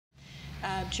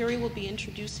Jerry will be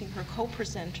introducing her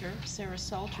co-presenter, Sarah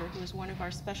Salter, who is one of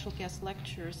our special guest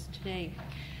lecturers today.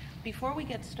 Before we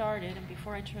get started, and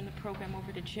before I turn the program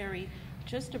over to Jerry,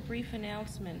 just a brief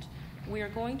announcement. We are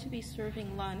going to be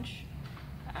serving lunch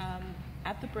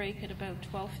at the break at about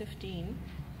 12:15.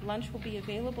 Lunch will be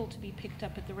available to be picked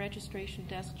up at the registration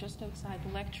desk just outside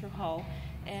the lecture hall.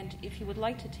 And if you would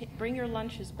like to bring your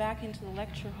lunches back into the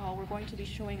lecture hall, we're going to be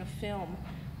showing a film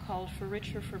called For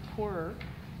Richer, for Poorer,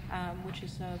 which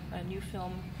is a new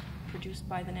film produced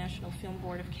by the National Film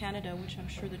Board of Canada, which I'm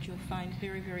sure that you'll find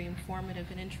very, very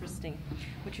informative and interesting.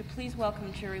 Would you please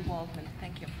welcome Jerry Waldman?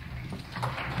 Thank you.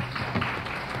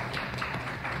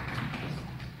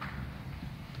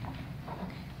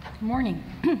 Good morning.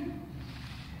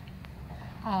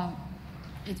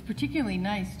 It's particularly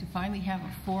nice to finally have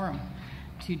a forum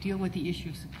to deal with the issue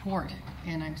of support,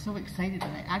 and I'm so excited that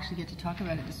I actually get to talk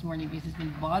about it this morning because it's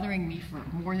been bothering me for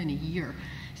more than a year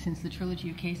since the trilogy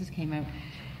of cases came out.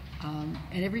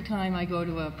 And every time I go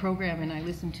to a program and I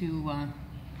listen to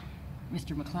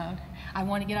Mr. McLeod, I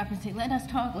want to get up and say, let us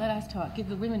talk, give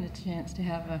the women a chance to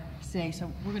have a say.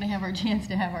 So we're going to have our chance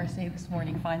to have our say this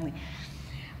morning, finally.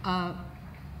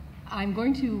 I'm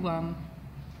going to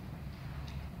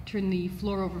turn the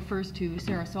floor over first to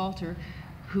Sarah Salter,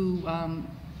 who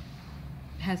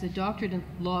has a doctorate in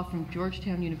law from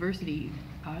Georgetown University.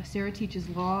 Sarah teaches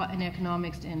law and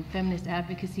economics and feminist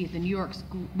advocacy at the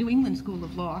New England School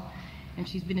of Law, and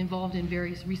she's been involved in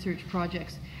various research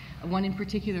projects, one in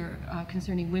particular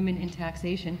concerning women in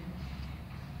taxation.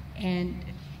 And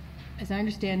as I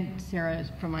understand Sarah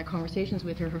from my conversations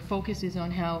with her, her focus is on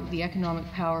how the economic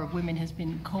power of women has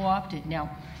been co-opted. Now,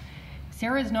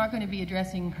 Sarah is not going to be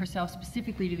addressing herself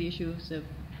specifically to the issues of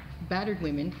battered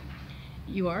women.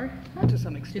 You are? To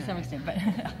some extent. To some extent,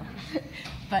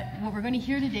 but what we're going to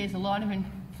hear today is a lot of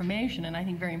information, and I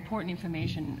think very important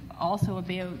information, also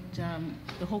about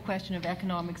the whole question of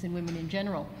economics and women in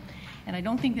general. And I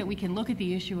don't think that we can look at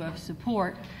the issue of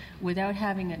support without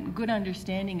having a good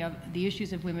understanding of the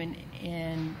issues of women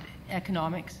in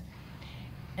economics.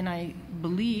 And I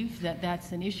believe that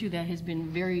that's an issue that has been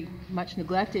very much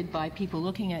neglected by people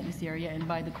looking at this area and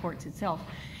by the courts itself.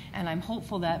 And I'm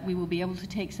hopeful that we will be able to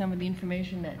take some of the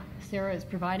information that Sarah is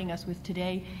providing us with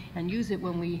today and use it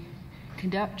when we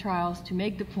conduct trials to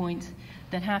make the points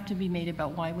that have to be made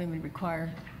about why women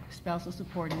require spousal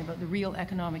support and about the real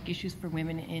economic issues for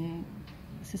women in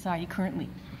society currently.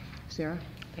 Sarah?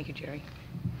 Thank you, Jerry.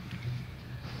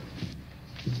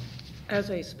 As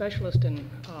a specialist in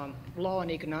law and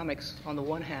economics on the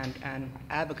one hand and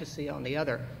advocacy on the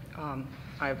other,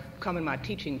 I've come in my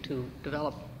teaching to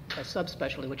develop a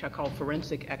subspecialty which I call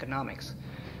forensic economics.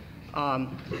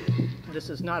 This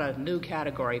is not a new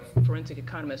category. Forensic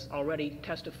economists already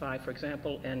testify, for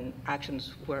example, in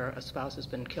actions where a spouse has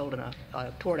been killed in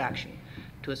a tort action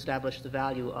to establish the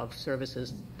value of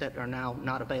services that are now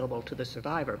not available to the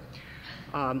survivor.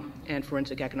 And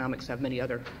forensic economics have many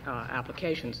other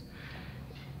applications.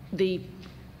 The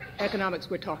economics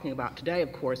we're talking about today,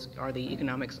 of course, are the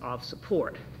economics of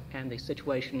support and the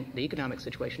economic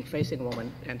situation facing a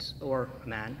woman or a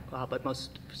man, but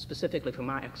most specifically from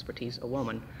my expertise, a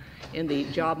woman, in the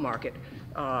job market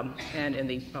and in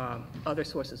the other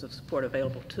sources of support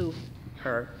available to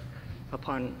her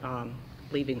upon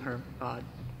leaving her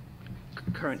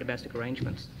current domestic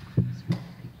arrangements.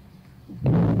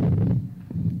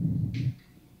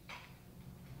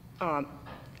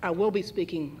 I will be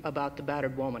speaking about the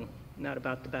battered woman, not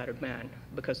about the battered man,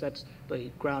 because that's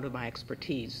the ground of my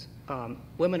expertise.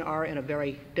 Women are in a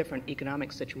very different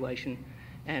economic situation,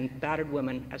 and battered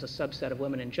women, as a subset of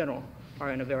women in general,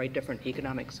 are in a very different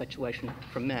economic situation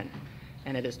from men.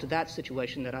 And it is to that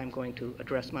situation that I'm going to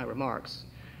address my remarks.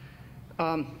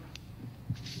 I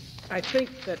think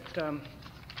that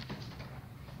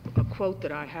a quote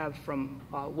that I have from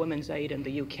Women's Aid in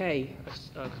the UK,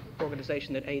 an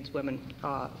organization that aids women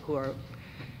who are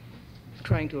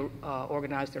trying to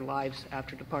organize their lives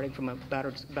after departing from a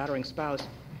battering spouse,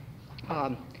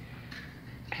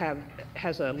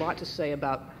 has a lot to say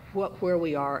about where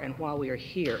we are and why we are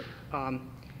here.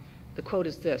 The quote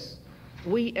is this: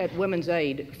 "We at Women's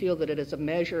Aid feel that it is a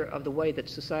measure of the way that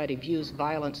society views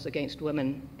violence against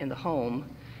women in the home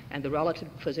and the relative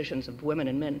positions of women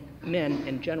and men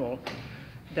in general,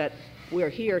 that we're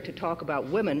here to talk about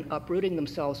women uprooting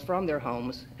themselves from their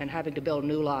homes and having to build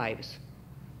new lives,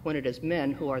 when it is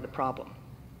men who are the problem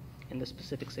in this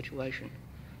specific situation.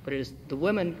 But it is the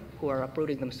women who are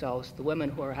uprooting themselves, the women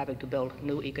who are having to build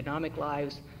new economic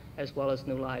lives as well as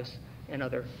new lives in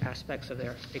other aspects of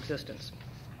their existence."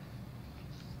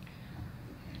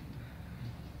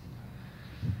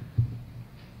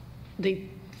 The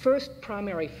first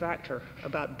primary factor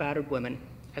about battered women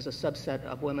as a subset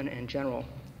of women in general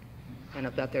and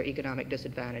about their economic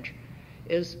disadvantage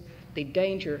is the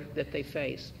danger that they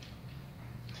face.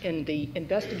 In the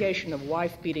investigation of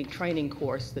wife-beating training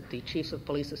course that the Chiefs of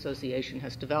Police Association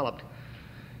has developed,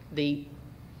 the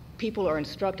people are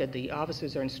instructed, the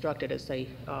officers are instructed as they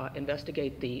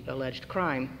investigate the alleged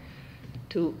crime,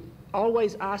 to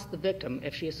always ask the victim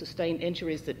if she has sustained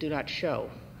injuries that do not show.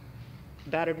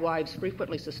 Battered wives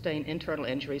frequently sustain internal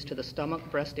injuries to the stomach,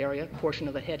 breast area, portion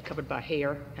of the head covered by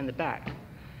hair, and the back.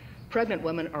 Pregnant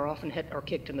women are often hit or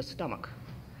kicked in the stomach.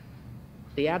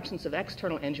 The absence of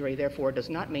external injury, therefore, does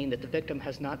not mean that the victim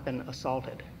has not been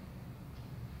assaulted.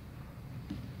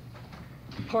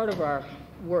 Part of our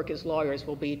work as lawyers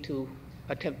will be to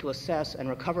attempt to assess and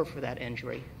recover for that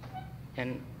injury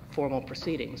in formal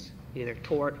proceedings, either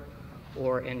tort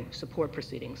or in support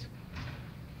proceedings.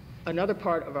 Another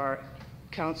part of our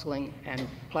counseling and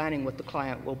planning with the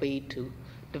client will be to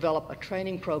develop a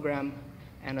training program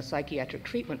and a psychiatric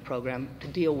treatment program to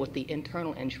deal with the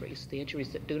internal injuries, the injuries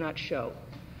that do not show,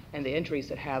 and the injuries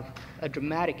that have a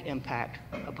dramatic impact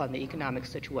upon the economic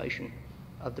situation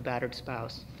of the battered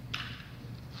spouse.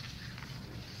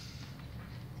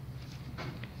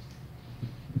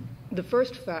 The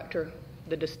first factor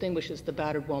that distinguishes the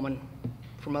battered woman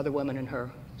from other women in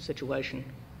her situation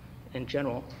in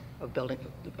general, of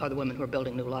other women who are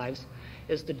building new lives,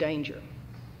 is the danger.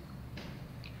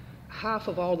 Half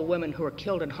of all the women who are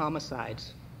killed in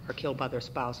homicides are killed by their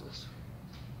spouses.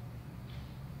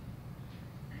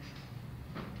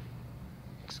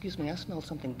 Excuse me, I smell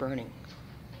something burning.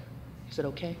 Is it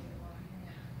okay?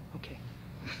 Okay.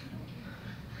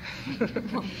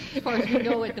 Well, as far as we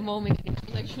know at the moment,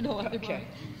 we'll let you know otherwise. Okay.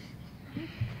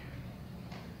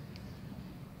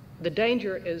 The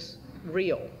danger is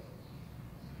real.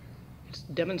 It's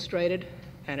demonstrated,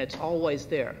 and it's always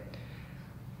there.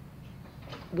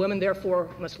 Women, therefore,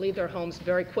 must leave their homes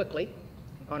very quickly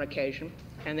on occasion,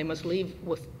 and they must leave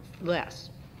with less.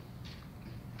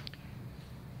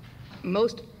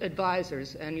 Most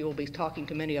advisors, and you will be talking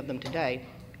to many of them today,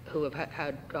 who have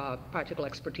had practical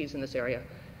expertise in this area,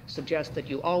 suggest that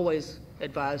you always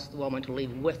advise the woman to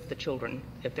leave with the children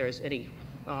if there is any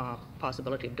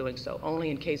possibility of doing so. Only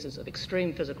in cases of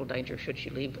extreme physical danger should she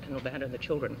leave and abandon the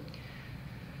children.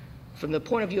 From the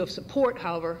point of view of support,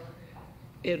 however,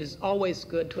 it is always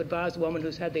good to advise a woman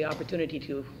who's had the opportunity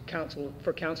to counsel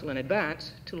in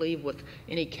advance to leave with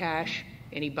any cash,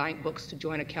 any bank books to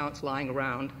joint accounts lying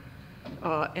around,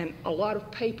 and a lot of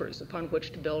papers upon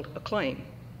which to build a claim.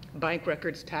 Bank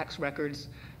records, tax records,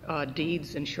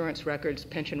 deeds, insurance records,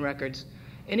 pension records,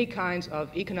 any kinds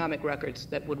of economic records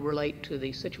that would relate to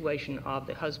the situation of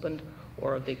the husband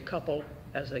or of the couple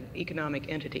as an economic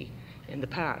entity in the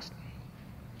past.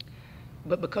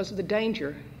 But because of the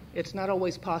danger, it's not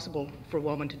always possible for a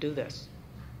woman to do this.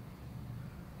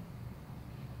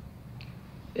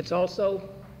 It's also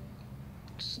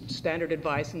standard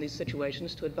advice in these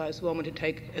situations to advise the woman to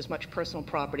take as much personal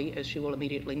property as she will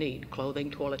immediately need,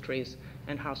 clothing, toiletries,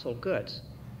 and household goods.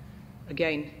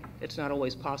 Again, it's not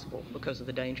always possible because of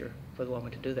the danger for the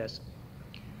woman to do this.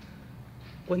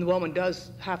 When the woman does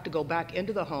have to go back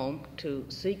into the home to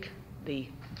seek the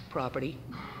property,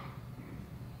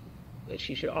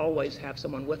 she should always have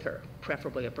someone with her,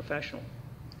 preferably a professional.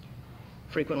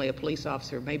 Frequently, a police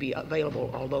officer may be available,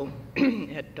 although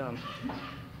at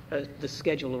the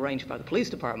schedule arranged by the police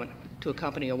department, to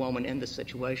accompany a woman in this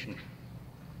situation.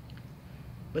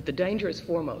 But the danger is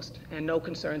foremost, and no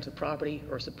concerns of property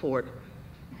or support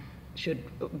should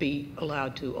be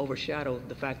allowed to overshadow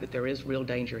the fact that there is real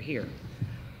danger here.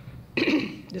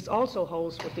 This also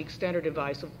holds with the standard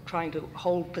advice of trying to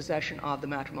hold possession of the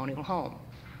matrimonial home.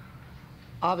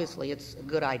 Obviously, it's a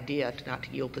good idea not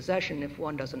to yield possession if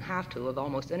one doesn't have to of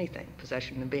almost anything,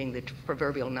 possession being the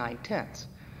proverbial 9/10.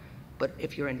 But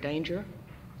if you're in danger,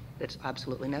 it's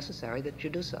absolutely necessary that you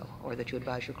do so, or that you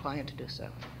advise your client to do so.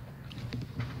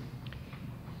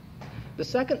 The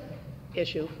second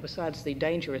issue, besides the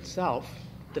danger itself,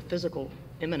 the physical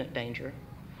imminent danger,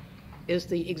 is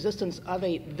the existence of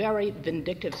a very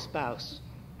vindictive spouse.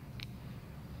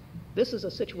 This is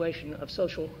a situation of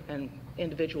social and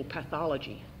individual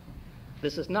pathology.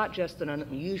 This is not just an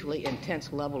unusually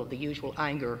intense level of the usual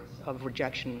anger of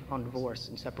rejection on divorce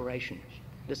and separation.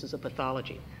 This is a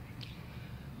pathology.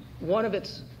 One of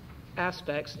its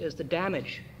aspects is the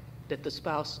damage that the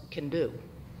spouse can do,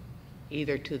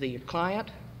 either to the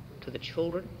client, to the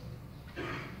children,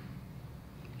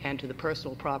 and to the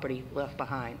personal property left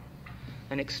behind.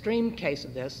 An extreme case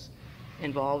of this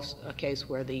involves a case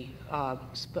where the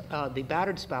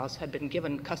battered spouse had been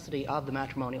given custody of the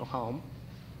matrimonial home,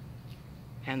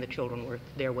 and the children were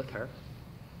there with her.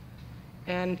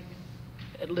 And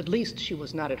at least she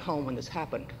was not at home when this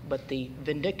happened, but the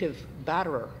vindictive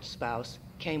batterer spouse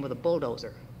came with a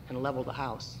bulldozer and leveled the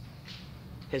house,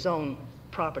 his own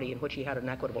property in which he had an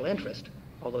equitable interest,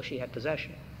 although she had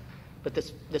possession. But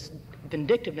this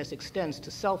vindictiveness extends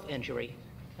to self-injury,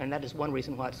 and that is one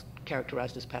reason why it's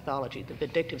characterized as pathology. The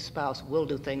vindictive spouse will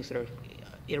do things that are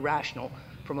irrational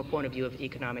from a point of view of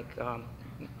economic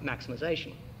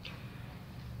maximization.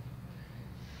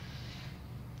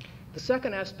 The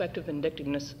second aspect of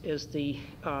vindictiveness is the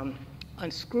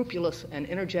unscrupulous and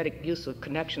energetic use of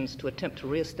connections to attempt to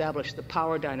reestablish the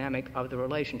power dynamic of the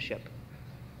relationship.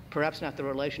 Perhaps not the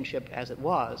relationship as it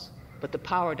was, but the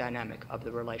power dynamic of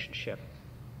the relationship.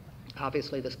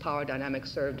 Obviously, this power dynamic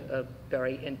served a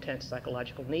very intense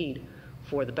psychological need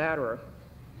for the batterer,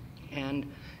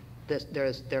 and there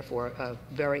is therefore a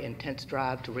very intense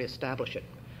drive to reestablish it.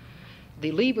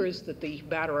 The levers that the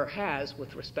batterer has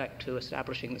with respect to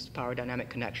establishing this power dynamic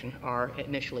connection are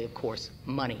initially, of course,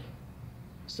 money,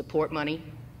 support money,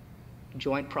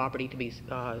 joint property to be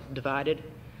divided,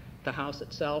 the house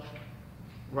itself,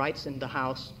 rights in the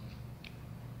house,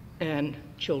 and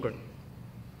children.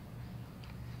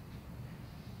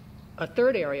 A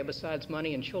third area besides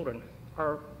money and children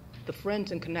are the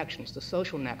friends and connections, the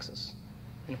social nexus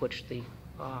in which the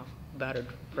battered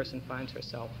person finds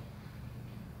herself.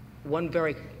 One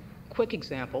very quick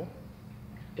example,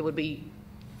 it would be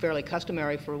fairly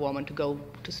customary for a woman to go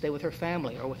to stay with her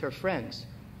family or with her friends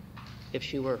if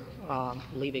she were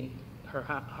leaving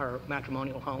her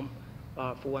matrimonial home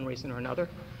for one reason or another.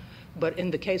 But in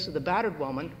the case of the battered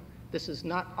woman, this is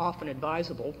not often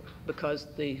advisable because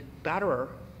the batterer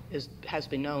has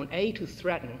been known, A, to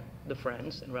threaten the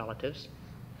friends and relatives,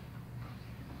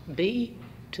 B,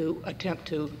 to attempt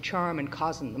to charm and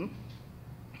cozen them,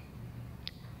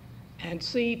 and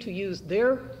C, to use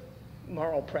their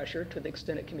moral pressure to the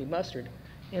extent it can be mustered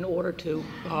in order to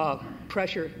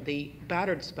pressure the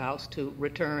battered spouse to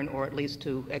return or at least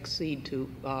to accede to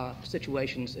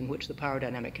situations in which the power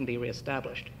dynamic can be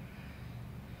reestablished.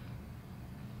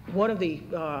 One of the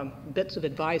bits of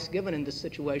advice given in this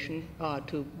situation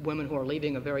to women who are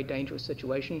leaving a very dangerous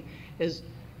situation is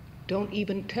don't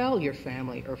even tell your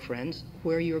family or friends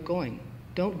where you're going.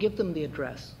 Don't give them the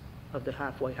address of the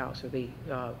halfway house or the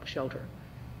shelter.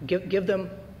 Give them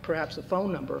perhaps a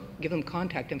phone number, give them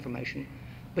contact information,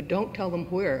 but don't tell them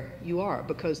where you are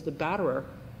because the batterer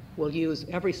will use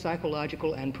every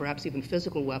psychological and perhaps even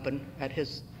physical weapon at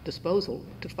his disposal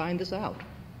to find this out.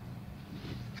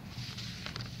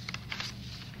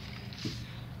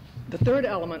 The third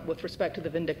element with respect to the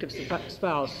vindictive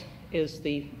spouse is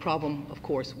the problem, of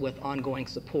course, with ongoing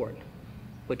support,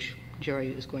 which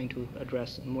Jerry is going to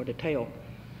address in more detail.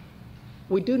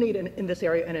 We do need, in this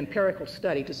area, an empirical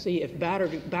study to see if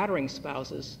battering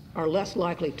spouses are less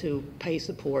likely to pay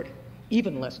support,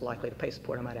 even less likely to pay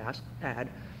support, I might add,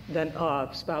 than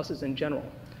spouses in general.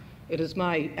 It is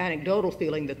my anecdotal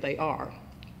feeling that they are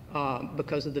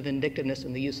because of the vindictiveness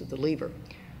and the use of the lever.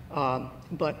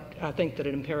 But I think that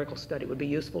an empirical study would be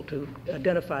useful to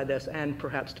identify this and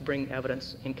perhaps to bring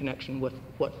evidence in connection with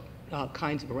what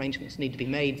kinds of arrangements need to be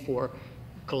made for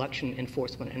collection,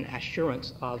 enforcement, and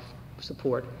assurance of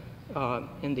support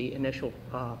in the initial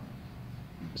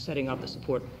setting up the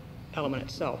support element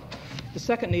itself. The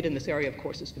second need in this area, of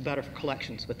course, is to better for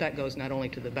collections, but that goes not only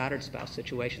to the battered spouse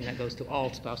situation, that goes to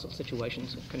all spousal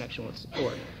situations in connection with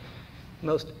support.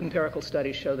 Most empirical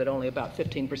studies show that only about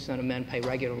 15% of men pay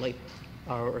regularly,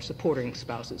 or supporting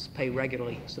spouses pay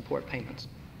regularly support payments.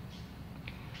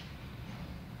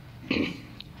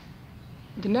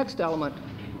 The next element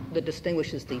that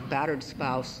distinguishes the battered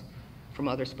spouse from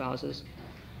other spouses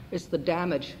is the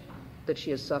damage that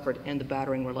she has suffered in the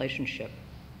battering relationship.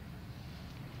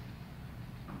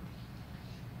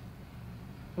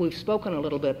 We've spoken a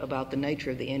little bit about the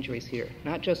nature of the injuries here,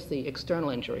 not just the external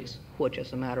injuries, which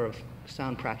as a matter of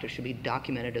sound practice should be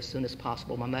documented as soon as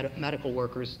possible by medical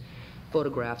workers,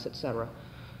 photographs, etc.,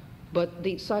 but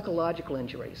the psychological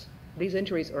injuries. These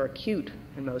injuries are acute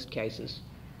in most cases,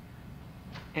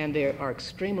 and they are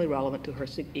extremely relevant to her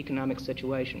economic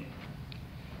situation.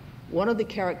 One of the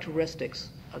characteristics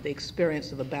of the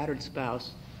experience of a battered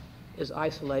spouse is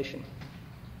isolation.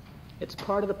 It's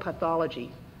part of the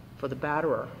pathology for the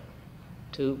batterer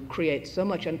to create so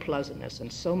much unpleasantness and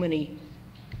so many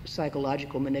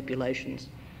psychological manipulations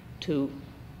to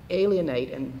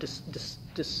alienate and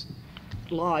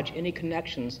dislodge any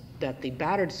connections that the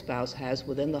battered spouse has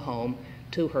within the home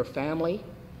to her family,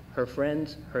 her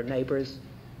friends, her neighbors,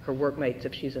 her workmates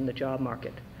if she's in the job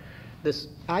market. This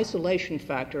isolation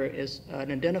factor is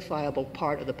an identifiable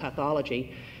part of the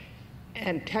pathology,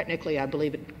 And technically, I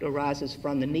believe it arises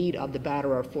from the need of the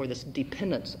batterer for this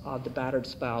dependence of the battered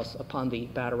spouse upon the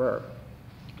batterer,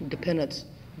 dependence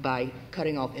by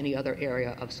cutting off any other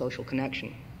area of social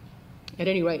connection. At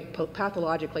any rate,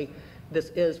 pathologically, this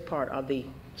is part of the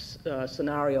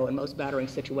scenario in most battering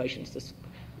situations, this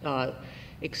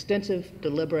extensive,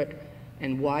 deliberate,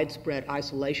 and widespread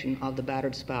isolation of the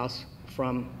battered spouse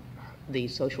from the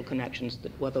social connections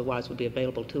that otherwise would be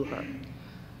available to her.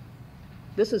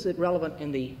 This is relevant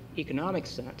in the economic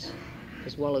sense,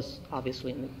 as well as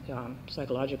obviously in the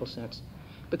psychological sense,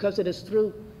 because it is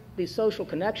through these social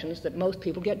connections that most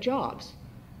people get jobs.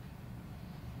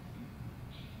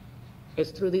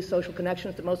 It's through these social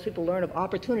connections that most people learn of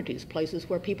opportunities, places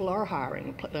where people are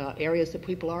hiring, areas that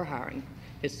people are hiring.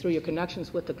 It's through your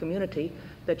connections with the community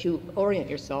that you orient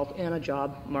yourself in a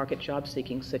job market,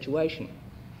 job-seeking situation,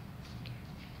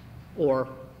 or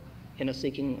in a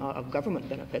seeking of government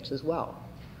benefits as well.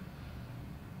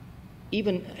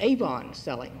 Even Avon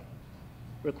selling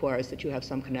requires that you have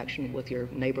some connection with your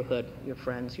neighborhood, your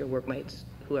friends, your workmates,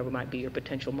 whoever might be your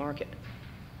potential market.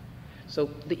 So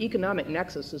the economic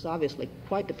nexus is obviously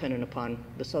quite dependent upon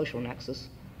the social nexus,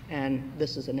 and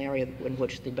this is an area in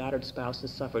which the battered spouse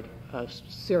has suffered a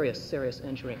serious, serious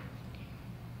injury.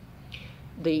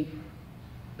 The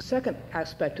second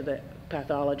aspect of the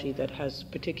pathology that has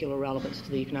particular relevance to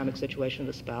the economic situation of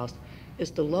the spouse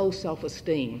is the low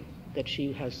self-esteem that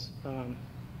she has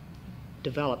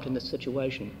developed in this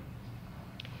situation.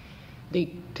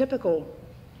 The typical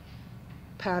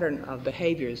pattern of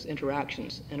behaviors,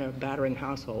 interactions in a battering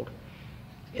household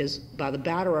is, by the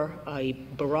batterer, a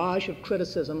barrage of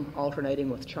criticism alternating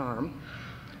with charm,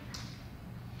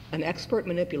 an expert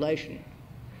manipulation.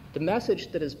 The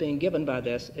message that is being given by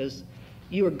this is,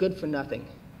 you are good for nothing.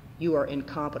 You are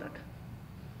incompetent.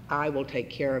 I will take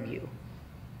care of you.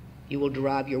 You will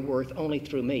derive your worth only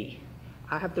through me.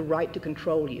 I have the right to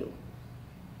control you.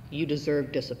 You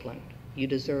deserve discipline. You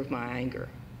deserve my anger.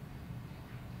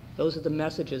 Those are the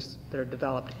messages that are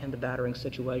developed in the battering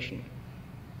situation.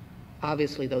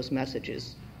 Obviously, those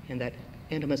messages and that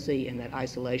intimacy and that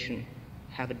isolation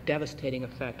have a devastating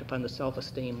effect upon the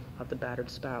self-esteem of the battered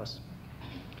spouse.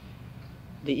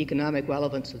 The economic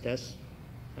relevance of this,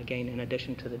 again, in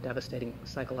addition to the devastating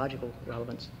psychological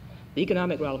relevance, the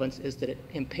economic relevance is that it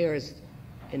impairs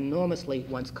enormously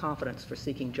one's confidence for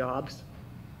seeking jobs,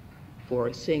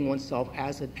 for seeing oneself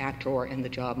as an actor in the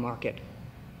job market,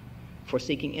 for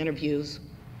seeking interviews,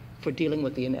 for dealing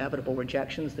with the inevitable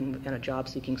rejections in a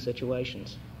job-seeking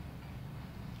situations.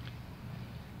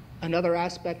 Another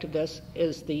aspect of this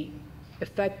is the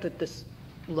effect that this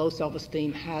low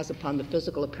self-esteem has upon the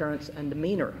physical appearance and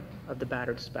demeanor of the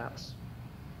battered spouse.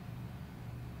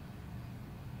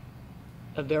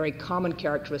 A very common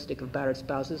characteristic of battered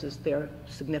spouses is they're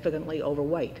significantly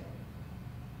overweight.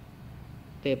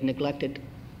 They have neglected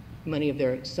many of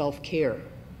their self-care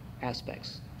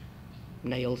aspects,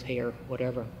 nails, hair,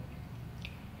 whatever.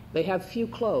 They have few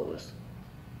clothes,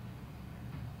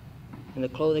 and the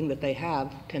clothing that they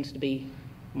have tends to be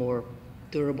more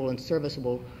durable and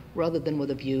serviceable rather than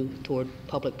with a view toward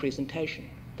public presentation.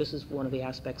 This is one of the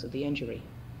aspects of the injury.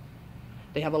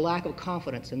 They have a lack of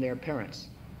confidence in their appearance.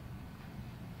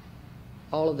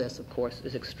 All of this, of course,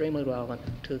 is extremely relevant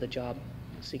to the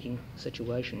job-seeking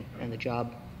situation and the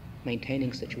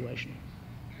job-maintaining situation.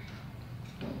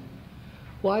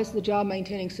 Why is the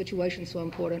job-maintaining situation so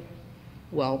important?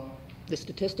 Well, the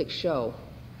statistics show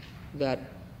that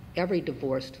every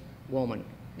divorced woman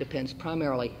depends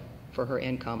primarily for her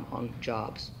income on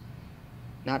jobs.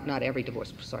 Not every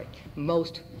divorced,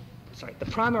 the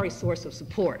primary source of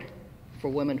support for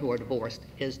women who are divorced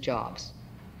is jobs.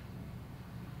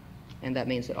 And that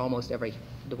means that almost every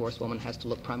divorced woman has to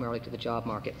look primarily to the job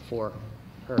market for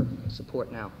her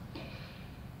support now.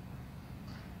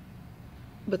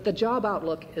 But the job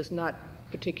outlook is not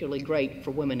particularly great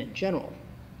for women in general,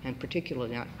 and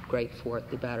particularly not great for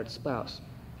the battered spouse.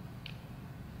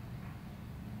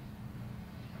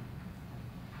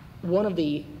 One of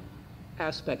the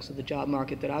aspects of the job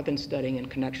market that I've been studying in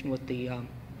connection with the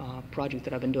project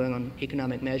that I've been doing on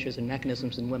economic measures and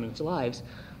mechanisms in women's lives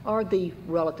are the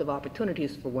relative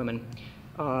opportunities for women,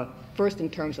 first in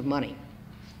terms of money.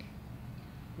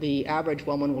 The average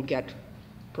woman will get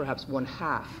perhaps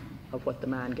 1/2 of what the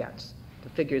man gets. The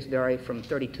figures vary from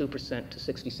 32% to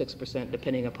 66%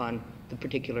 depending upon the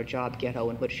particular job ghetto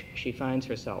in which she finds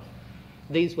herself.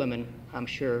 These women, I'm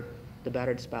sure, the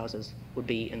battered spouses would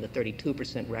be in the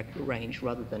 32% range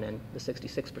rather than in the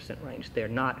 66% range. They're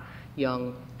not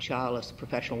young, childless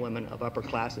professional women of upper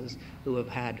classes who have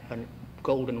had a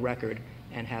golden record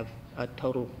and have a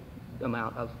total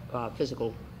amount of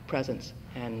physical presence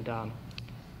and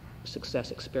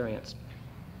success experience.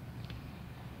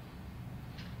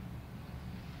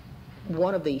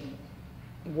 One of the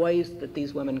ways that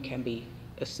these women can be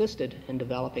assisted in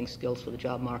developing skills for the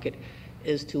job market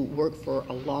is to work for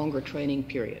a longer training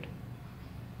period,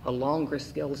 a longer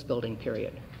skills building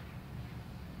period.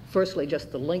 Firstly,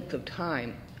 just the length of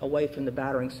time away from the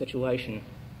battering situation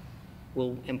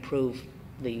will improve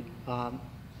the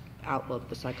outlook,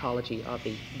 the psychology of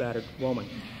the battered woman.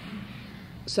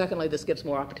 Secondly, this gives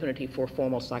more opportunity for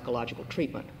formal psychological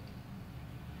treatment.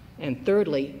 And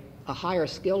thirdly, a higher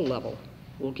skill level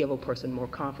will give a person more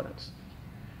confidence.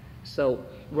 So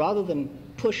rather than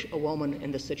push a woman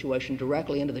in this situation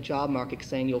directly into the job market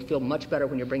saying you'll feel much better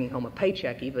when you're bringing home a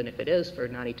paycheck, even if it is for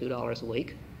 $92 a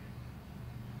week,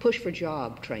 push for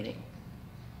job training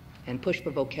and push for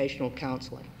vocational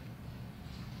counseling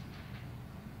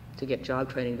to get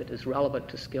job training that is relevant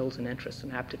to skills and interests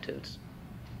and aptitudes.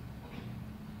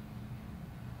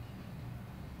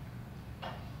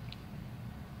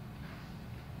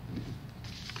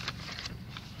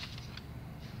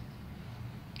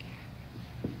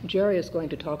 Jerry is going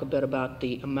to talk a bit about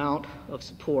the amount of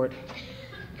support.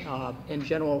 In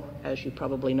general, as you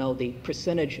probably know, the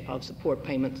percentage of support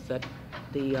payments that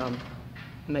the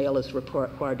male is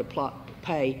required to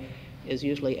pay is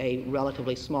usually a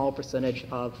relatively small percentage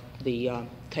of the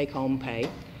take-home pay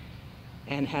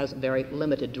and has very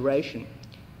limited duration.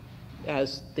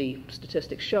 As the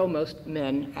statistics show, most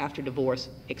men after divorce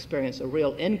experience a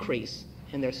real increase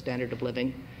in their standard of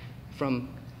living from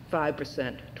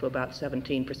 5% to about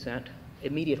 17%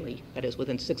 immediately, that is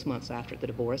within 6 months after the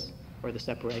divorce or the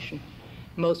separation.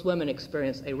 Most women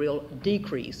experience a real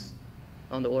decrease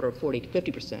on the order of 40 to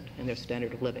 50% in their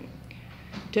standard of living.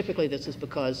 Typically this is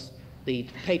because the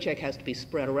paycheck has to be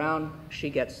spread around. She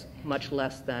gets much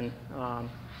less than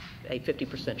a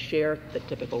 50% share. The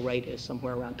typical rate is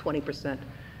somewhere around 20%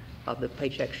 of the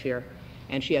paycheck share.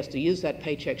 And she has to use that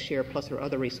paycheck share plus her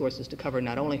other resources to cover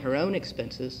not only her own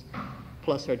expenses,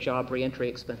 plus her job reentry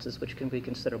expenses, which can be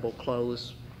considerable: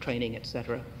 clothes, training,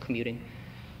 etc., commuting,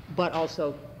 but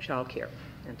also child care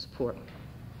and support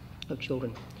of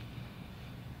children.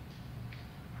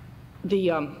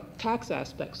 The tax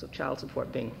aspects of child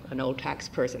support, being an old tax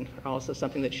person, are also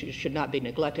something that should not be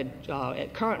neglected.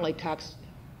 Currently, tax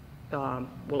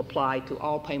will apply to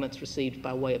all payments received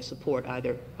by way of support,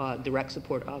 either direct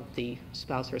support of the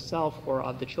spouse herself or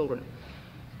of the children.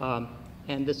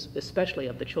 And this, especially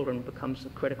of the children, becomes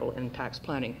critical in tax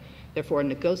planning. Therefore, in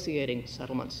negotiating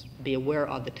settlements, be aware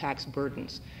of the tax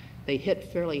burdens. They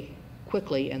hit fairly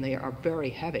quickly and they are very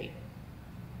heavy.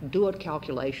 Do a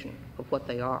calculation of what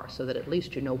they are so that at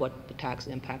least you know what the tax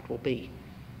impact will be.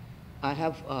 I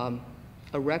have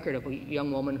a record of a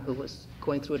young woman who was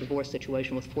going through a divorce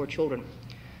situation with 4 children.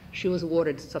 She was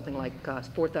awarded something like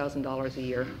 $4,000 a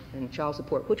year in child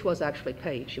support, which was actually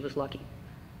paid. She was lucky.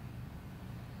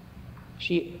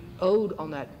 She owed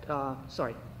on that,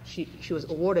 she was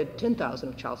awarded $10,000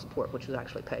 of child support, which was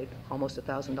actually paid, almost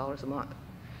 $1,000 a month.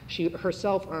 She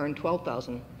herself earned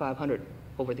 $12,500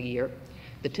 over the year.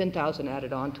 The $10,000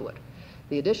 added on to it.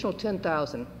 The additional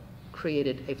 $10,000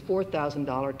 created a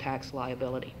 $4,000 tax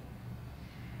liability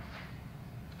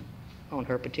on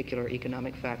her particular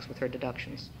economic facts with her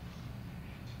deductions.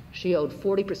 She owed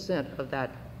 40% of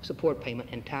that support payment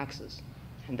in taxes.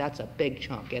 And that's a big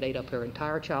chunk. It ate up her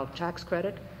entire child tax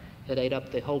credit. It ate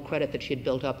up the whole credit that she had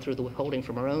built up through the withholding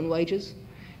from her own wages.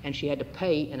 And she had to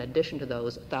pay, in addition to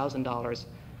those, $1,000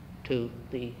 to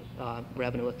the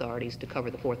revenue authorities to cover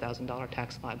the $4,000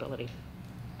 tax liability.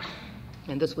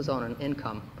 And this was on an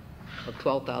income of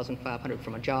 $12,500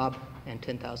 from a job and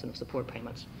 $10,000 of support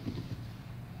payments.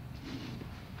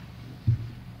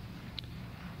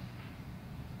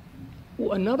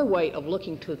 Another way of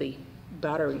looking to the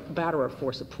batterer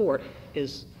for support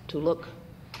is to look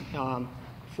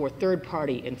for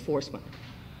third-party enforcement.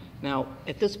 Now,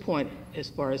 at this point, as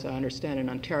far as I understand in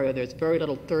Ontario, there's very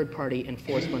little third-party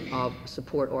enforcement of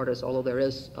support orders, although there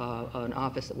is an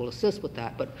office that will assist with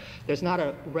that. But there's not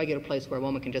a regular place where a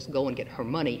woman can just go and get her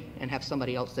money and have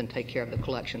somebody else then take care of the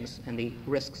collections and the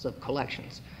risks of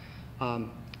collections.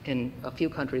 In a few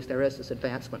countries, there is this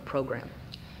advancement program.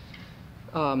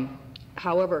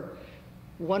 However,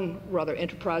 one rather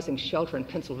enterprising shelter in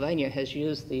Pennsylvania has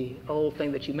used the old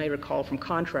thing that you may recall from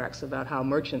contracts about how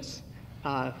merchants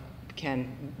can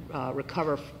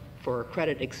recover for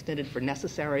credit extended for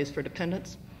necessaries for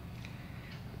dependents.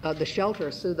 The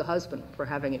shelter sued the husband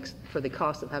for the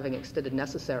cost of having extended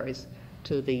necessaries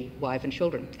to the wife and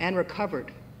children, and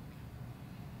recovered.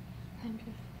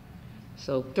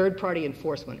 So third-party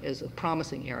enforcement is a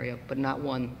promising area, but not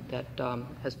one that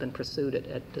has been pursued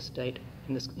at this date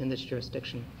in this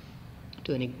jurisdiction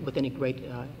with any great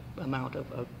amount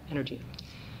of energy.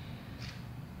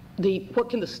 What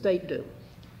can the state do?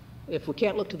 If we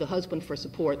can't look to the husband for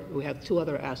support, we have two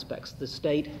other aspects, the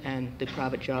state and the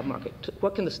private job market.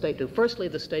 What can the state do? Firstly,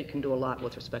 the state can do a lot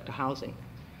with respect to housing.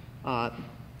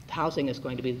 Housing is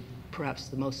going to be perhaps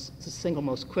the single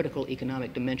most critical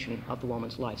economic dimension of the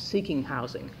woman's life, seeking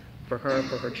housing for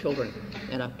her children,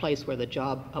 in a place where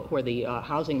the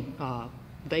housing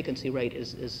vacancy rate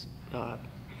is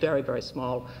very, very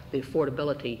small. The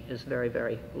affordability is very,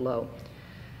 very low.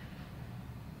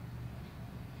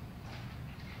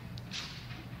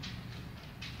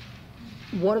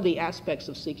 One of the aspects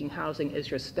of seeking housing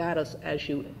is your status as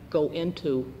you go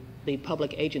into the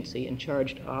public agency and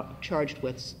charged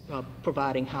with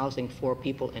providing housing for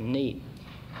people in need.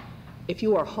 If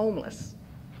you are homeless,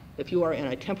 if you are in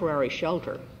a temporary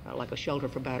shelter, like a shelter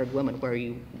for battered women, where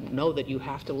you know that you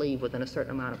have to leave within a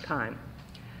certain amount of time,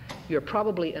 you're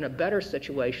probably in a better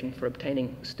situation for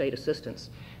obtaining state assistance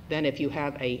than if you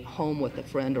have a home with a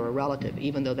friend or a relative.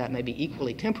 Even though that may be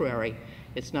equally temporary,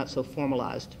 it's not so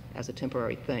formalized as a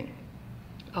temporary thing.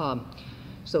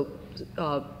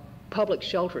 Public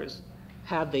shelters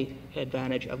have the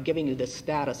advantage of giving you this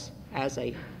status as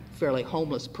a fairly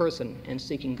homeless person and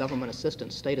seeking government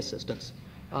assistance, state assistance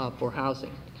for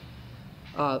housing.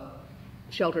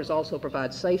 Shelters also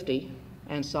provide safety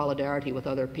and solidarity with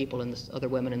other people, other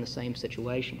women in the same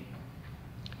situation.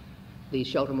 The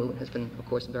shelter movement has been, of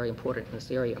course, very important in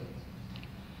this area.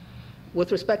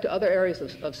 With respect to other areas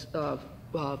of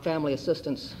family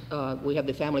assistance, we have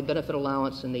the family benefit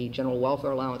allowance and the general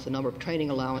welfare allowance, a number of training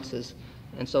allowances,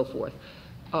 and so forth.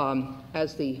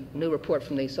 As the new report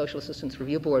from the Social Assistance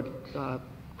Review Board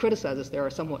criticizes, there are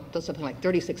something like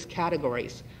 36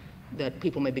 categories that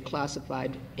people may be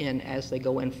classified in as they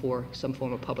go in for some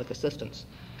form of public assistance.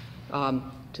 To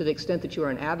the extent that you are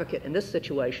an advocate in this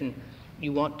situation,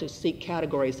 you want to seek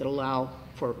categories that allow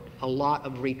for a lot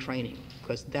of retraining,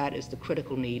 because that is the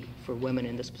critical need for women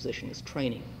in this position, is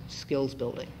training, skills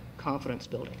building, confidence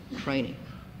building, training.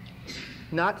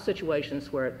 Not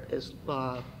situations where it is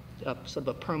sort of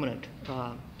a permanent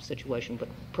situation,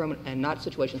 and not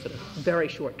situations that are very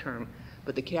short term,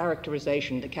 but the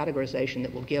categorization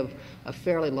that will give a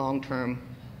fairly long-term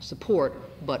support,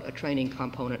 but a training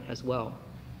component as well.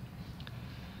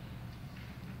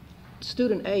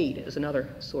 Student aid is another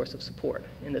source of support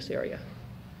in this area.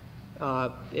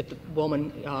 If the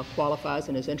woman qualifies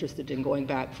and is interested in going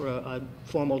back for a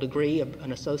formal degree,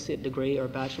 an associate degree or a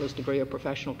bachelor's degree or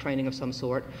professional training of some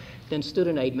sort, then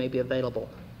student aid may be available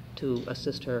to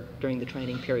assist her during the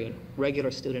training period. Regular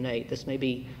student aid. This may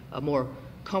be a more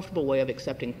comfortable way of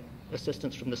accepting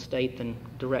assistance from the state than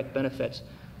direct benefits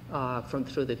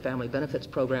through the family benefits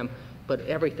program, but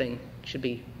every tree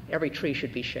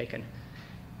should be shaken,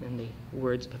 in the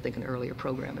words of, I think, an earlier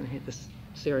program in this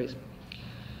series.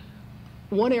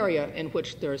 One area in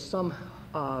which there is some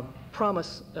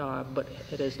promise, but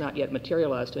it has not yet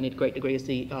materialized to any great degree, is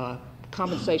the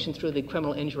compensation through the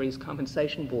criminal injuries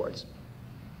compensation boards.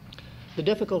 The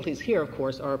difficulties here, of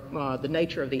course, are the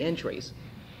nature of the injuries.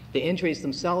 The injuries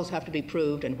themselves have to be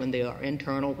proved, and when they are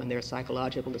internal, when they're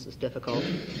psychological, this is difficult.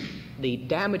 The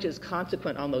damages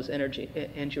consequent on those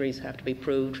injuries have to be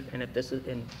proved, and if this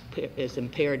is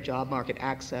impaired job market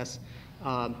access,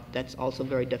 that's also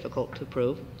very difficult to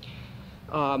prove.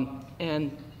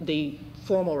 And the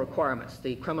formal requirements,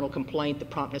 the criminal complaint, the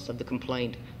promptness of the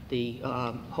complaint, the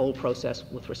whole process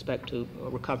with respect to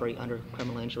recovery under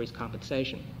criminal injuries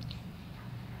compensation.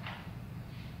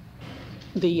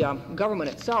 The government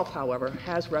itself, however,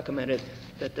 has recommended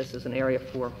that this is an area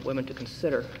for women to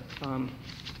consider.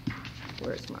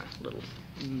 Where's my little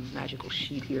magical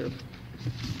sheet here of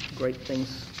great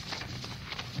things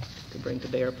to bring to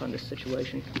bear upon this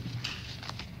situation?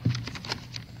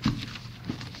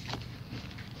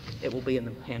 It will be in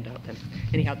the handout then.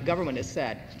 Anyhow, the government has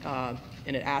said,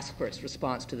 and it asked for its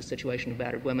response to the situation of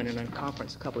battered women in a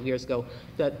conference a couple of years ago,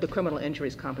 that the criminal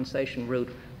injuries compensation route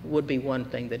would be one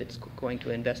thing that it's going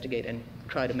to investigate and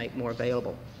try to make more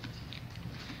available.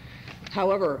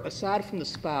 However, aside from the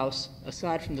spouse,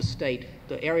 aside from the state,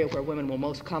 the area where women will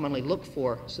most commonly look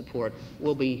for support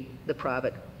will be the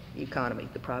private economy,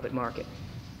 the private market.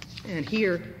 And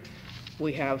here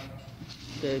we have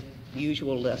the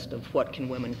usual list of what can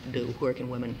women do, where can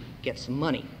women get some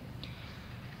money.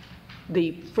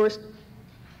 The first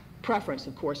preference,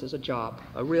 of course, is a job,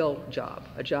 a real job,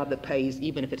 a job that pays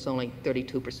even if it's only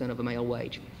 32% of a male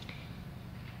wage.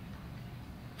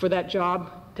 For that job,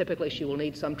 typically she will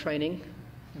need some training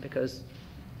because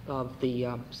of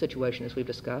the situation as we've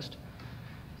discussed.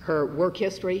 Her work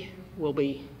history will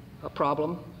be a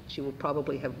problem. She will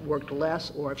probably have worked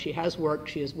less, or if she has worked,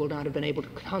 she will not have been able to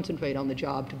concentrate on the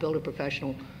job to build a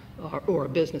professional or a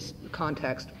business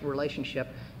context relationship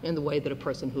in the way that a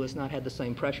person who has not had the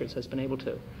same pressures has been able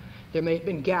to. There may have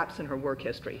been gaps in her work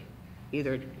history,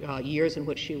 either years in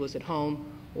which she was at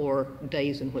home or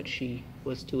days in which she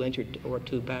was too injured or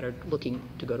too battered looking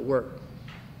to go to work.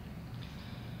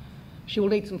 She will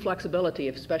need some flexibility,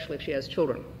 especially if she has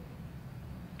children.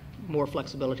 More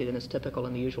flexibility than is typical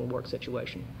in the usual work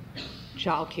situation.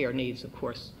 Child care needs, of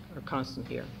course, are constant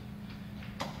here.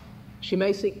 She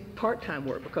may seek part-time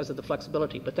work because of the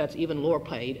flexibility, but that's even lower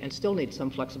paid and still needs some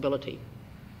flexibility.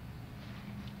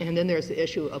 And then there's the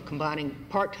issue of combining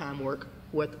part-time work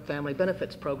with family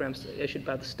benefits programs issued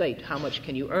by the state. How much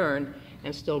can you earn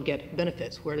and still get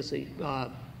benefits? Where does the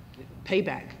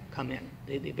payback come in?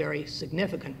 The very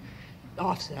significant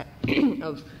offset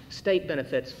of state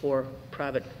benefits for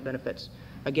private benefits.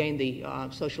 Again, the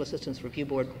Social Assistance Review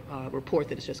Board report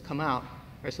that has just come out,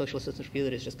 or Social Assistance Review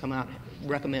that has just come out,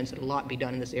 recommends that a lot be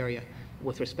done in this area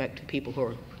with respect to people who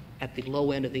are at the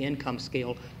low end of the income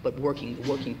scale but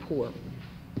working poor.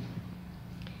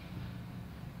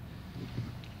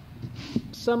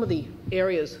 Some of the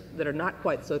areas that are not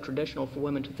quite so traditional for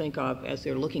women to think of as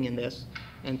they're looking in this,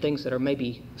 and things that are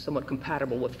maybe somewhat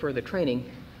compatible with further training,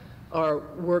 are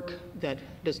work that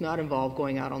does not involve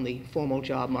going out on the formal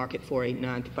job market for a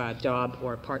 9-to-5 job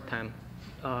or a part-time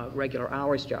regular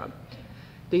hours job.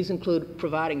 These include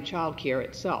providing child care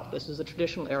itself. This is a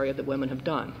traditional area that women have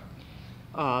done.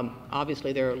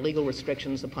 Obviously, there are legal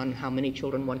restrictions upon how many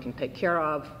children one can take care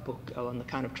of, on the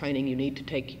kind of training you need to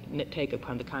take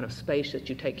upon the kind of space that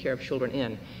you take care of children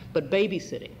in. But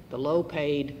babysitting, the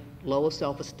low-paid, low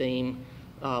self-esteem,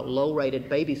 low-rated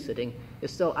babysitting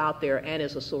is still out there and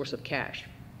is a source of cash.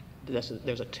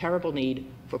 There's a terrible need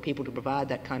for people to provide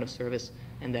that kind of service,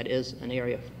 and that is an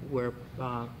area where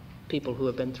people who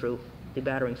have been through the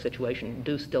battering situation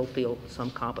do still feel some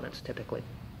competence, typically.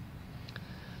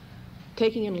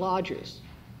 Taking in lodgers.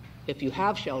 If you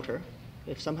have shelter,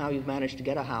 if somehow you've managed to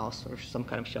get a house or some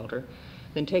kind of shelter,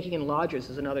 then taking in lodgers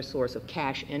is another source of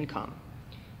cash income.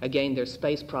 Again, there's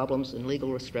space problems and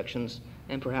legal restrictions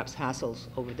and perhaps hassles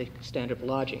over the standard of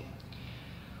lodging.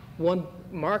 One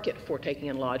market for taking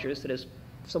in lodgers that is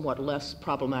somewhat less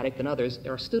problematic than others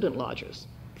are student lodgers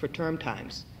for term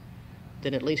times.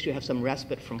 Then at least you have some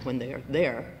respite from when they are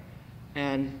there,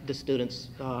 and the students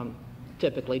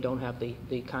typically don't have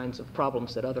the kinds of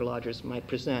problems that other lodgers might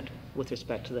present with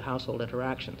respect to the household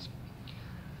interactions.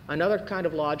 Another kind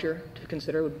of lodger to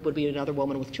consider would be another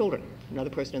woman with children, another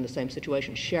person in the same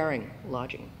situation, sharing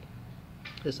lodging.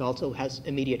 This also has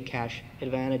immediate cash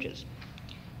advantages.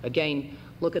 Again,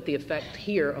 look at the effect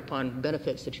here upon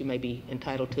benefits that you may be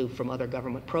entitled to from other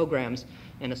government programs,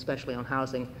 and especially on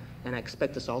housing, and I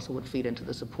expect this also would feed into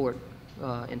the support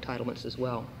entitlements as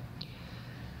well.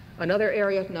 Another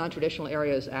area, non-traditional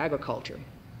area, is agriculture.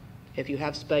 If you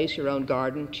have space, your own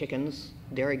garden, chickens,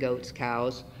 dairy goats,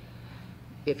 cows,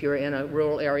 if you're in a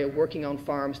rural area working on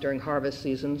farms during harvest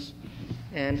seasons,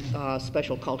 and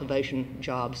special cultivation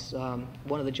jobs.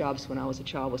 One of the jobs when I was a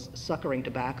child was suckering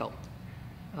tobacco.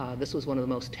 This was one of the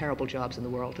most terrible jobs in the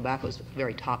world. Tobacco is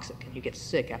very toxic, and you get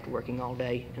sick after working all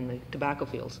day in the tobacco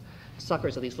fields.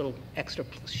 Suckers are these little extra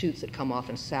shoots that come off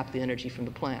and sap the energy from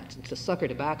the plants. And to sucker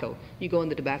tobacco, you go in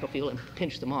the tobacco field and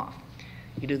pinch them off.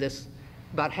 You do this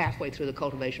about halfway through the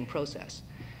cultivation process.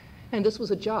 And this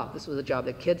was a job. This was a job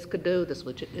that kids could do. This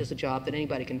is a job that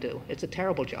anybody can do. It's a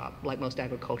terrible job, like most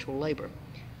agricultural labor,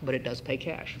 but it does pay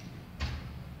cash.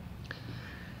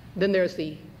 Then there's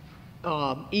the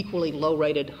equally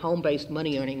low-rated home-based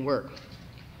money-earning work.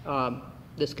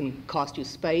 This can cost you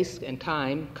space and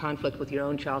time, conflict with your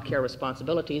own child care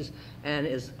responsibilities, and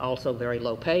is also very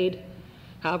low-paid.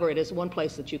 However, it is one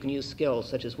place that you can use skills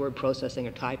such as word processing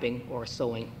or typing or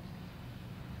sewing.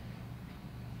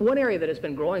 One area that has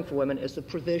been growing for women is the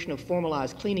provision of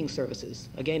formalized cleaning services.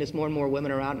 Again, as more and more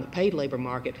women are out in the paid labor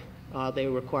market, they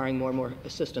are requiring more and more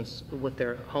assistance with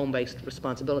their home-based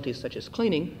responsibilities such as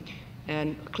cleaning.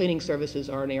 And cleaning services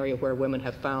are an area where women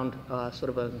have found sort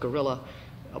of a guerrilla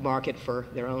market for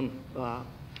their own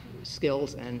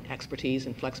skills and expertise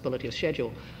and flexibility of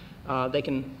schedule. They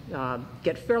can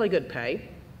get fairly good pay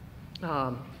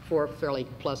for fairly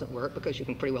pleasant work because you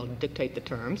can pretty well dictate the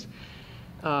terms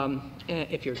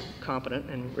if you're competent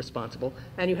and responsible,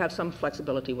 and you have some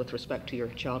flexibility with respect to your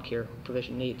child care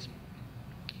provision needs.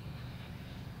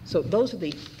 So those are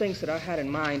the things that I had in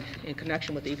mind in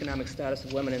connection with the economic status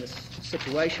of women in this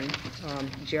situation.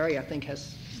 Jerry, I think,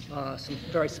 has some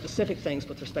very specific things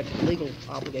with respect to legal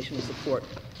obligation and support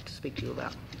to speak to you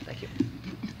about. Thank you.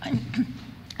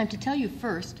 I'm to tell you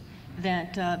first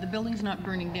that the building's not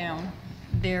burning down.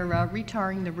 They're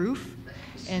retarring the roof,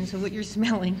 and so what you're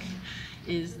smelling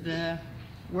is the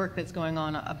work that's going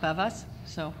on above us,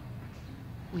 so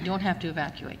we don't have to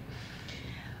evacuate.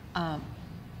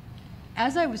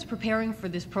 As I was preparing for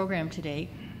this program today,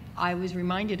 I was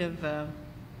reminded of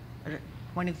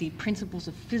one of the principles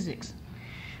of physics,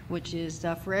 which is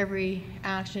for every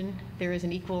action, there is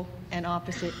an equal and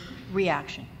opposite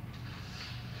reaction.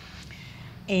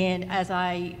 And as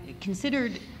I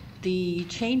considered the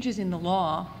changes in the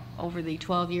law over the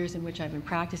 12 years in which I've been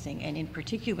practicing, and in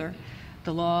particular,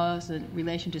 the laws in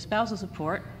relation to spousal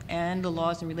support and the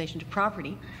laws in relation to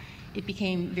property, it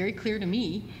became very clear to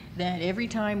me that every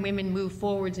time women move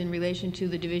forwards in relation to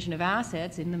the division of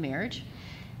assets in the marriage,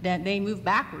 that they move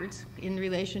backwards in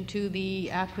relation to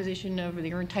the acquisition of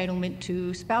their entitlement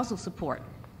to spousal support.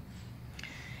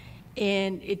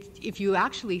 And if you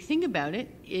actually think about it,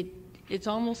 it's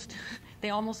almost, they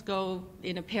almost go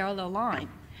in a parallel line.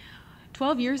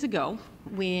 12 years ago,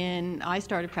 when I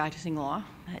started practicing law,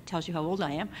 that tells you how old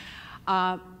I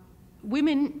am,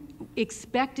 women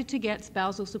expected to get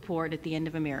spousal support at the end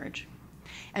of a marriage.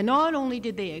 And not only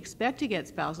did they expect to get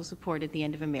spousal support at the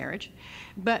end of a marriage,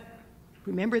 but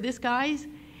remember this, guys?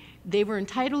 They were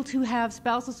entitled to have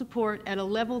spousal support at a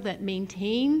level that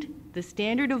maintained the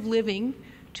standard of living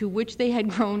to which they had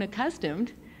grown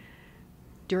accustomed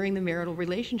during the marital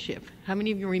relationship. How many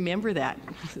of you remember that?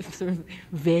 Sort of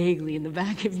vaguely in the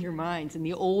back of your minds in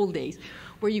the old days,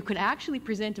 where you could actually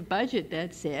present a budget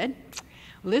that said,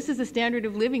 well, this is the standard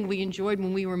of living we enjoyed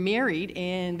when we were married,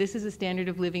 and this is a standard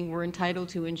of living we're entitled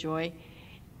to enjoy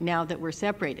now that we're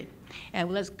separated. And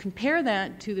let's compare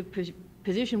that to the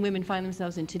position women find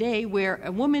themselves in today, where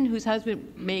a woman whose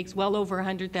husband makes well over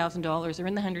 $100,000 or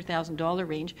in the $100,000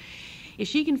 range, if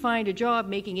she can find a job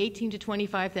making $18,000 to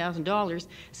 $25,000,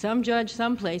 some judge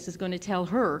someplace is going to tell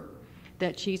her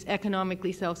that she's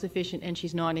economically self-sufficient and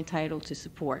she's not entitled to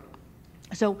support.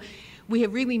 So we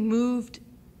have really moved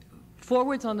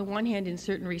forwards on the one hand in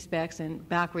certain respects and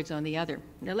backwards on the other.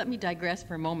 Now let me digress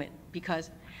for a moment, because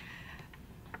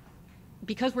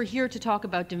we're here to talk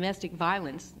about domestic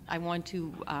violence. I want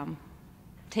to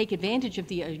take advantage of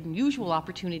the unusual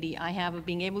opportunity I have of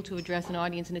being able to address an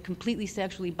audience in a completely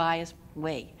sexually biased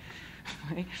way.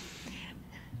 Right?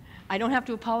 I don't have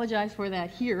to apologize for that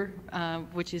here,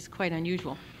 which is quite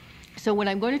unusual. So what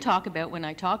I'm going to talk about when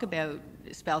I talk about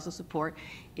spousal support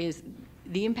is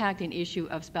the impact and issue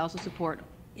of spousal support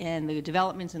and the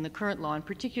developments in the current law, and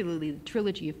particularly the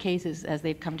trilogy of cases, as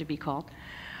they've come to be called,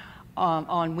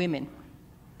 on women.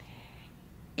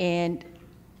 And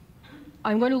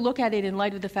I'm going to look at it in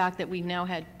light of the fact that we've now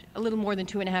had a little more than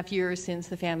 2.5 years since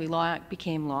the Family Law Act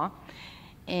became law,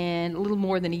 and a little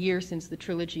more than a year since the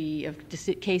trilogy of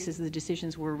cases, the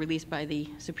decisions were released by the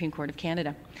Supreme Court of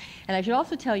Canada. And I should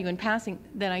also tell you in passing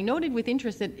that I noted with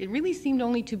interest that it really seemed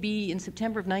only to be in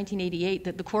September of 1988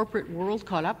 that the corporate world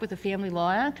caught up with the Family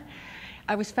Law Act.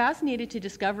 I was fascinated to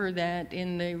discover that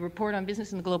in the report on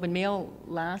business in the Globe and Mail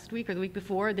last week or the week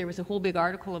before, there was a whole big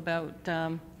article about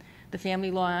the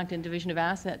Family Law Act and division of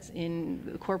assets in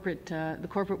the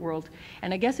corporate world.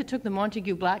 And I guess it took the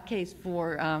Montague Black case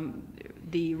for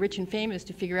the rich and famous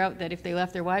to figure out that if they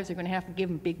left their wives, they're going to have to give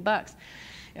them big bucks.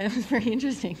 And it was very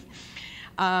interesting.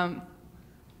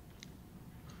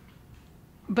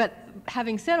 But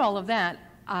having said all of that,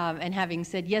 and having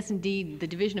said, yes, indeed, the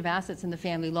division of assets in the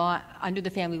Family Law, under the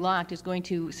Family Law Act, is going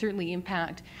to certainly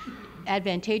impact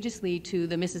advantageously to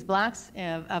the Mrs. Blacks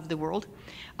of the world,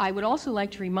 I would also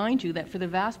like to remind you that for the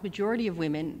vast majority of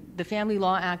women, the Family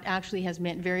Law Act actually has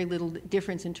meant very little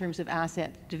difference in terms of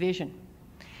asset division.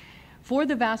 For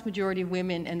the vast majority of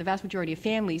women and the vast majority of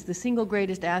families, the single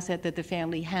greatest asset that the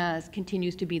family has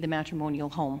continues to be the matrimonial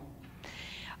home.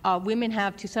 Women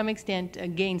have, to some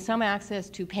extent, gained some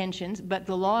access to pensions, but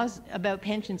the laws about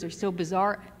pensions are so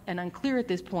bizarre and unclear at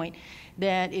this point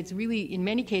that it's really, in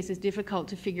many cases, difficult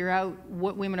to figure out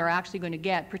what women are actually going to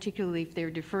get, particularly if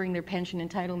they're deferring their pension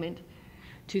entitlement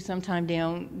to sometime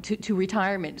down to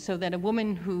retirement, so that a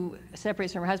woman who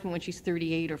separates from her husband when she's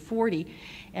 38 or 40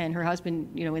 and her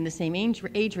husband, in the same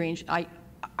age range,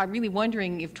 I'm really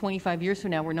wondering if 25 years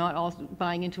from now we're not all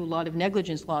buying into a lot of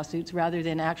negligence lawsuits rather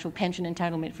than actual pension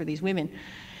entitlement for these women.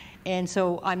 And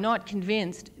so I'm not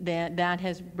convinced that that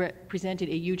has represented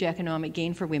a huge economic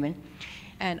gain for women.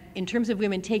 And in terms of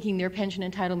women taking their pension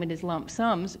entitlement as lump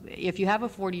sums, if you have a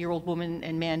 40-year-old woman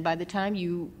and man, by the time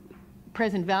you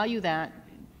present value that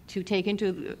to take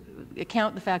into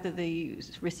account the fact that the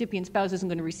recipient spouse isn't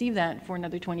going to receive that for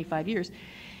another 25 years,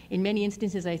 in many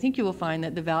instances, I think you will find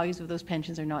that the values of those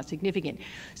pensions are not significant.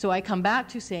 So I come back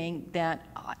to saying that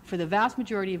for the vast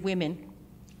majority of women,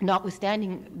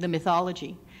 notwithstanding the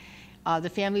mythology, the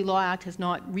Family Law Act has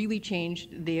not really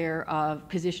changed their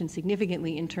position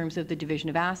significantly in terms of the division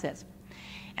of assets.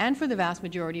 And for the vast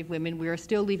majority of women, we are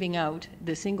still leaving out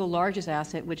the single largest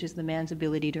asset, which is the man's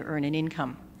ability to earn an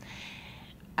income.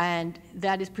 And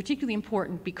that is particularly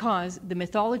important because the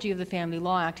mythology of the Family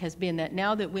Law Act has been that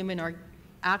now that women are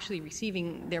actually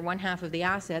receiving their one half of the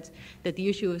assets, that the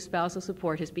issue of spousal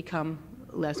support has become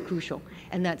less crucial.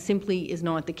 And that simply is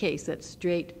not the case. That's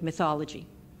straight mythology.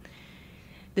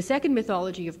 The second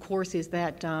mythology, of course, is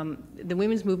that the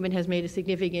women's movement has made a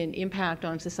significant impact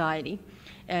on society,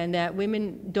 and that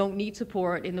women don't need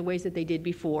support in the ways that they did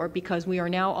before because we are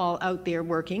now all out there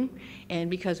working, and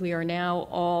because we are now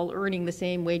all earning the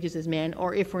same wages as men,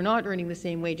 or if we're not earning the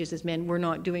same wages as men, we're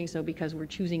not doing so because we're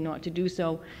choosing not to do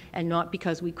so, and not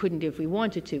because we couldn't if we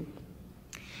wanted to.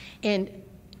 And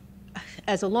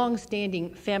as a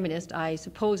long-standing feminist, I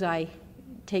suppose I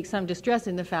take some distress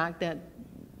in the fact that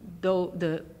though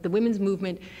the women's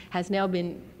movement has now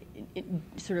been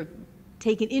sort of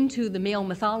taken into the male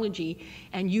mythology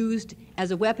and used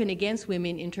as a weapon against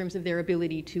women in terms of their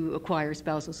ability to acquire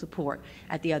spousal support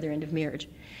at the other end of marriage.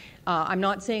 I'm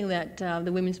not saying that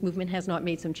the women's movement has not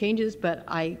made some changes, but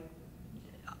I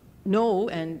know,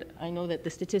 and I know that the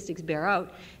statistics bear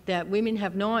out, that women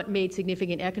have not made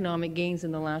significant economic gains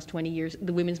in the last 20 years,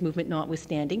 the women's movement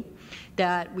notwithstanding,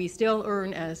 that we still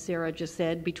earn, as Sarah just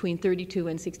said, between 32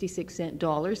 and 66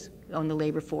 dollars on the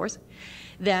labor force,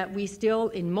 that we still,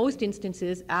 in most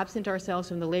instances, absent ourselves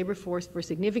from the labor force for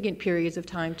significant periods of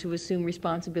time to assume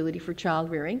responsibility for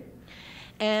child rearing,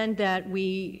 and that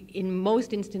we, in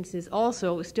most instances,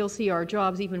 also still see our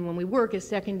jobs, even when we work, as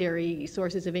secondary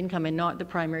sources of income and not the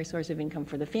primary source of income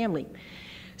for the family.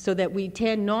 So that we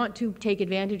tend not to take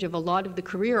advantage of a lot of the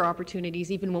career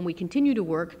opportunities, even when we continue to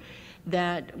work,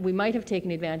 that we might have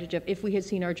taken advantage of if we had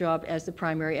seen our job as the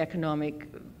primary economic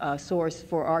source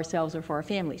for ourselves or for our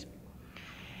families.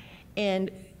 And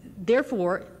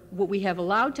therefore, what we have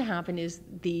allowed to happen is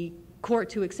the court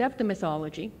to accept the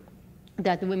mythology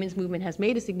that the women's movement has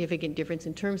made a significant difference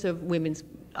in terms of women's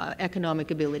economic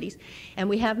abilities. And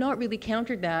we have not really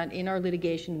countered that in our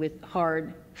litigation with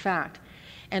hard fact.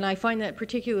 And I find that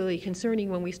particularly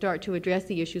concerning when we start to address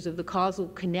the issues of the causal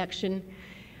connection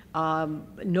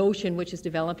notion which is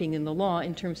developing in the law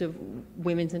in terms of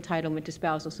women's entitlement to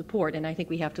spousal support. And I think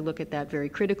we have to look at that very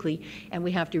critically, and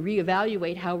we have to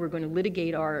reevaluate how we're going to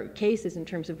litigate our cases in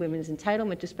terms of women's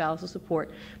entitlement to spousal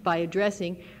support by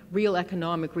addressing real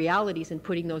economic realities and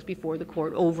putting those before the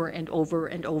court over and over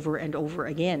and over and over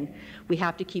again. We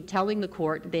have to keep telling the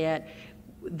court that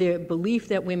the belief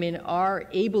that women are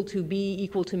able to be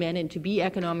equal to men and to be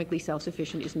economically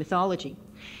self-sufficient is mythology.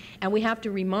 And we have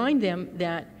to remind them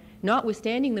that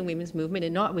notwithstanding the women's movement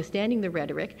and notwithstanding the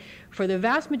rhetoric, for the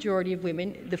vast majority of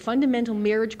women, the fundamental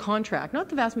marriage contract, not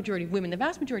the vast majority of women, the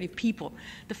vast majority of people,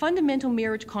 the fundamental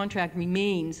marriage contract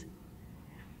remains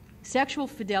sexual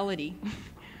fidelity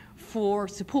for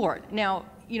support. Now,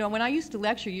 you know, when I used to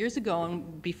lecture years ago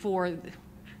and before,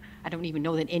 I don't even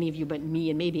know that any of you but me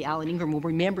and maybe Alan Ingram will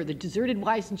remember the Deserted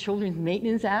Wives and Children's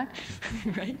Maintenance Act,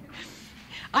 right?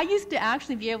 I used to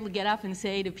actually be able to get up and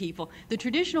say to people, the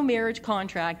traditional marriage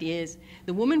contract is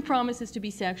the woman promises to be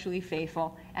sexually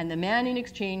faithful and the man in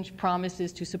exchange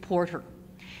promises to support her.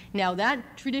 Now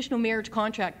that traditional marriage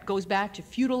contract goes back to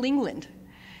feudal England.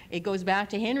 It goes back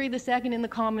to Henry II in the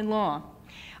common law.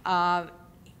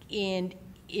 And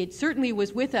it certainly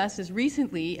was with us as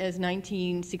recently as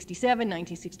 1967,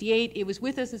 1968. It was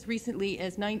with us as recently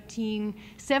as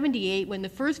 1978 when the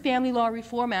first Family Law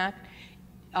Reform Act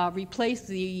replaced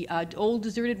the old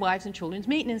Deserted Wives and Children's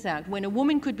Maintenance Act, when a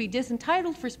woman could be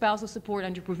disentitled for spousal support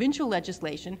under provincial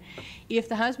legislation if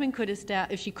the husband could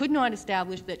if she could not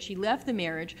establish that she left the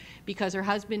marriage because her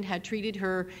husband had treated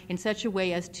her in such a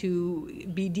way as to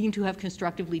be deemed to have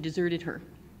constructively deserted her.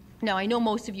 Now, I know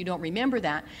most of you don't remember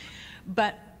that,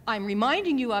 but I'm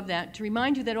reminding you of that to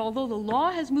remind you that although the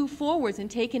law has moved forwards and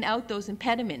taken out those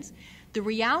impediments, the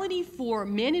reality for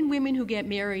men and women who get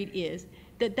married is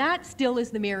that still is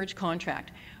the marriage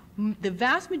contract. The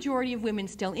vast majority of women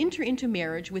still enter into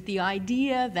marriage with the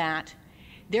idea that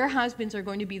their husbands are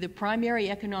going to be the primary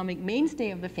economic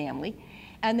mainstay of the family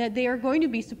and that they are going to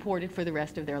be supported for the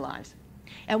rest of their lives.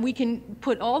 And we can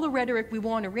put all the rhetoric we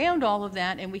want around all of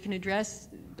that, and we can address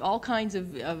all kinds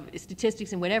of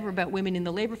statistics and whatever about women in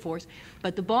the labor force.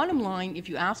 But the bottom line, if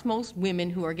you ask most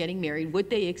women who are getting married what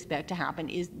they expect to happen,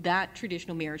 is that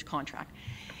traditional marriage contract.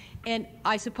 And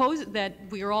I suppose that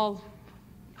we are all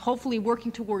hopefully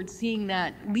working towards seeing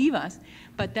that leave us,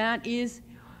 but that is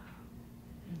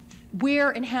where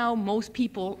and how most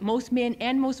people, most men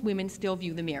and most women still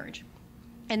view the marriage.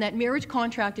 And that marriage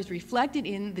contract is reflected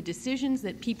in the decisions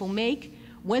that people make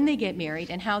when they get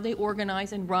married and how they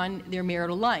organize and run their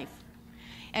marital life.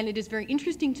 And it is very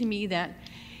interesting to me that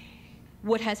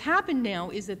what has happened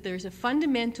now is that there's a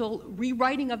fundamental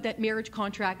rewriting of that marriage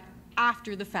contract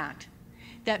after the fact.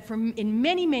 That in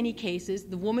many, many cases,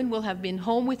 the woman will have been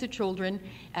home with the children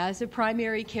as a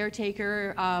primary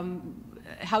caretaker,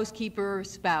 housekeeper,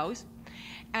 spouse,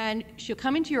 and she'll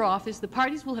come into your office, the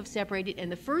parties will have separated,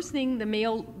 and the first thing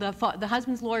the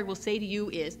husband's lawyer will say to you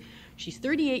is, she's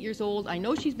 38 years old, I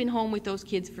know she's been home with those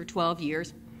kids for 12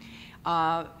 years,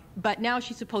 but now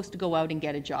she's supposed to go out and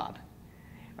get a job.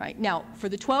 Right? Now, for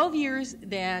the 12 years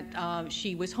that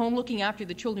she was home looking after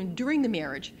the children during the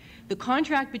marriage, the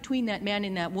contract between that man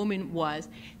and that woman was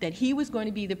that he was going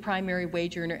to be the primary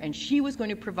wage earner and she was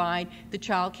going to provide the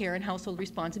child care and household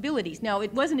responsibilities. Now,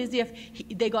 it wasn't as if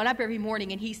they got up every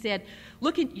morning and he said,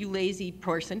 look at you lazy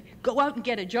person, go out and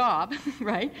get a job,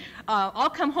 right? I'll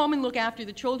come home and look after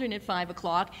the children at 5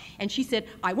 o'clock. And she said,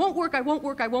 I won't work, I won't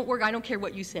work, I won't work, I don't care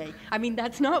what you say. I mean,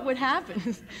 that's not what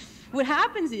happens. What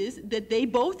happens is that they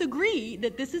both agree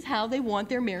that this is how they want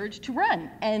their marriage to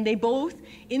run. And they both,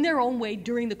 in their own way,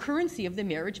 during the currency of the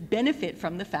marriage, benefit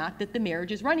from the fact that the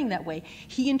marriage is running that way.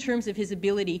 He, in terms of his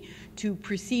ability to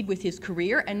proceed with his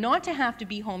career and not to have to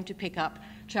be home to pick up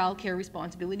child care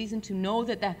responsibilities and to know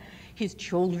that his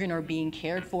children are being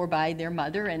cared for by their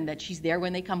mother and that she's there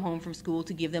when they come home from school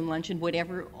to give them lunch and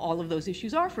whatever all of those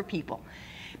issues are for people.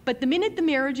 But the minute the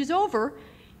marriage is over,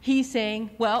 he's saying,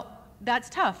 well,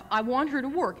 that's tough. I want her to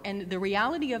work. And the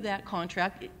reality of that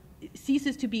contract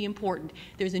ceases to be important.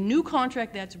 There's a new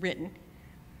contract that's written.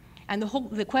 And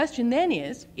the question then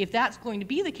is, if that's going to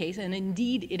be the case, and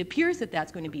indeed it appears that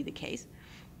that's going to be the case,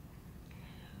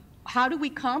 how do we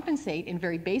compensate, in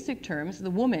very basic terms, the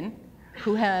woman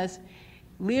who has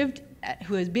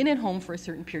been at home for a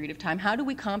certain period of time? How do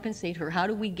we compensate her? How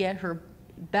do we get her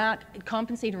back,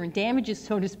 compensate her in damages,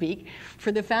 so to speak,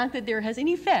 for the fact that there has, in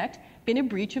effect, been a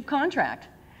breach of contract?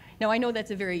 Now, I know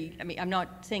that's I'm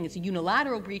not saying it's a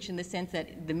unilateral breach in the sense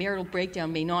that the marital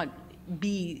breakdown may not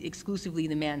be exclusively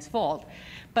the man's fault,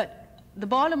 but the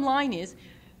bottom line is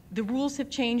the rules have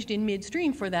changed in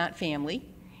midstream for that family,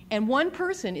 and one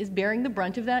person is bearing the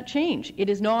brunt of that change. It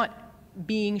is not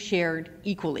being shared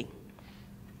equally.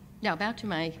 Now, back to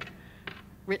my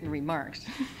written remarks.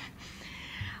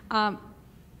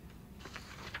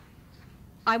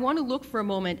 I want to look for a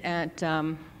moment at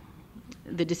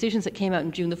the decisions that came out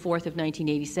on June the 4th of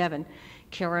 1987,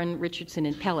 Karen, Richardson,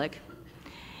 and Pellick.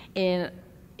 And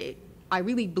I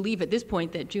really believe at this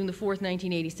point that June the 4th,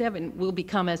 1987 will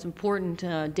become as important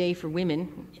a day for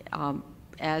women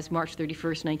as March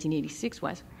 31st, 1986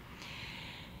 was.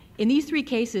 In these three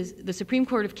cases, the Supreme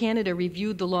Court of Canada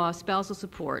reviewed the law of spousal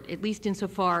support, at least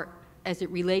insofar as it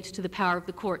relates to the power of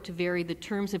the court to vary the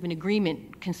terms of an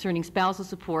agreement concerning spousal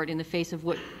support in the face of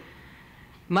what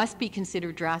must be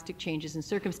considered drastic changes in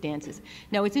circumstances.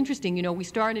 Now, it's interesting, we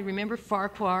started, remember,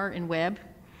 Farquhar and Webb,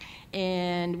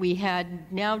 and we had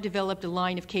now developed a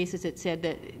line of cases that said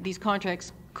that these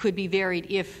contracts could be varied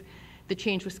if the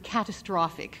change was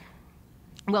catastrophic.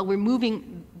 Well,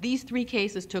 these three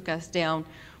cases took us down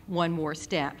one more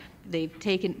step. They've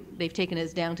taken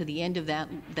us down to the end of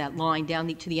that line,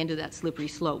 to the end of that slippery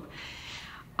slope.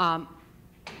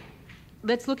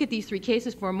 Let's look at these three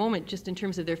cases for a moment, just in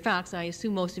terms of their facts. I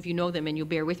assume most of you know them, and you'll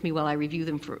bear with me while I review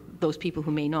them for those people who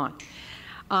may not.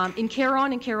 In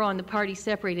Caron and Caron, the parties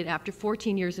separated after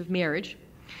 14 years of marriage.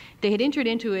 They had entered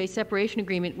into a separation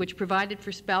agreement which provided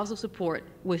for spousal support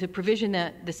with a provision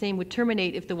that the same would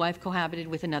terminate if the wife cohabited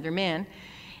with another man,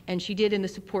 and she did, and the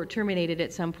support terminated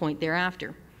at some point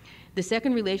thereafter. The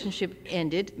second relationship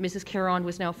ended. Mrs. Caron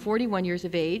was now 41 years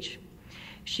of age.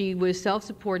 She was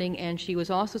self-supporting, and she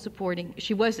was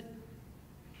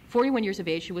 41 years of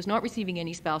age. She was not receiving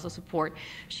any spousal support.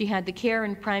 She had the care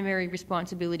and primary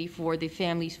responsibility for the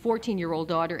family's 14-year-old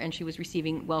daughter, and she was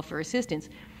receiving welfare assistance.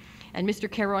 And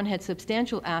Mr. Caron had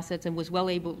substantial assets and was well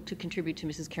able to contribute to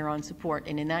Mrs. Caron's support.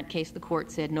 And in that case, the court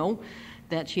said no,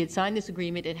 that she had signed this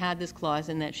agreement, it had this clause,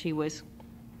 and that she was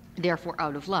therefore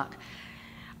out of luck.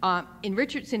 In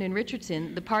Richardson and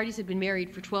Richardson, the parties had been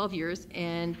married for 12 years,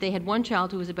 and they had one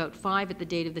child who was about 5 at the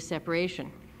date of the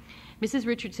separation. Mrs.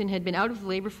 Richardson had been out of the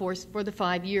labor force for the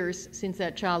 5 years since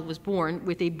that child was born,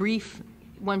 with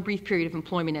one brief period of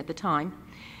employment at the time.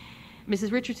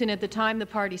 Mrs. Richardson, at the time the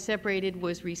parties separated,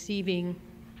 was receiving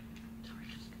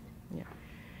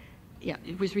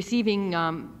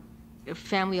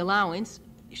family allowance.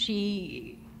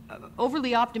 She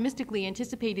overly optimistically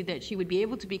anticipated that she would be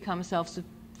able to become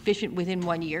self-sufficient within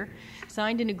 1 year,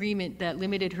 signed an agreement that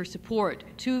limited her support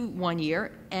to 1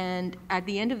 year, and at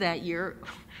the end of that year,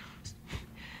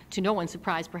 to no one's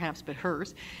surprise perhaps but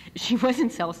hers, she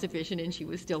wasn't self-sufficient and she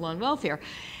was still on welfare.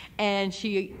 And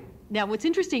now what's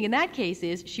interesting in that case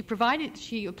is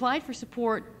she applied for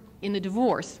support in the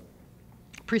divorce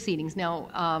proceedings. Now,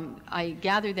 I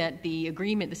gather that the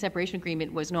separation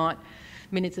agreement was not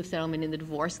minutes of settlement in the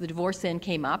divorce. The divorce then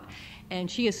came up, and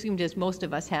she assumed, as most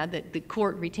of us had, that the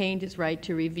court retained its right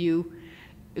to review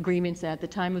agreements at the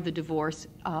time of the divorce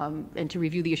and to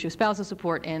review the issue of spousal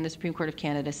support, and the Supreme Court of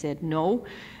Canada said no,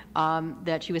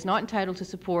 that she was not entitled to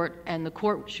support, and the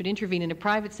court should intervene in a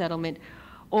private settlement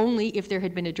only if there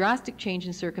had been a drastic change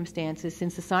in circumstances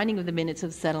since the signing of the minutes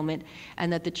of the settlement,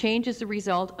 and that the change is the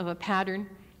result of a pattern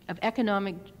of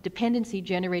economic dependency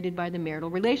generated by the marital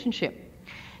relationship.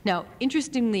 Now,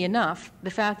 interestingly enough, the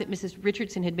fact that Mrs.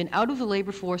 Richardson had been out of the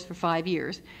labor force for 5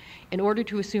 years in order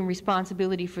to assume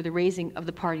responsibility for the raising of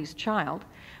the party's child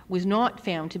was not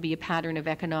found to be a pattern of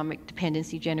economic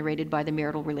dependency generated by the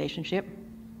marital relationship,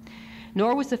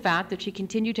 nor was the fact that she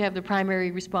continued to have the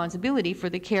primary responsibility for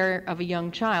the care of a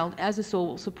young child as a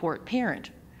sole support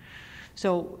parent.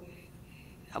 So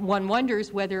one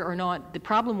wonders whether or not the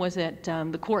problem was that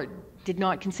the court did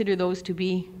not consider those to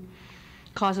be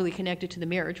causally connected to the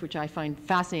marriage, which I find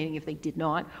fascinating if they did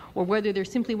not, or whether there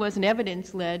simply wasn't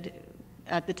evidence led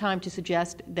at the time to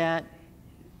suggest that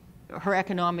her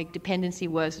economic dependency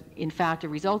was in fact a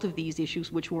result of these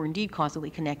issues, which were indeed causally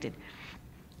connected.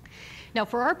 Now,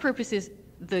 for our purposes,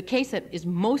 the case that is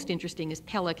most interesting is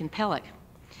Pelech and Pelech.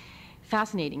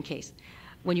 Fascinating case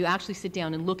when you actually sit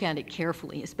down and look at it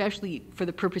carefully, especially for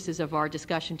the purposes of our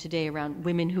discussion today around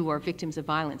women who are victims of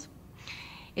violence.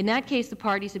 In that case, the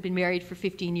parties had been married for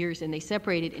 15 years and they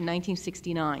separated in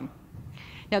 1969.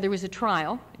 Now, there was a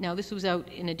trial. Now, this was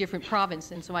out in a different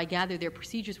province, and so I gather their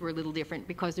procedures were a little different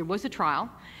because there was a trial.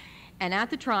 And at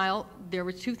the trial, there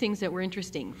were two things that were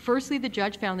interesting. Firstly, the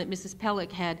judge found that Mrs.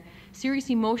 Pelech had serious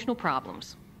emotional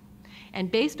problems.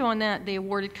 And based on that, they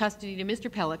awarded custody to Mr.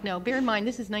 Pelech. Now, bear in mind,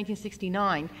 this is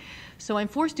 1969, so I'm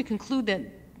forced to conclude that,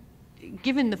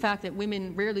 given the fact that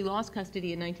women rarely lost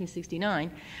custody in 1969,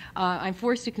 I'm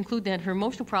forced to conclude that her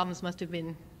emotional problems must have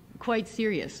been quite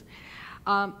serious.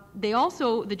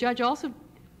 The judge also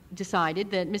decided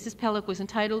that Mrs. Pelech was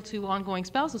entitled to ongoing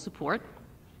spousal support,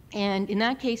 and in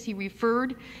that case, he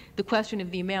referred the question of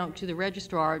the amount to the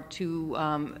registrar to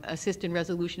assist in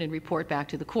resolution and report back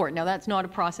to the court. Now, that's not a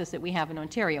process that we have in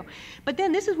Ontario. But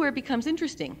then this is where it becomes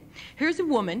interesting. Here's a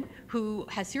woman who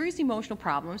has serious emotional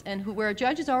problems and where a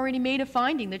judge has already made a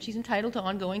finding that she's entitled to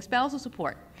ongoing spousal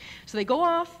support. So they go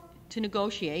off to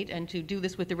negotiate and to do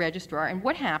this with the registrar, and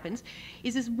what happens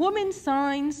is this woman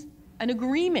signs an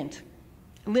agreement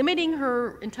limiting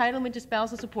her entitlement to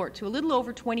spousal support to a little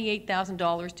over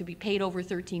 $28,000 to be paid over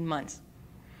 13 months.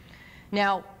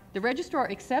 Now, the registrar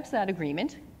accepts that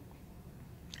agreement.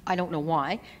 I don't know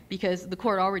why, because the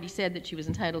court already said that she was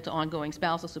entitled to ongoing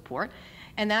spousal support,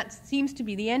 and that seems to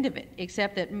be the end of it,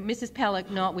 except that Mrs.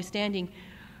 Pelech, notwithstanding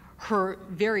her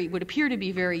would appear to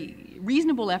be very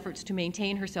reasonable efforts to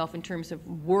maintain herself in terms of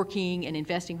working and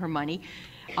investing her money,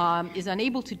 is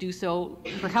unable to do so.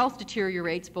 Her health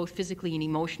deteriorates both physically and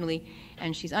emotionally,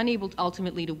 and she's unable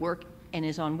ultimately to work and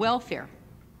is on welfare.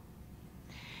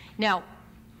 Now,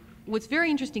 what's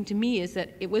very interesting to me is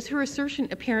that it was her assertion,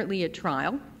 apparently at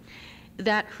trial,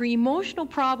 that her emotional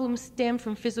problems stem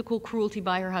from physical cruelty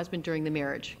by her husband during the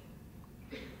marriage.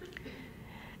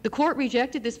 The court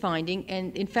rejected this finding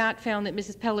and, in fact, found that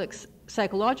Mrs. Pelech's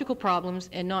psychological problems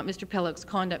and not Mr. Pelech's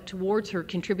conduct towards her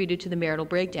contributed to the marital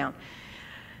breakdown.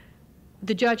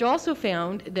 The judge also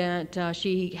found that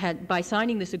she had, by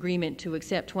signing this agreement to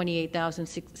accept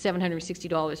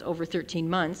 $28,760 over 13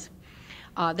 months,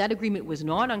 that agreement was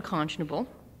not unconscionable,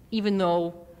 even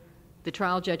though the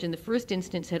trial judge in the first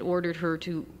instance had ordered her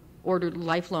to order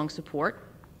lifelong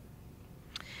support.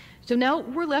 So now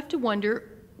we're left to wonder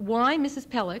why Mrs.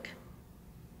 Pelech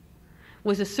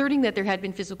was asserting that there had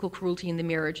been physical cruelty in the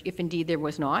marriage, if indeed there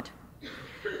was not,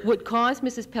 what caused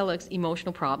Mrs. Pelech's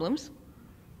emotional problems,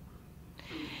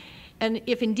 and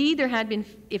if indeed there had been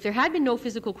no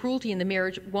physical cruelty in the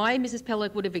marriage, why Mrs.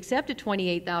 Pelech would have accepted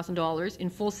 $28,000 in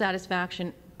full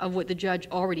satisfaction of what the judge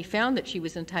already found that she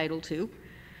was entitled to,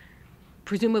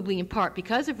 presumably in part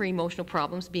because of her emotional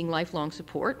problems being lifelong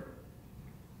support.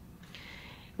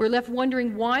 We're left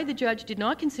wondering why the judge did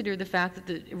not consider the fact that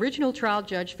the original trial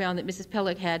judge found that Mrs.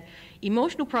 Pelech had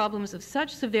emotional problems of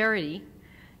such severity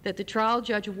that the trial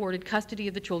judge awarded custody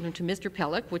of the children to Mr.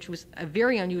 Pelech, which was a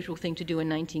very unusual thing to do in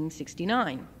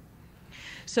 1969.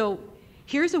 So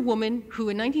here's a woman who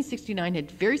in 1969 had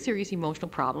very serious emotional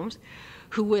problems,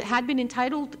 who had been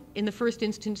entitled in the first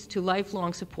instance to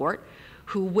lifelong support,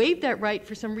 who waived that right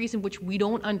for some reason which we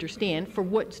don't understand, for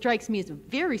what strikes me as a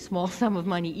very small sum of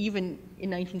money, even in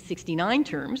 1969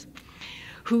 terms,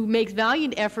 who makes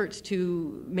valiant efforts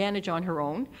to manage on her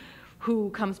own, who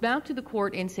comes back to the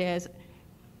court and says,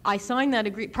 I signed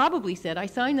that probably said, I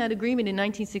signed that agreement in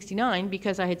 1969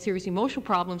 because I had serious emotional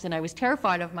problems and I was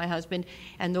terrified of my husband,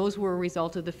 and those were a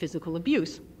result of the physical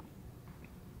abuse.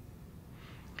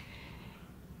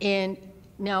 And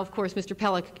now, of course, Mr.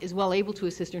 Pellick is well able to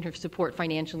assist in her support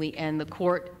financially, and the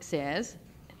court says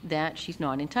that she's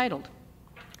not entitled.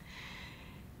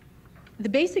 The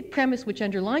basic premise which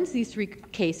underlines these three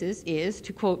cases is,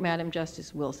 to quote Madam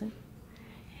Justice Wilson,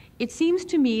 "It seems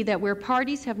to me that where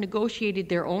parties have negotiated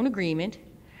their own agreement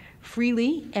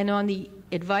freely and on the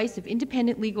advice of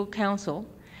independent legal counsel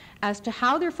as to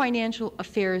how their financial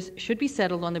affairs should be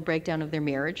settled on the breakdown of their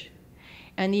marriage,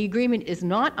 and the agreement is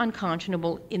not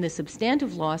unconscionable in the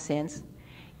substantive law sense,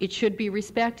 it should be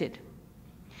respected.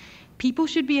 People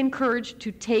should be encouraged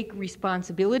to take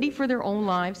responsibility for their own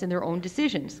lives and their own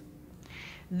decisions.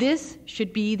 This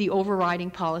should be the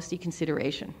overriding policy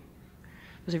consideration."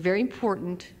 Those are very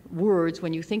important words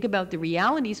when you think about the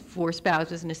realities for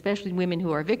spouses, and especially women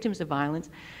who are victims of violence,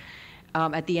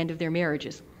 at the end of their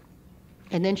marriages.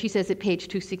 And then she says at page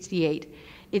 268,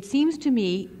 "It seems to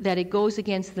me that it goes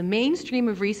against the mainstream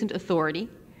of recent authority,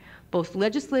 both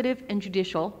legislative and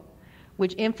judicial,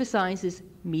 which emphasizes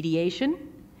mediation,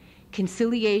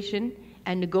 conciliation,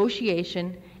 and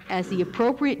negotiation as the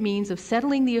appropriate means of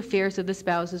settling the affairs of the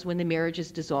spouses when the marriage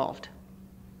is dissolved."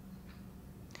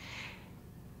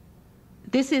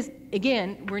 This is,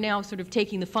 again, we're now sort of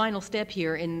taking the final step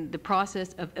here in the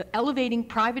process of elevating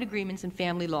private agreements in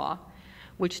family law,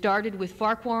 which started with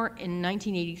Farquhar in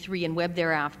 1983 and Webb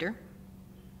thereafter.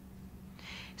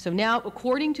 So now,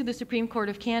 according to the Supreme Court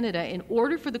of Canada, in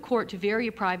order for the court to vary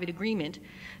a private agreement,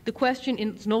 the question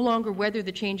is no longer whether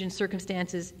the change in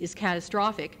circumstances is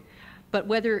catastrophic, but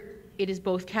whether it is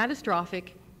both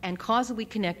catastrophic and causally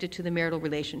connected to the marital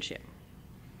relationship.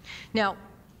 Now,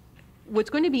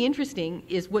 what's going to be interesting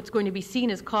is what's going to be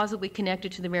seen as causally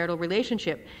connected to the marital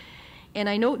relationship. And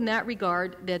I note in that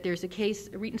regard that there's a case,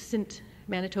 a recent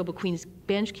Manitoba Queen's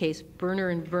Bench case, Berner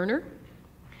and Berner.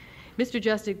 Mr.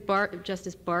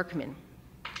 Justice Barkman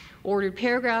ordered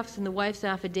paragraphs in the wife's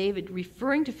affidavit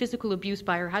referring to physical abuse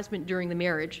by her husband during the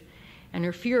marriage and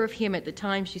her fear of him at the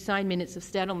time she signed minutes of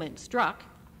settlement struck,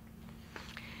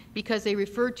 because they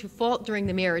referred to fault during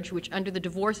the marriage, which under the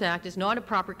Divorce Act is not a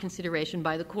proper consideration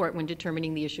by the court when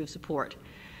determining the issue of support.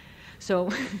 So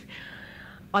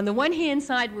on the one hand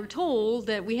side, we're told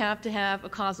that we have to have a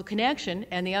causal connection,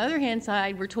 and the other hand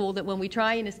side, we're told that when we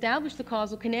try and establish the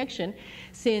causal connection,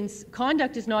 since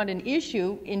conduct is not an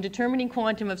issue in determining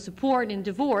quantum of support in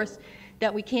divorce,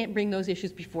 that we can't bring those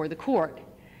issues before the court.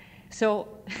 So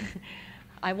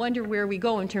I wonder where we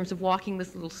go in terms of walking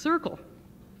this little circle.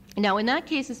 Now, in that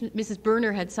case, Mrs.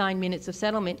 Berner had signed minutes of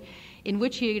settlement in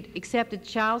which she had accepted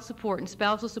child support and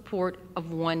spousal support of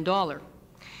 $1.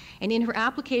 And in her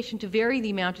application to vary the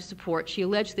amount of support, she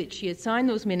alleged that she had signed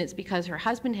those minutes because her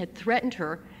husband had threatened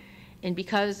her and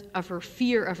because of her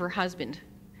fear of her husband.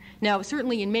 Now,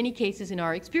 certainly in many cases in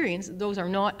our experience, those are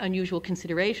not unusual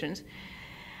considerations.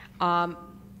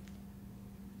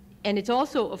 And it's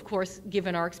also, of course,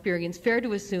 given our experience, fair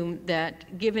to assume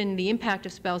that given the impact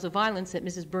of spousal violence, that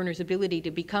Mrs. Berner's ability to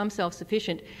become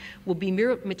self-sufficient will be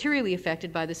materially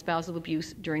affected by the spousal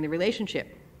abuse during the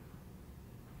relationship.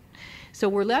 So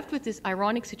we're left with this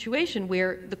ironic situation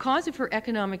where the cause of her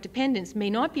economic dependence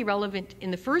may not be relevant in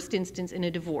the first instance in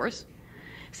a divorce,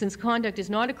 since conduct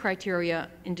is not a criteria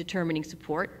in determining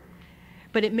support,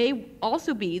 but it may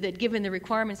also be that given the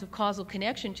requirements of causal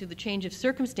connection to the change of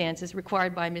circumstances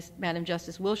required by Madam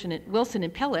Justice Wilson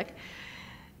and Pellick,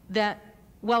 that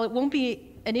while it won't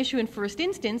be an issue in first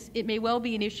instance, it may well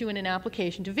be an issue in an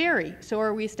application to vary. So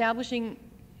are we establishing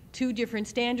two different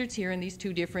standards here in these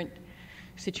two different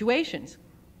situations?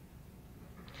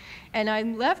 And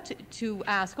I'm left to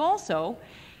ask also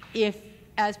if,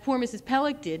 as poor Mrs.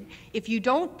 Pellick did, if you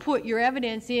don't put your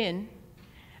evidence in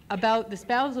about the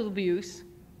spousal abuse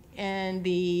and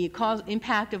the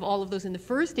impact of all of those in the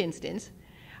first instance,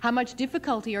 how much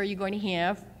difficulty are you going to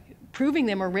have proving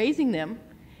them or raising them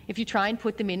if you try and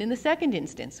put them in the second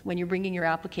instance when you're bringing your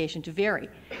application to vary?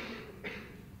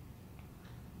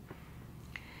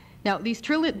 Now,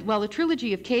 while the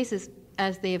trilogy of cases,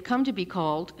 as they have come to be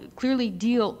called, clearly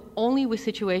deal only with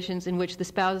situations in which the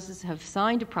spouses have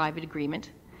signed a private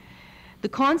agreement, the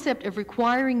concept of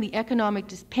requiring the economic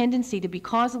dependency to be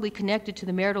causally connected to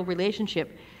the marital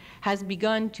relationship has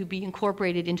begun to be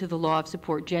incorporated into the law of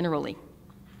support generally.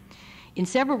 In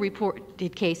several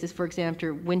reported cases, for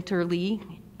example, Winterly,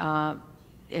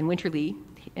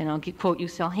 and I'll quote you,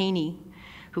 Salhaney,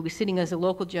 who was sitting as a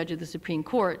local judge of the Supreme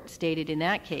Court, stated in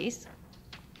that case,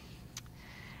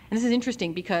 and this is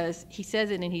interesting because he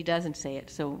says it and he doesn't say it,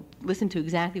 so listen to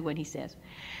exactly what he says.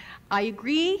 I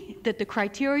agree that the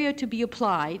criteria to be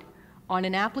applied on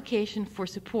an application for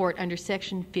support under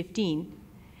Section 15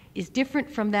 is different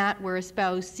from that where a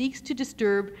spouse seeks to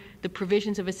disturb the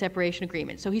provisions of a separation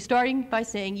agreement. So he's starting by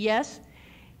saying, yes,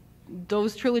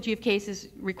 those trilogy of cases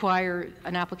require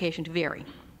an application to vary.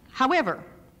 However,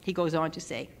 he goes on to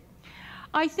say,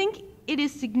 I think it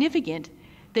is significant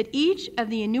that each of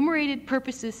the enumerated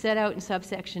purposes set out in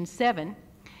subsection 7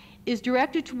 is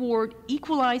directed toward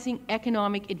equalizing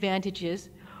economic advantages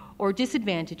or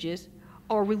disadvantages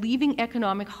or relieving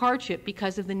economic hardship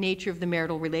because of the nature of the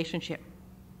marital relationship.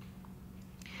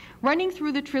 Running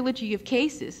through the trilogy of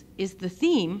cases is the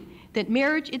theme that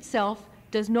marriage itself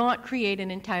does not create an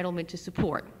entitlement to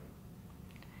support,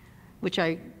 which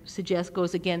I suggest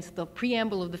goes against the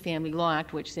preamble of the Family Law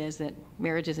Act, which says that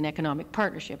marriage is an economic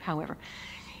partnership, however.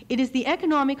 It is the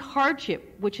economic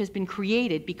hardship which has been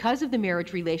created because of the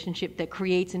marriage relationship that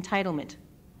creates entitlement.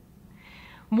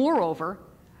 Moreover,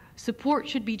 support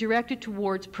should be directed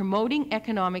towards promoting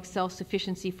economic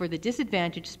self-sufficiency for the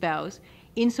disadvantaged spouse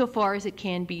insofar as it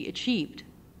can be achieved.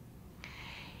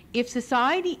 If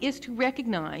society is to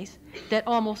recognize that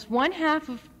almost one-half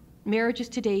of marriages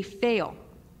today fail,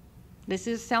 this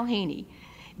is Salhaney,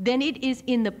 then it is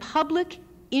in the public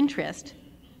interest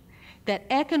that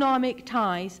economic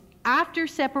ties after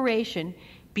separation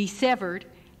be severed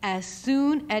as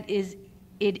soon as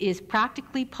it is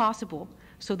practically possible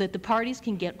so that the parties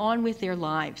can get on with their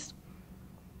lives.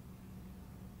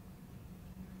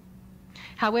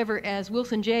 However, as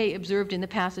Wilson J. observed in the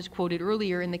passage quoted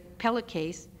earlier in the Pellet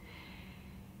case,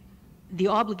 the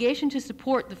obligation to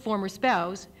support the former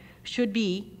spouse should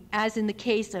be, as in the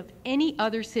case of any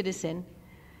other citizen,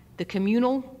 the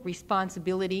communal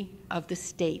responsibility of the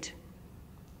state.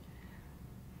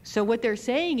 So what they're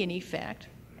saying, in effect,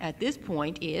 at this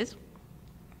point is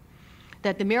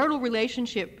that the marital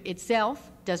relationship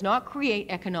itself does not create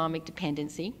economic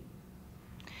dependency,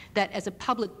 that as a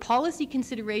public policy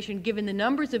consideration, given the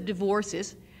numbers of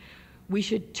divorces, we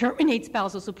should terminate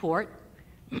spousal support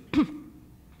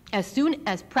as soon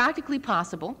as practically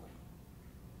possible,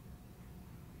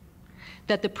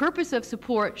 that the purpose of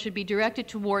support should be directed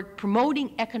toward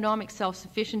promoting economic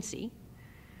self-sufficiency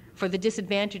for the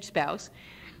disadvantaged spouse.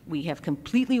 We have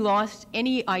completely lost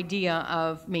any idea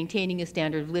of maintaining a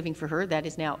standard of living for her. That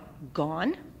is now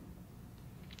gone.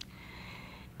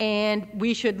 And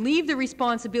we should leave the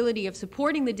responsibility of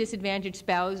supporting the disadvantaged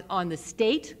spouse on the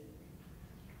state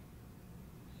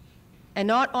and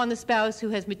not on the spouse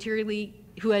who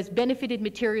has benefited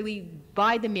materially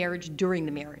by the marriage during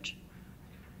the marriage.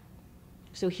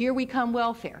 So here we come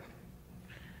welfare.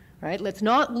 Right? Let's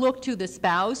not look to the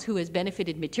spouse who has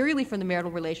benefited materially from the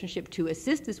marital relationship to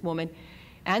assist this woman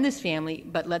and this family,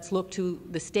 but let's look to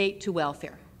the state, to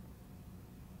welfare.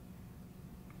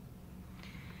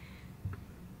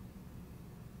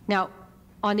 Now,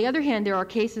 on the other hand, there are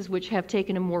cases which have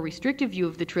taken a more restrictive view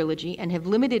of the trilogy and have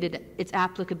limited its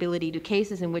applicability to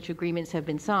cases in which agreements have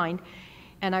been signed.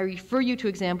 And I refer you, to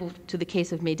example, to the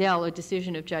case of Maydell, a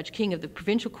decision of Judge King of the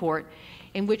Provincial Court,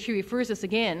 in which he refers us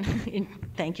again,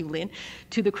 thank you, Lynn,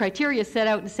 to the criteria set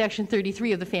out in Section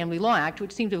 33 of the Family Law Act,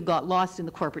 which seem to have got lost in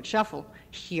the corporate shuffle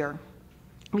here.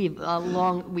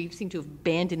 We've seemed to have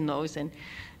abandoned those and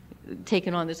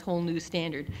taken on this whole new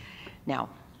standard. Now,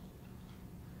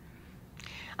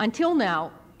 until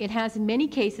now, it has in many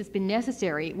cases been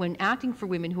necessary, when acting for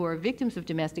women who are victims of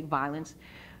domestic violence,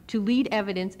 to lead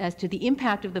evidence as to the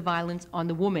impact of the violence on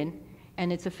the woman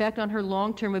and its effect on her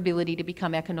long-term ability to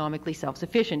become economically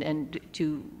self-sufficient. And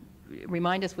to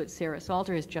remind us what Sarah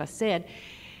Salter has just said,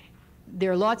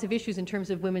 there are lots of issues in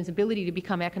terms of women's ability to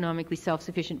become economically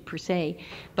self-sufficient per se,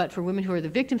 but for women who are the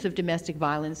victims of domestic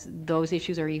violence, those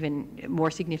issues are even more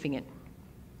significant.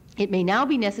 It may now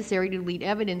be necessary to lead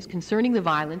evidence concerning the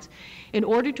violence in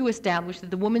order to establish that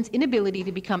the woman's inability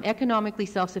to become economically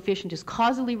self-sufficient is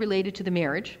causally related to the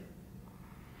marriage.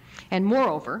 And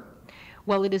moreover,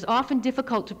 while it is often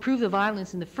difficult to prove the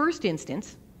violence in the first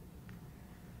instance,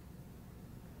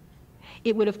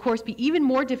 it would of course be even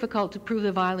more difficult to prove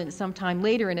the violence sometime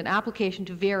later in an application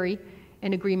to vary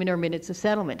an agreement or minutes of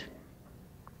settlement.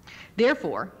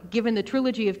 Therefore, given the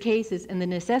trilogy of cases and the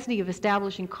necessity of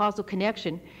establishing causal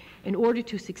connection in order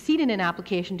to succeed in an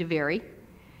application to vary,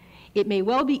 it may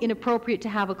well be inappropriate to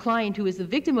have a client who is the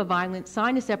victim of violence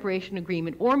sign a separation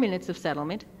agreement or minutes of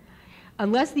settlement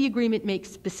unless the agreement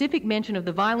makes specific mention of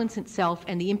the violence itself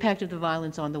and the impact of the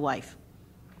violence on the wife.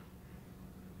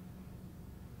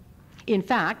 In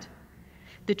fact,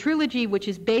 the trilogy, which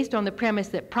is based on the premise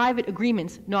that private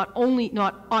agreements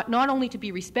ought not only to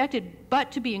be respected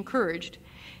but to be encouraged,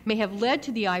 may have led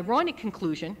to the ironic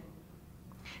conclusion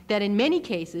that in many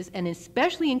cases, and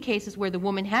especially in cases where the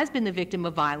woman has been the victim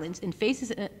of violence and faces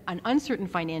an uncertain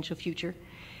financial future,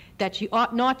 that she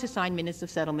ought not to sign minutes of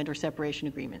settlement or separation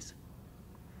agreements.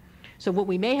 So what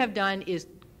we may have done is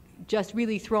just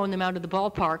really thrown them out of the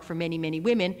ballpark for many, many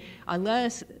women,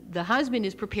 unless the husband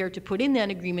is prepared to put in that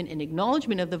agreement an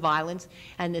acknowledgement of the violence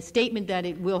and the statement that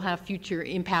it will have future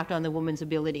impact on the woman's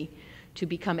ability to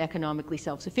become economically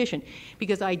self-sufficient.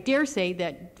 Because I dare say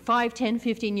that 5, 10,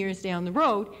 15 years down the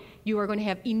road, you are going to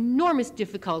have enormous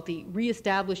difficulty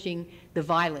reestablishing the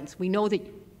violence. We know that,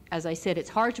 as I said, it's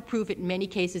hard to prove it in many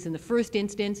cases in the first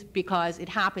instance because it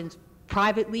happens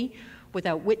privately,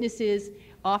 without witnesses,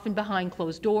 often behind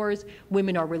closed doors.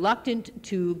 Women are reluctant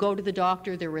to go to the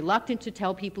doctor. They're reluctant to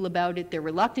tell people about it. They're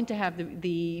reluctant to have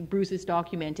the bruises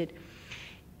documented.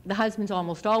 The husbands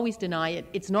almost always deny it.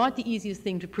 It's not the easiest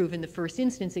thing to prove in the first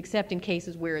instance, except in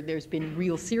cases where there's been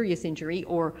real serious injury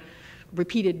or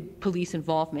repeated police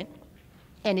involvement.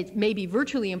 And it may be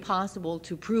virtually impossible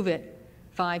to prove it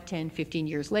 5, 10, 15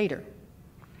 years later.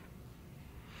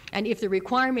 And if the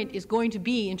requirement is going to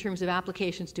be, in terms of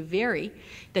applications, to vary,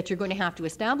 that you're going to have to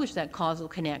establish that causal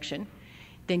connection,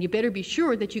 then you better be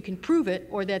sure that you can prove it,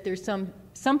 or that there's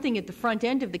something at the front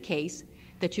end of the case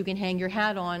that you can hang your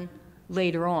hat on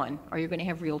later on, or you're going to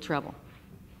have real trouble.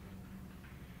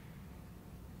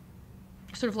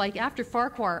 Sort of like after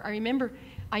Farquhar, I remember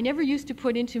I never used to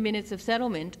put into minutes of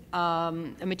settlement a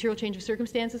material change of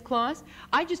circumstances clause.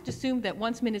 I just assumed that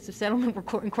once minutes of settlement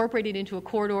were incorporated into a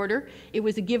court order, it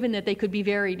was a given that they could be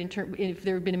varied if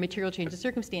there had been a material change of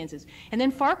circumstances. And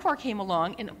then Farquhar came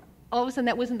along, and all of a sudden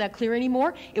that wasn't that clear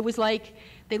anymore. It was like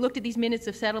they looked at these minutes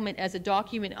of settlement as a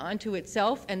document unto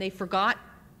itself, and they forgot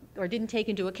or didn't take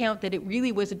into account that it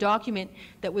really was a document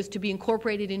that was to be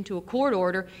incorporated into a court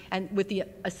order, and with the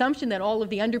assumption that all of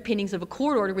the underpinnings of a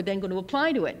court order were then going to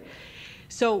apply to it.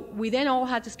 So we then all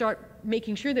had to start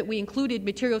making sure that we included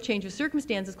material change of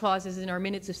circumstances clauses in our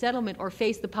minutes of settlement, or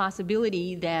face the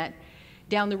possibility that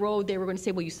down the road they were going to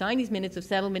say, well, you signed these minutes of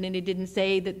settlement and it didn't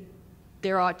say that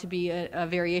there ought to be a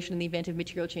variation in the event of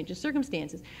material change of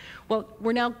circumstances. Well,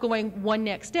 we're now going one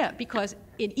next step, because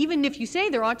even if you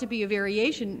say there ought to be a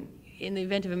variation in the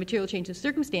event of a material change of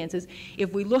circumstances,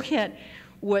 if we look at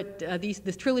what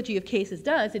this trilogy of cases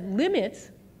does, it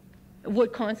limits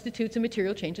what constitutes a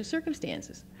material change of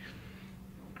circumstances.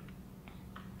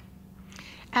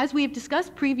 As we have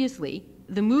discussed previously,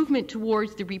 the movement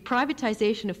towards the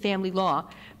reprivatization of family law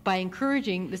by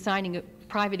encouraging the signing of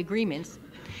private agreements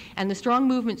and the strong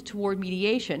movements toward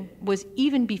mediation was,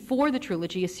 even before the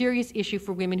trilogy, a serious issue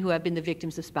for women who have been the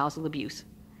victims of spousal abuse.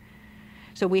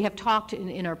 So we have talked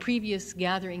in our previous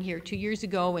gathering here 2 years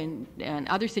ago, and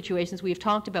other situations, we have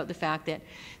talked about the fact that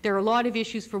there are a lot of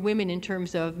issues for women in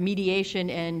terms of mediation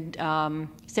and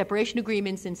separation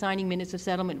agreements and signing minutes of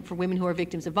settlement for women who are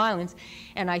victims of violence.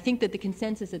 And I think that the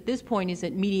consensus at this point is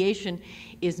that mediation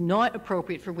is not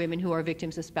appropriate for women who are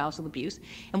victims of spousal abuse.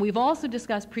 And we've also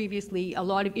discussed previously a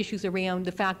lot of issues around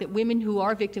the fact that women who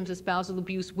are victims of spousal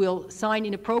abuse will sign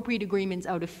inappropriate agreements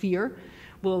out of fear,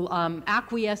 will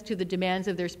acquiesce to the demands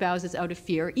of their spouses out of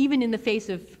fear, even in the face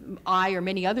of I or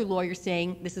many other lawyers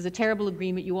saying, this is a terrible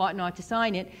agreement, you ought not to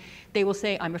sign it. They will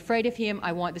say, I'm afraid of him,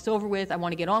 I want this over with, I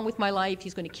want to get on with my life,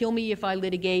 he's going to kill me if I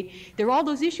litigate. There are all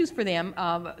those issues for them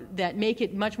that make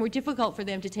it much more difficult for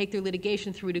them to take their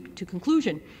litigation through to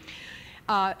conclusion.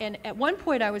 And at one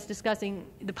point I was discussing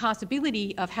the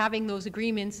possibility of having those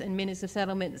agreements and minutes of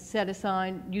settlement set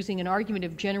aside using an argument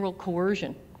of general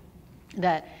coercion,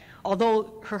 that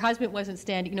although her husband wasn't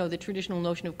standing, the traditional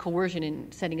notion of coercion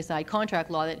in setting aside contract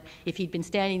law, that if he'd been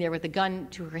standing there with a gun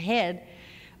to her head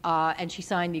and she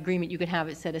signed the agreement, you could have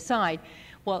it set aside.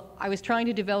 Well, I was trying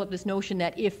to develop this notion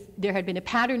that if there had been a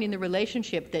pattern in the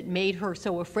relationship that made her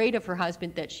so afraid of her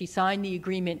husband that she signed the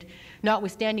agreement,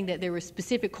 notwithstanding that there was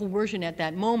specific coercion at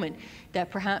that moment, that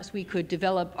perhaps we could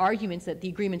develop arguments that the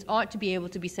agreements ought to be able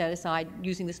to be set aside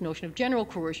using this notion of general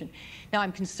coercion. Now,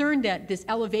 I'm concerned that this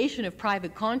elevation of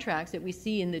private contracts that we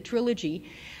see in the trilogy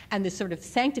and this sort of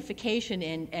sanctification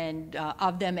and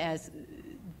of them as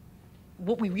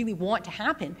what we really want to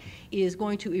happen is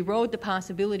going to erode the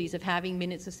possibilities of having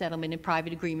minutes of settlement and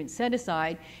private agreements set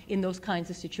aside in those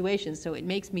kinds of situations. So it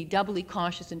makes me doubly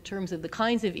cautious in terms of the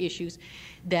kinds of issues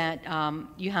that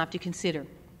you have to consider.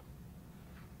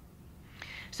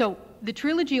 So the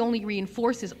trilogy only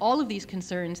reinforces all of these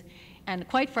concerns And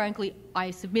quite frankly,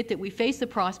 I submit that we face the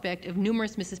prospect of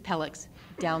numerous Mrs. Pellocks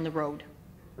down the road.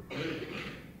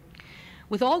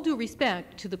 With all due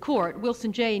respect to the Court,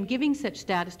 Wilson J., in giving such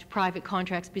status to private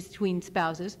contracts between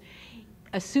spouses,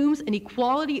 assumes an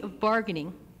equality of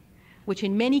bargaining which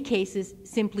in many cases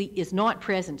simply is not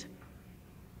present.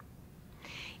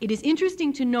 It is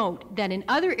interesting to note that in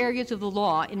other areas of the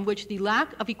law in which the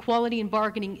lack of equality in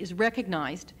bargaining is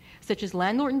recognized, such as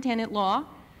landlord and tenant law,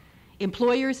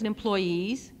 employers and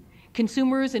employees,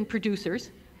 consumers and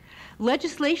producers,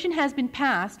 legislation has been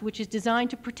passed which is designed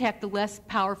to protect the less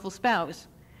powerful spouse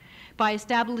by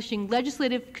establishing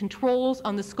legislative controls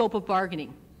on the scope of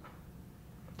bargaining,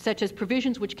 such as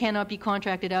provisions which cannot be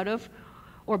contracted out of,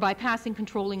 or by passing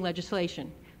controlling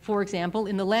legislation. For example,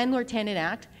 in the Landlord-Tenant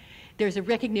Act, there's a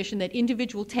recognition that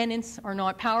individual tenants are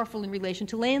not powerful in relation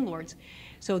to landlords.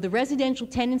 So the residential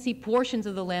tenancy portions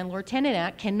of the Landlord-Tenant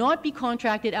Act cannot be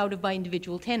contracted out of by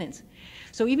individual tenants.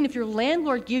 So even if your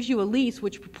landlord gives you a lease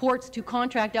which purports to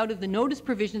contract out of the notice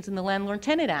provisions in the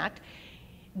Landlord-Tenant Act,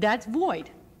 that's void.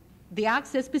 The Act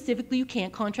says specifically you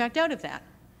can't contract out of that.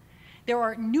 There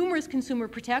are numerous consumer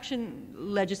protection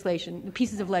legislation,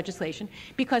 pieces of legislation,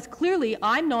 because clearly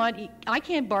I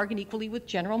can't bargain equally with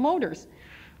General Motors.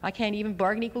 I can't even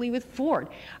bargain equally with Ford.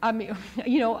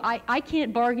 I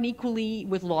can't bargain equally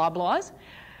with Loblaws.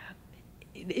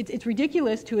 It's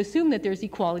ridiculous to assume that there's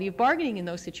equality of bargaining in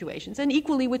those situations, and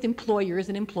equally with employers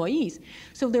and employees.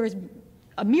 So there is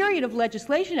a myriad of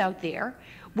legislation out there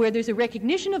where there's a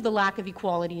recognition of the lack of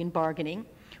equality in bargaining,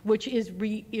 which is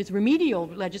remedial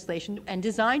legislation and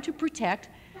designed to protect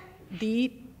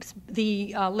the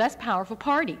less powerful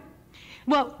party.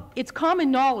 Well, it's common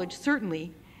knowledge,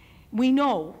 certainly, we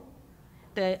know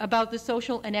about the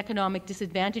social and economic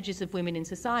disadvantages of women in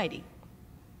society.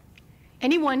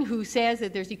 Anyone who says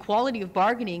that there's equality of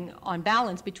bargaining on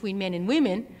balance between men and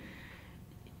women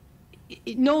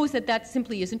knows that that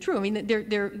simply isn't true. I mean,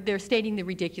 they're stating the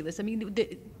ridiculous. I mean,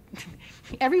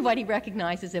 everybody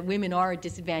recognizes that women are a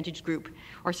disadvantaged group,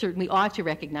 or certainly ought to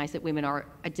recognize that women are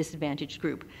a disadvantaged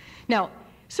group. Now,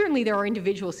 certainly there are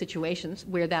individual situations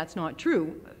where that's not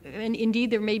true, and indeed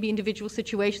there may be individual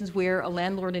situations where a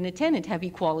landlord and a tenant have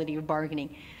equality of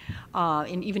bargaining,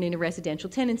 and even in a residential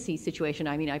tenancy situation.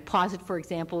 I mean, I posit, for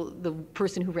example, the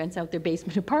person who rents out their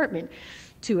basement apartment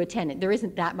to a tenant. There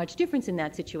isn't that much difference in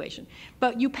that situation.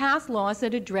 But you pass laws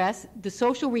that address the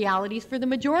social realities for the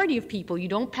majority of people. You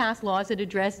don't pass laws that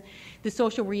address the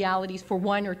social realities for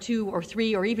 1 or 2 or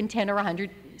 3 or even 10 or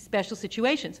 100 special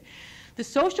situations. The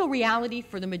social reality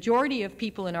for the majority of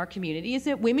people in our community is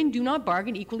that women do not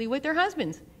bargain equally with their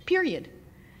husbands, period.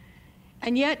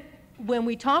 And yet, when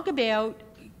we talk about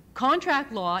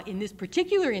contract law in this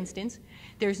particular instance,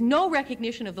 there's no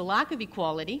recognition of the lack of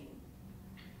equality,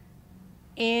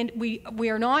 and we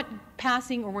are not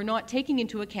passing, or we're not taking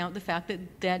into account the fact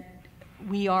that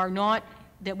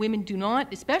women do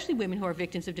not, especially women who are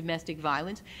victims of domestic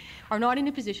violence, are not in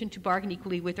a position to bargain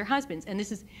equally with their husbands. And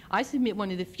this is, I submit, one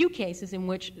of the few cases in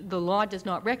which the law does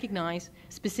not recognize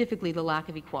specifically the lack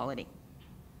of equality.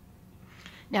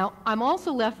 Now, I'm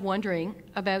also left wondering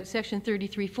about Section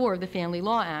 33(4) of the Family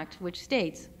Law Act, which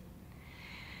states,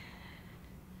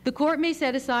 the court may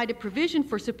set aside a provision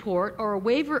for support or a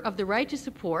waiver of the right to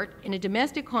support in a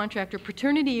domestic contract or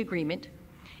paternity agreement,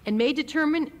 and may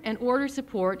determine and order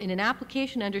support in an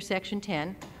application under Section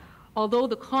 10, although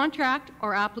the contract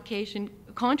or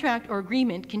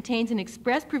agreement contains an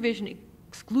express provision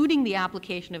excluding the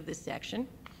application of this section.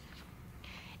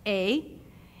 A,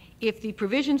 if the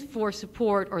provisions for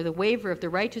support or the waiver of the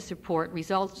right to support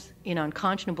results in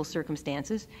unconscionable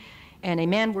circumstances, and a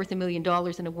man worth $1 million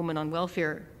and a woman on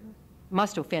welfare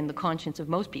must offend the conscience of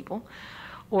most people.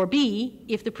 Or B,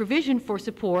 if the provision for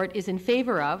support is in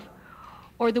favor of,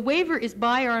 or the waiver is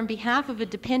by or on behalf of a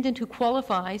dependent who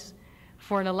qualifies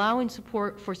for an allowance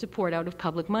for support out of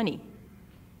public money.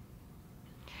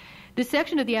 This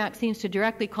section of the Act seems to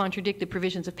directly contradict the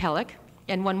provisions of Pellock,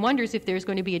 and one wonders if there's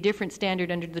going to be a different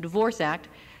standard under the Divorce Act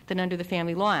than under the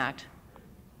Family Law Act.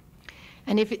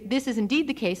 And if this is indeed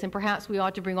the case, then perhaps we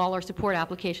ought to bring all our support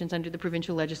applications under the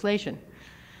provincial legislation.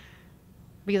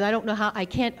 Because I don't know how, I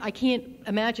can't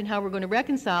imagine how we're going to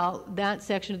reconcile that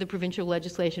section of the provincial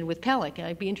legislation with Pellock. And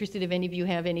I'd be interested if any of you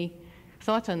have any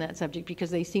thoughts on that subject,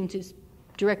 because they seem to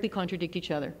directly contradict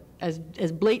each other as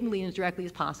blatantly and as directly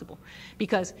as possible.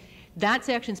 Because that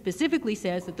section specifically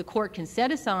says that the court can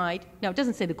set aside, now it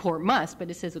doesn't say the court must,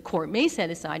 but it says the court may set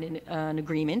aside an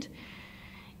agreement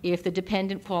if the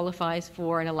dependent qualifies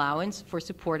for an allowance for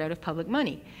support out of public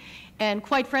money. And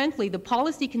quite frankly, the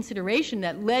policy consideration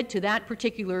that led to that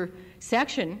particular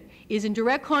section is in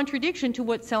direct contradiction to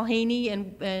what Salhaney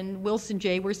and Wilson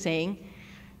J. were saying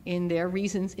in their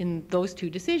reasons in those two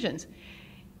decisions.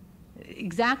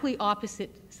 Exactly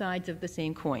opposite sides of the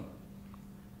same coin.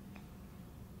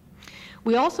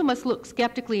 We also must look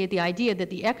skeptically at the idea that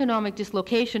the economic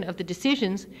dislocation of the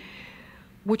decisions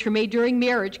which were made during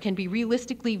marriage can be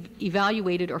realistically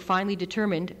evaluated or finally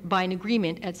determined by an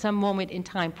agreement at some moment in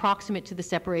time proximate to the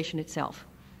separation itself.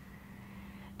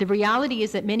 The reality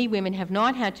is that many women have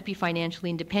not had to be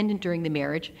financially independent during the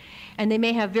marriage, and they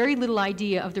may have very little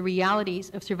idea of the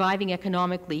realities of surviving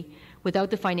economically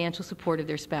without the financial support of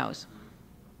their spouse.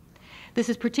 This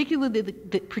is particularly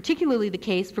the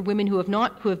case for women who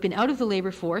have been out of the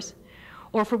labor force,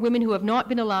 or for women who have not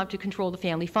been allowed to control the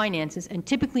family finances. And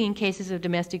typically in cases of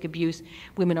domestic abuse,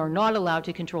 women are not allowed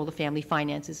to control the family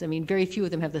finances. I mean, very few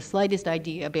of them have the slightest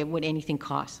idea about what anything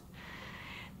costs.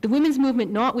 The women's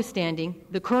movement notwithstanding,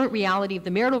 the current reality of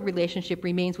the marital relationship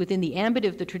remains within the ambit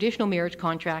of the traditional marriage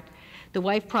contract. The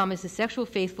wife promises sexual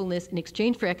faithfulness in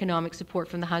exchange for economic support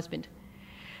from the husband.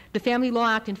 The Family Law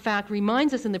Act, in fact,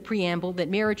 reminds us in the preamble that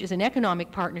marriage is an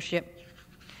economic partnership,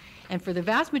 and for the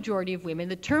vast majority of women,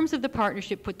 the terms of the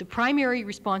partnership put the primary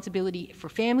responsibility for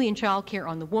family and child care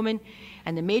on the woman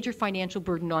and the major financial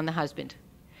burden on the husband.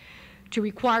 To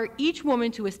require each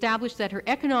woman to establish that her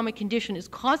economic condition is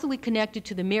causally connected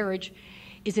to the marriage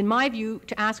is, in my view,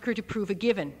 to ask her to prove a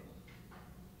given.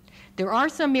 There are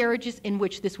some marriages in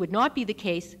which this would not be the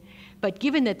case, but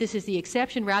given that this is the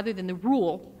exception rather than the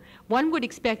rule, one would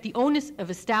expect the onus of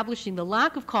establishing the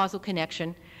lack of causal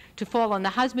connection to fall on the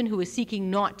husband who is seeking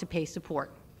not to pay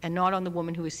support, and not on the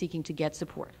woman who is seeking to get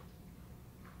support.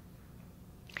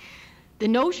 The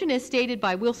notion, as stated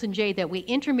by Wilson J., that we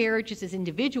enter marriages as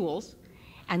individuals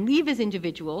and leave as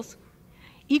individuals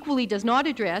equally does not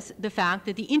address the fact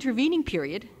that the intervening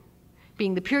period,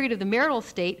 being the period of the marital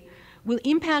state, will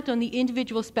impact on the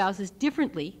individual spouses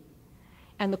differently,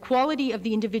 and the quality of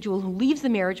the individual who leaves the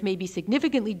marriage may be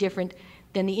significantly different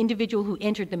than the individual who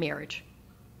entered the marriage.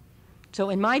 So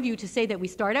in my view, to say that we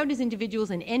start out as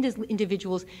individuals and end as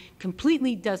individuals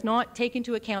completely does not take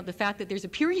into account the fact that there's a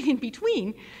period in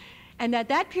between, and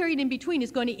that period in between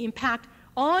is going to impact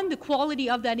on the quality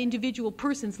of that individual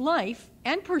person's life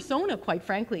and persona, quite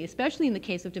frankly, especially in the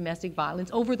case of domestic violence,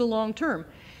 over the long term.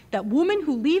 That woman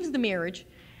who leaves the marriage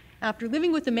after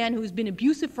living with a man who has been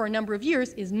abusive for a number of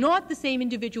years is not the same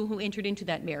individual who entered into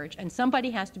that marriage, and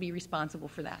somebody has to be responsible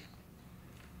for that.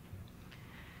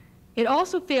 It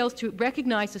also fails to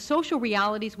recognize the social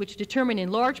realities which determine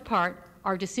in large part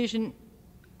our decision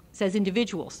as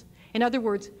individuals. In other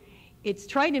words, it's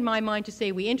trite in my mind to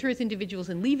say we enter as individuals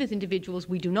and leave as individuals.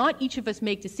 We do not each of us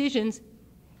make decisions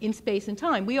in space and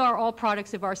time. We are all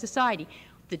products of our society.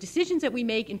 The decisions that we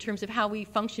make in terms of how we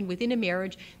function within a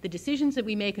marriage, the decisions that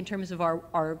we make in terms of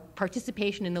our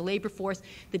participation in the labor force,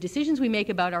 the decisions we make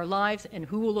about our lives and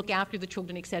who will look after the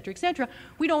children, et cetera,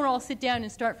 we don't all sit down and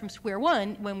start from square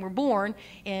one when we're born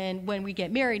and when we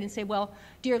get married and say, well,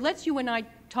 dear, let's you and I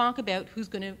talk about who's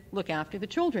going to look after the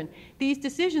children. These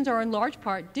decisions are in large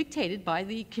part dictated by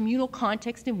the communal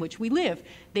context in which we live.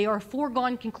 They are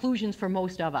foregone conclusions for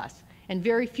most of us, and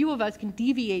very few of us can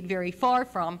deviate very far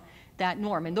from that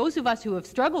norm. And those of us who have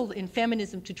struggled in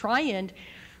feminism to try and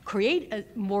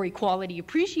create more equality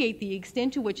appreciate the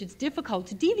extent to which it's difficult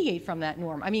to deviate from that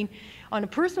norm. I mean, on a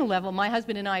personal level, my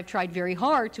husband and I have tried very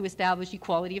hard to establish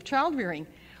equality of child rearing.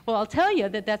 Well, I'll tell you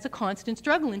that that's a constant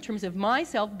struggle in terms of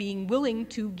myself being willing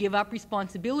to give up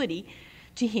responsibility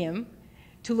to him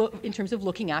in terms of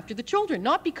looking after the children.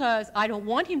 Not because I don't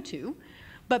want him to,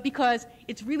 but because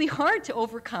it's really hard to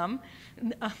overcome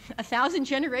 1,000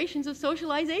 generations of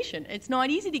socialization. It's not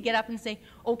easy to get up and say,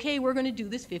 okay, we're going to do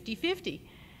this 50-50.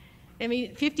 I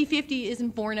mean, 50-50 isn't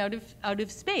born out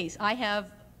of space. I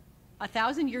have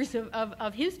 1,000 years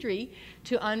of history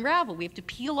to unravel. We have to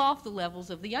peel off the levels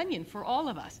of the onion for all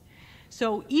of us.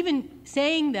 So even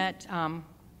saying that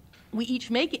we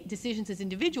each make decisions as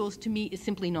individuals, to me, is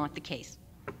simply not the case.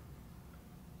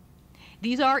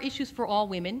 These are issues for all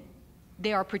women.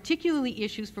 They are particularly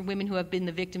issues for women who have been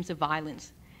the victims of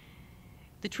violence.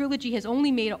 The trilogy has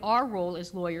only made our role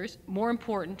as lawyers more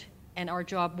important and our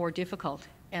job more difficult,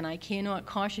 and I cannot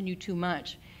caution you too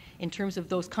much in terms of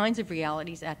those kinds of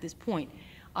realities at this point.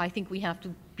 I think we have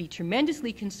to be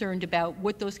tremendously concerned about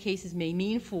what those cases may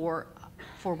mean for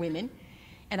women,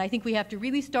 and I think we have to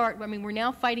really start, I mean, we're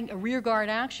now fighting a rearguard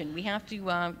action. We have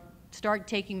to start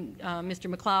taking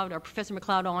Mr. McLeod, or Professor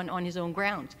McLeod, on his own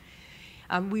ground.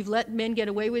 We've let men get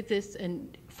away with this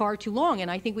and far too long, and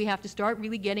I think we have to start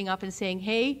really getting up and saying,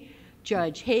 hey,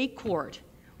 judge, hey, court,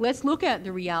 let's look at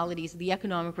the realities, the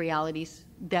economic realities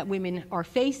that women are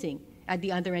facing at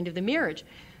the other end of the marriage.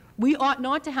 We ought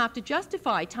not to have to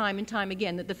justify time and time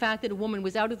again that the fact that a woman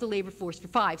was out of the labor force for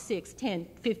 5, 6, 10,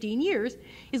 15 years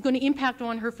is going to impact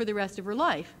on her for the rest of her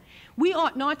life. We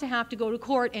ought not to have to go to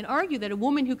court and argue that a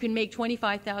woman who can make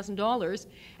 $25,000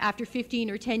 after 15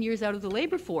 or 10 years out of the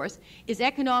labor force is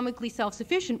economically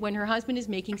self-sufficient when her husband is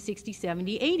making 60,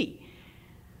 70, 80.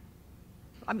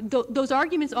 I mean, those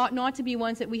arguments ought not to be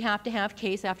ones that we have to have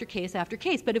case after case after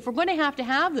case. But if we're going to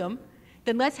have them,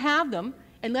 then let's have them,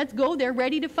 and let's go there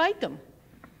ready to fight them.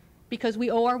 Because we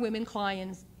owe our women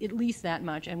clients at least that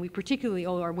much, and we particularly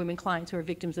owe our women clients who are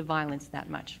victims of violence that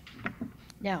much.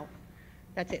 Now,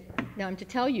 that's it. Now I'm to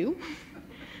tell you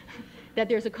that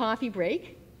there's a coffee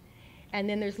break, and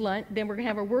then there's lunch. Then we're going to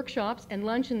have our workshops and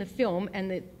lunch and the film,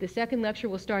 and the second lecture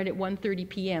will start at 1:30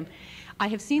 p.m. I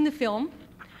have seen the film.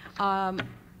 I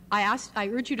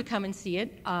urge you to come and see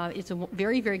it. It's a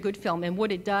very, very good film, and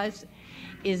what it does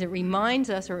is it reminds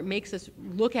us, or it makes us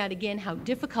look at again how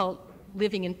difficult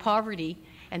living in poverty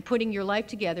and putting your life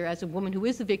together as a woman who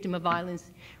is a victim of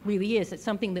violence really is. It's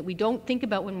something that we don't think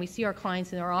about when we see our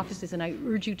clients in our offices, and I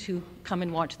urge you to come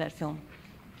and watch that film.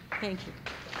 Thank you.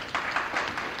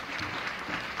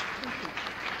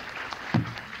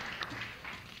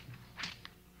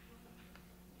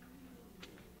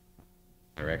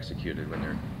 Are executed when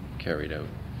they're carried out.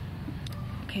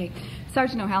 Okay.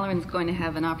 Sergeant O'Halloran is going to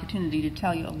have an opportunity to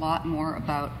tell you a lot more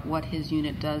about what his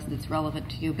unit does that's relevant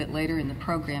to you a bit later in the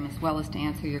program, as well as to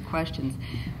answer your questions.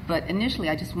 But initially,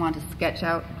 I just want to sketch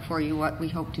out for you what we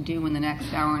hope to do in the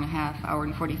next hour and a half, hour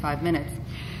and 45 minutes.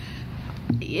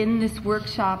 In this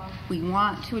workshop, we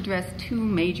want to address two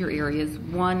major areas.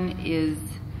 One is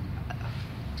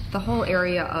the whole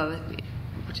area of,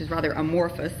 which is rather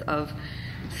amorphous, of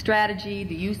strategy,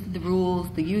 the use of the rules,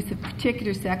 the use of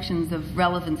particular sections of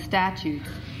relevant statutes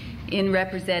in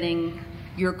representing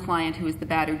your client who is the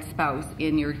battered spouse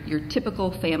in your typical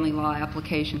family law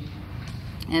application.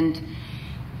 And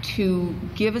to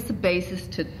give us a basis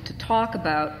to talk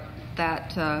about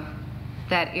that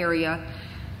area,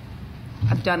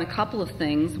 I've done a couple of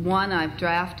things. One, I've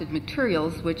drafted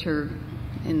materials which are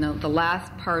in the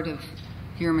last part of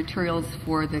your materials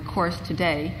for the course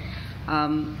today,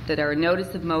 that are a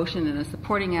notice of motion and a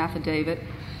supporting affidavit,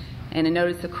 and a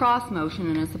notice of cross motion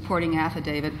and a supporting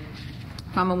affidavit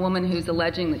from a woman who's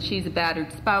alleging that she's a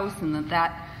battered spouse and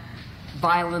that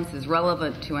violence is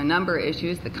relevant to a number of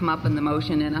issues that come up in the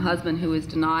motion, and a husband who is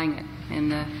denying it.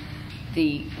 And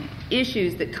the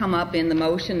issues that come up in the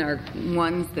motion are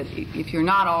ones that, if you're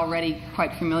not already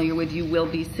quite familiar with, you will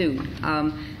be sued.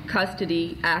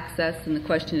 Custody, access, and the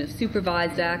question of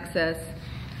supervised access,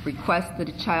 request that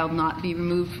a child not be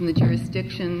removed from the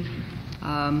jurisdiction,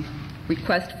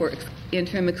 request for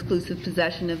interim exclusive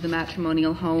possession of the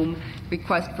matrimonial home,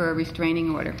 request for a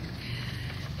restraining order.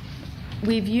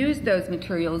 We've used those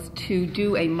materials to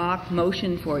do a mock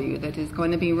motion for you that is going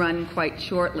to be run quite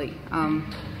shortly. And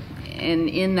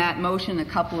in that motion, a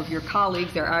couple of your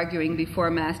colleagues are arguing before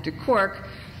Master Cork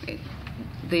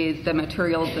the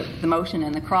materials, the motion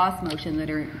and the cross motion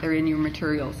that are in your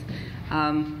materials.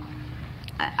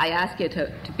 I ask you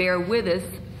to bear with us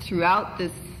throughout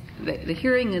the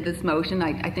hearing of this motion.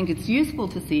 I think it's useful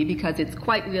to see because it's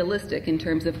quite realistic in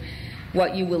terms of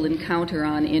what you will encounter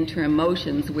on interim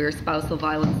motions where spousal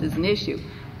violence is an issue.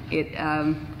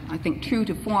 I think true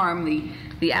to form,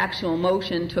 the actual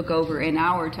motion took over an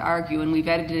hour to argue, and we've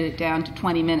edited it down to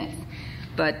 20 minutes.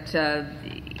 But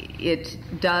it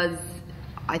does,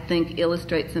 I think,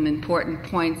 illustrate some important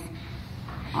points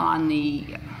on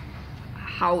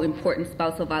how important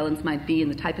spousal violence might be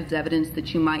and the type of evidence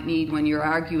that you might need when you're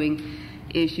arguing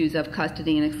issues of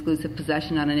custody and exclusive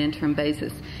possession on an interim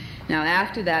basis. Now,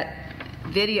 after that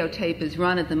videotape is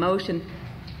run at the motion,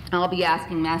 I'll be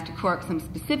asking Master Cork some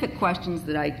specific questions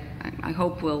that I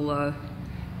hope will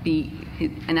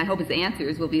and I hope his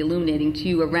answers will be illuminating to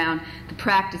you around the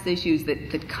practice issues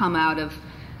that come out of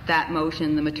that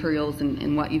motion, the materials,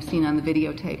 and what you've seen on the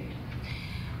videotape.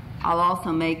 I'll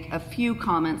also make a few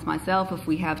comments myself, if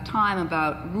we have time,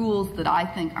 about rules that I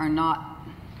think are not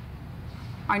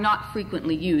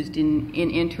frequently used in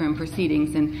interim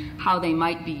proceedings and how they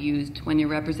might be used when you're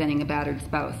representing a battered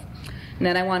spouse. And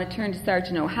then I want to turn to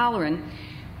Sergeant O'Halloran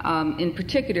in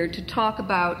particular to talk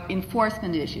about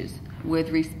enforcement issues with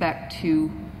respect to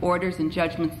orders and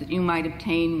judgments that you might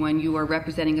obtain when you are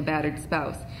representing a battered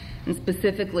spouse, and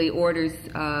specifically orders,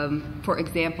 for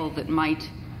example, that might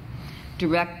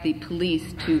direct the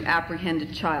police to apprehend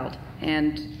a child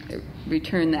and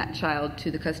return that child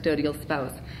to the custodial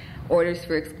spouse. Orders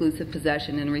for exclusive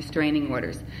possession and restraining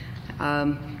orders.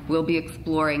 We'll be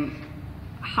exploring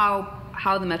how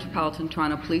the Metropolitan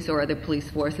Toronto Police or other police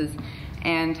forces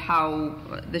and how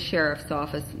the Sheriff's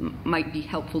Office might be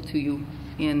helpful to you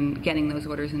in getting those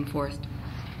orders enforced.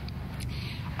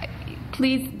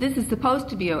 Please, this is supposed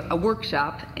to be a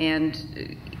workshop,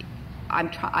 and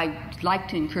I'd like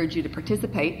to encourage you to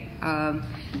participate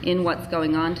in what's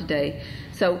going on today.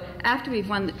 So after we've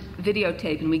run the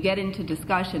videotape and we get into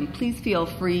discussion, please feel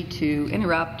free to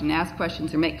interrupt and ask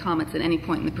questions or make comments at any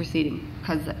point in the proceeding,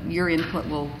 because your input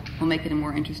will make it a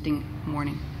more interesting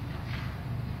morning.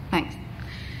 Thanks.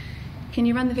 Can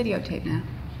you run the videotape now?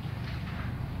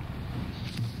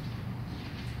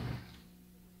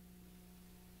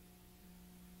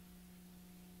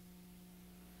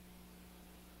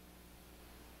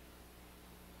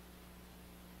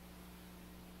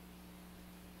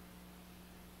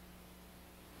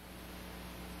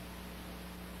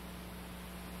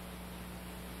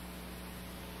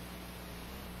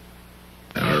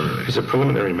 As a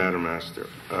preliminary matter, Master,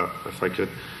 if I could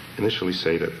initially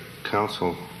say that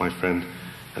counsel, my friend,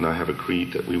 and I have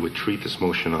agreed that we would treat this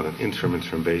motion on an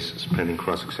interim basis pending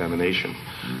cross-examination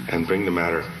and bring the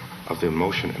matter of the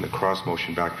motion and the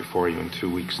cross-motion back before you in 2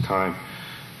 weeks' time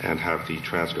and have the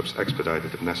transcripts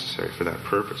expedited if necessary for that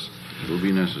purpose. It will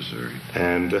be necessary.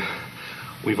 And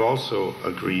we've also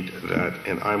agreed that,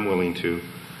 and I'm willing to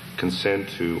consent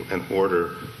to an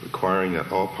order requiring that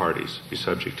all parties be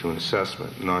subject to an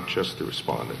assessment, not just the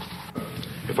respondent.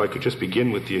 If I could just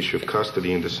begin with the issue of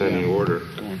custody in descending order.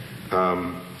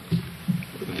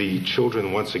 The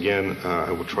children, once again,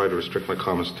 I will try to restrict my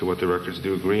comments to what the records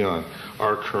do agree on,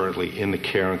 are currently in the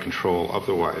care and control of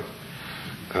the wife.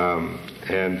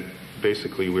 And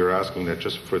basically we're asking that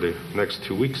just for the next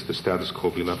 2 weeks the status quo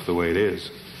be left the way it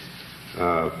is.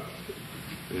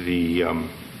 The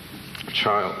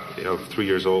child of 3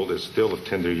 years old is still of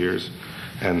tender years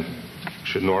and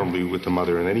should normally be with the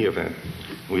mother in any event.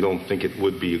 We don't think it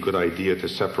would be a good idea to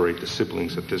separate the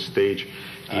siblings at this stage,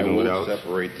 even without... I won't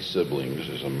separate the siblings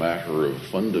as a matter of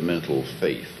fundamental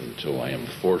faith until I am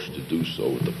forced to do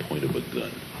so at the point of a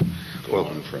gun. Go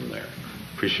on from there.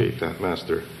 Appreciate that,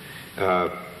 Master.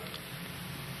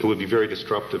 It would be very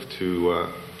disruptive to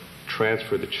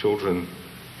transfer the children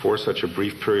for such a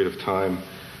brief period of time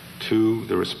to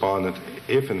the respondent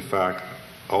if, in fact,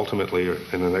 ultimately,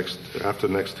 after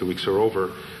the next 2 weeks are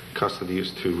over, custody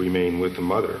is to remain with the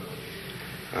mother.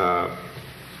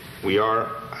 We are,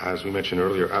 as we mentioned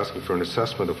earlier, asking for an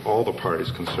assessment of all the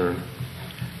parties concerned.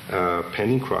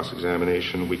 Pending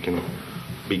cross-examination, we can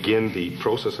begin the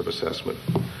process of assessment.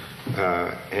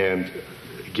 And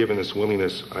given this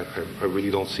willingness, I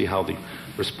really don't see how the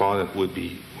respondent would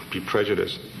be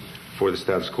prejudiced for the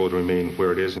status quo to remain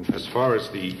where it is. And as far as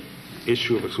the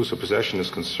issue of exclusive possession is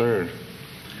concerned,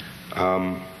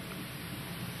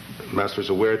 Master is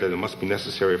aware that it must be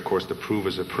necessary, of course, to prove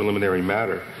as a preliminary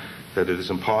matter that it is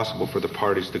impossible for the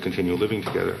parties to continue living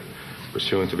together,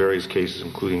 pursuant to various cases,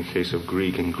 including the case of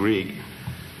Grieg and Grieg,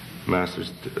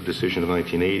 Master's decision of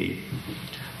 1980,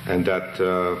 and that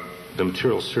the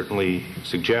materials certainly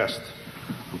suggest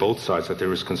on both sides that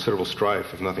there is considerable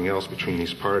strife, if nothing else, between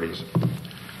these parties,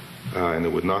 and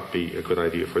it would not be a good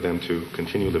idea for them to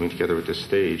continue living together at this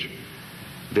stage.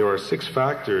 There are 6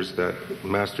 factors that,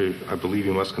 Master, I believe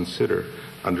you must consider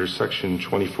under Section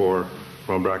 24,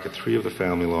 Roman bracket 3 of the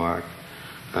Family Law Act.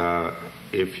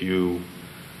 If you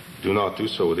do not do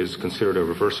so, it is considered a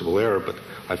reversible error, but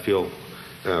I feel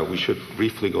we should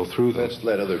briefly go through them. Let's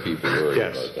let other people worry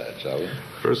about that, shall we?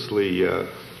 Firstly,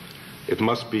 it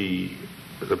must be,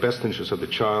 the best interest of the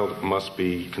child must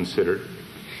be considered.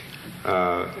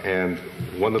 And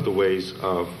one of the ways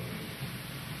of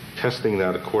testing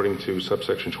that, according to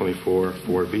subsection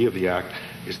 24(4)(b) of the Act,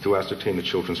 is to ascertain the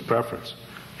children's preference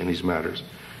in these matters.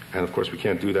 And of course we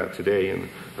can't do that today, and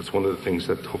that's one of the things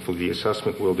that hopefully the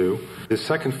assessment will do. The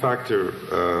second factor,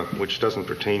 which doesn't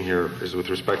pertain here, is with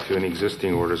respect to any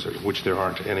existing orders, which there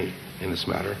aren't any in this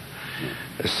matter.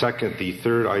 Second, the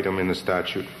third item in the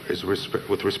statute is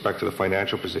with respect to the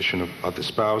financial position of the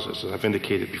spouses. As I've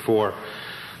indicated before,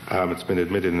 it's been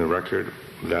admitted in the record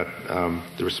that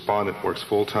the respondent works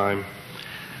full-time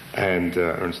and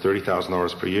earns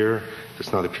 $30,000 per year,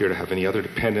 does not appear to have any other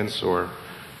dependents or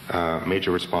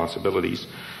major responsibilities.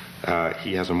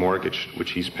 He has a mortgage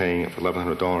which he's paying for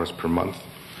 $1,100 per month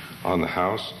on the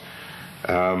house.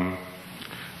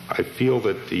 I feel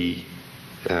that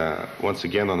once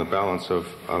again, on the balance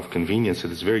of convenience,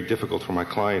 it is very difficult for my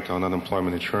client on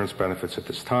unemployment insurance benefits at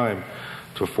this time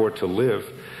to afford to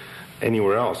live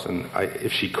anywhere else. And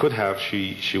if she could have,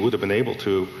 she would have been able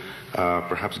to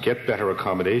perhaps get better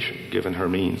accommodation given her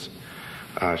means.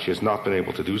 She has not been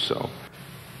able to do so.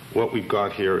 What we've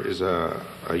got here is a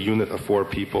unit of 4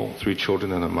 people, 3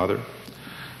 children and a mother.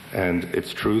 And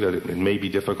it's true that it may be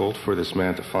difficult for this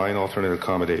man to find alternate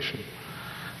accommodation.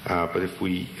 But if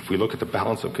we look at the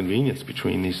balance of convenience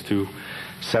between these 2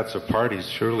 sets of parties,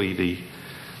 surely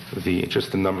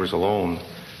just the numbers alone,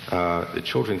 the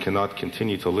children cannot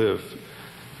continue to live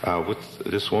with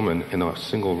this woman in a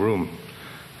single room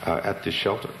at this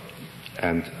shelter.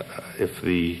 And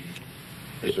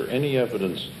is there any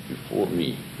evidence before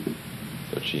me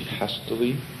that she has to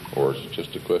leave, or is it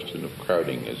just a question of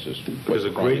crowding? There's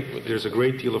a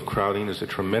great deal of crowding. There's a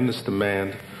tremendous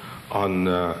demand on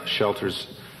shelters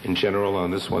in general,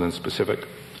 on this one in specific,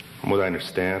 from what I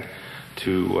understand,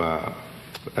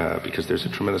 because there's a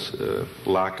tremendous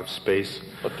lack of space.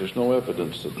 But there's no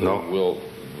evidence that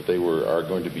they are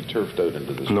going to be turfed out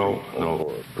into the street. No.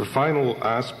 The final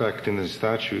aspect in the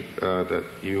statute that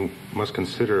you must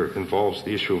consider involves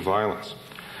the issue of violence.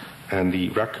 And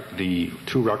the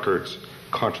 2 records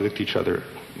contradict each other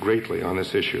greatly on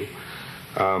this issue.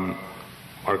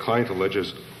 Our client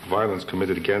alleges violence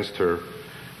committed against her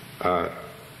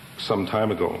some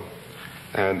time ago,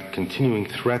 and continuing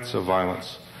threats of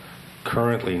violence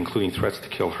currently, including threats to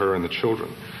kill her and the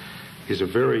children. These are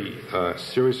very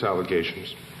serious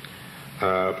allegations.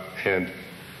 And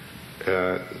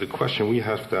the question we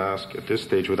have to ask at this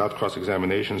stage without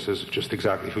cross-examinations is just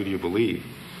exactly who do you believe?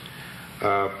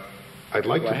 I'd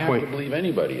like to point... I have to believe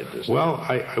anybody at this stage. Well,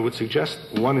 I would suggest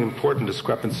one important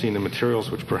discrepancy in the materials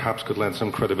which perhaps could lend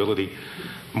some credibility,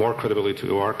 more credibility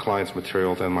to our client's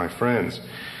material than my friend's.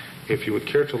 If you would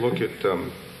care to look at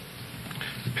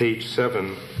page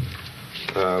 7,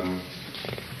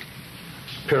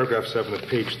 paragraph 7 of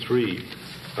page 3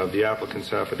 of the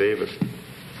applicant's affidavit.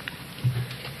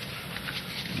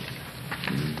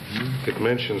 It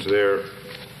mentions there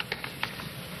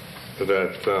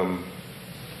that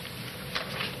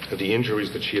the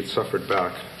injuries that she had suffered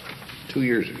back 2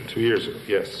 years ago. 2 years ago,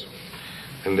 yes.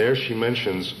 And there she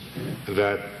mentions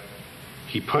that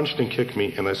he punched and kicked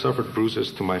me, and I suffered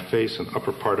bruises to my face and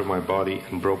upper part of my body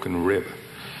and broken rib.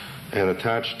 And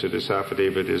attached to this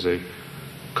affidavit is a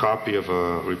copy of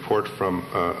a report from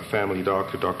a family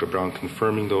doctor, Dr. Brown,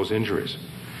 confirming those injuries.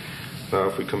 Now,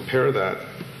 if we compare that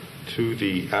to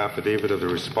the affidavit of the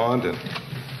respondent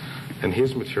and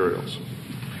his materials,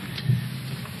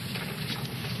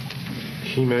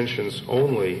 he mentions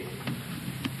only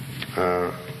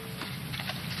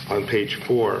on page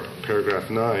 4, paragraph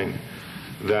 9,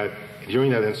 that during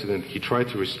that incident he tried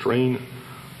to restrain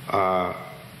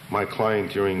my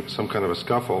client during some kind of a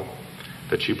scuffle,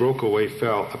 that she broke away,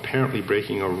 fell, apparently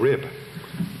breaking a rib.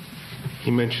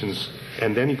 He mentions,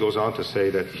 and then he goes on to say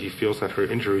that he feels that her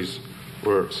injuries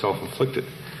were self-inflicted.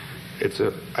 It's,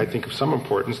 I think, of some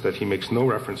importance that he makes no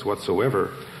reference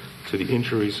whatsoever to the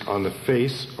injuries on the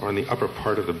face or on the upper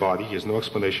part of the body. He has no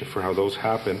explanation for how those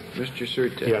happen. Mr.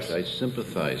 Surtees, yes. I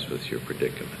sympathize with your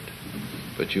predicament.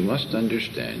 But you must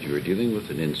understand you are dealing with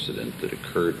an incident that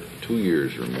occurred 2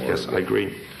 years or more Yes, ago. I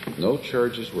agree. No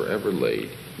charges were ever laid.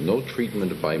 No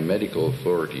treatment by medical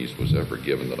authorities was ever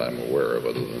given that I'm aware of,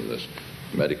 other than this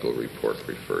medical report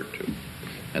referred to.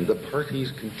 And the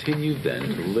parties continued then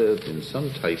to live in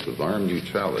some type of armed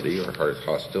neutrality or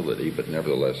hostility, but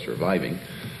nevertheless surviving,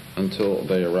 until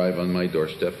they arrive on my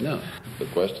doorstep now. The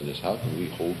question is, how can we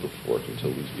hold the fort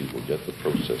until these people get the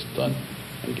process done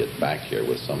and get back here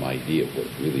with some idea of what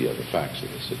really are the facts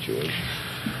of the situation?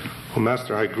 Well,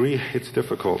 Master, I agree it's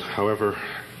difficult. However,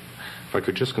 if I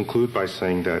could just conclude by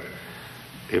saying that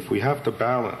if we have to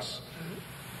balance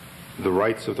the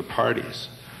rights of the parties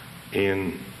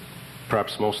in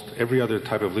perhaps most every other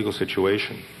type of legal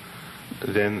situation,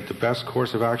 then the best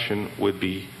course of action would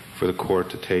be for the court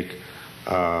to take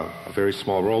a very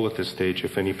small role at this stage,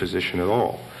 if any position at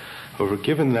all. However,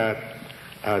 given that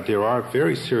there are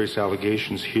very serious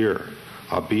allegations here,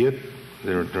 albeit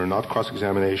they're not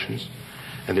cross-examinations,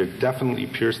 and there definitely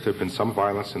appears to have been some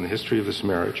violence in the history of this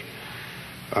marriage,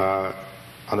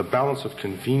 on a balance of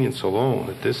convenience alone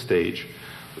at this stage,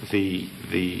 the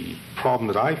problem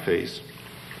that I face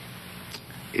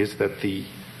is that the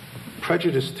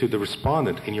prejudice to the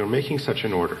respondent in your making such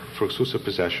an order for exclusive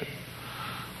possession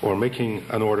or making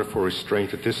an order for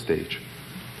restraint at this stage,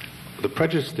 the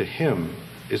prejudice to him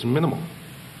is minimal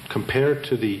compared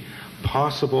to the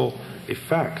possible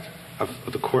effect of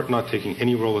the court not taking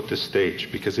any role at this stage.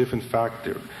 Because if in fact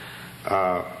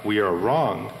we are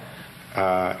wrong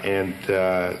and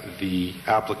the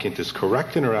applicant is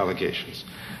correct in her allegations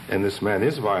and this man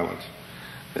is violent,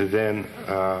 then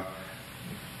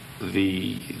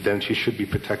then she should be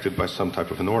protected by some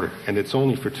type of an order. And it's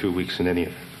only for 2 weeks in any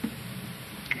event.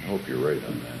 I hope you're right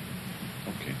on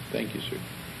that. Okay, thank you, sir.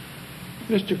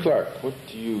 Mr. Clark, what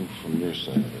do you, from your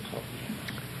side of the company?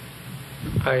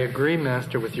 I agree,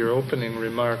 Master, with your opening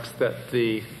remarks that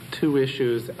the two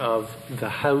issues of the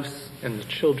house and the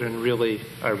children really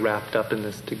are wrapped up in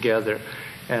this together,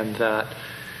 and that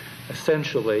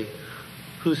essentially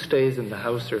who stays in the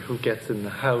house or who gets in the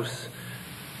house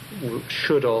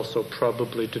should also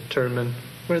probably determine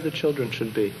where the children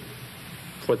should be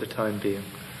for the time being.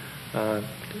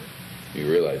 You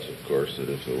realize, of course, that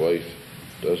if the wife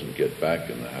doesn't get back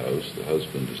in the house, the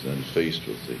husband is then faced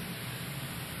with the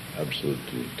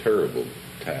absolutely terrible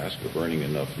task of earning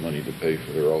enough money to pay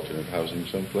for their alternate housing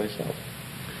someplace else.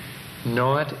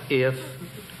 Not if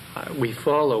we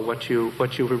follow what you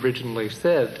originally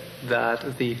said,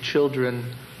 that the children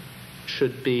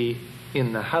should be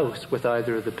in the house with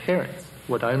either of the parents.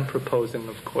 What I'm proposing,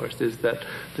 of course, is that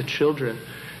the children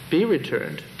be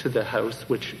returned to the house,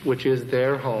 which is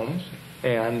their home,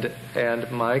 and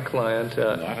my client...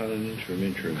 Not on an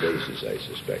interim basis, I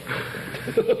suspect.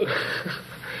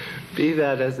 Be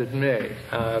that as it may,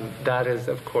 that is,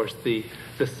 of course, the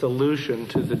solution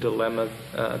to the dilemma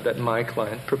that my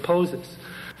client proposes.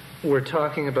 We're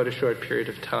talking about a short period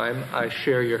of time. I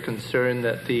share your concern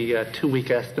that the 2-week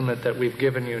estimate that we've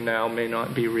given you now may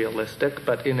not be realistic,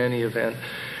 but in any event,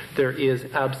 there is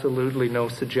absolutely no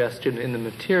suggestion in the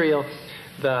material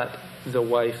that the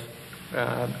wife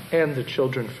and the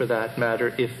children, for that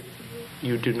matter, if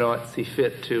you do not see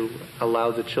fit to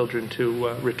allow the children to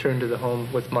return to the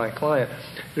home with my client,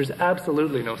 there's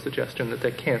absolutely no suggestion that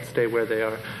they can't stay where they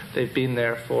are. They've been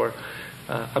there for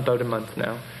about a month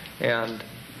now, and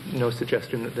no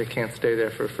suggestion that they can't stay there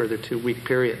for a further 2-week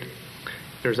period.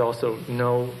 There's also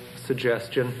no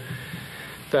suggestion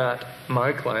that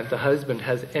my client, the husband,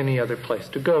 has any other place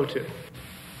to go to.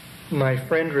 My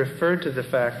friend referred to the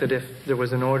fact that if there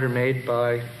was an order made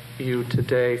by you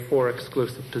today for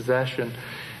exclusive possession,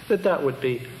 that would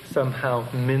be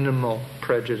somehow minimal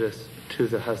prejudice to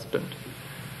the husband.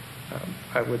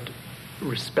 I would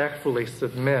respectfully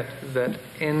submit that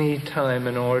any time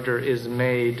an order is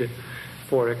made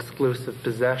for exclusive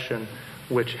possession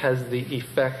which has the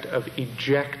effect of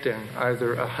ejecting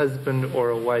either a husband or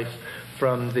a wife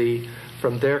from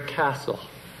their castle,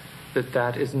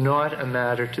 that is not a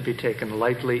matter to be taken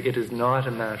lightly. It is not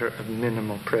a matter of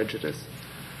minimal prejudice.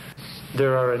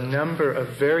 There are a number of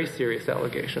very serious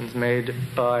allegations made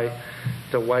by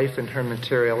the wife in her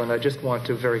material, and I just want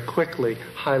to very quickly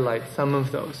highlight some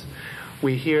of those.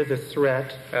 We hear the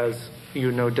threat, as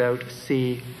you no doubt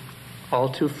see all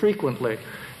too frequently,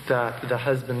 that the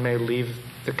husband may leave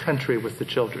the country with the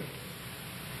children.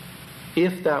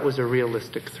 If that was a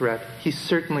realistic threat, he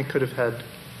certainly could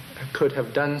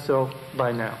have done so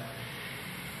by now.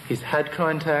 He's had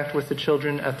contact with the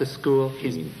children at the school.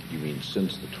 You mean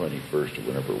since the 21st or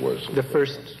whenever it was? The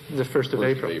 1st of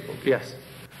April. Yes.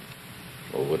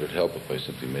 Well, would it help if I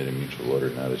simply made a mutual order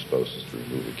now to spouses to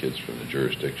remove the kids from the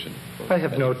jurisdiction? I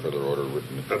have no further order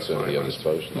written at That's the fine. other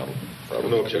spouse, and that'll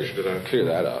probably No objection to that. Clear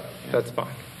that up. Yeah. That's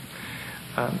fine.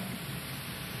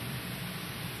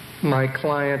 My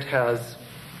client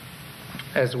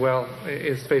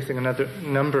is facing another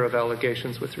number of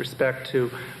allegations with respect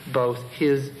to both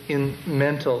his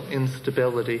mental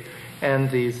instability and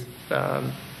these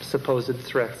supposed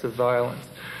threats of violence.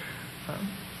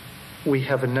 We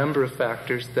have a number of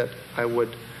factors that I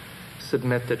would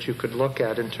submit that you could look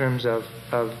at in terms of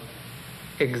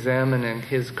examining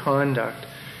his conduct.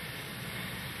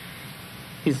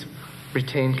 He's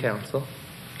retained counsel.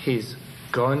 He's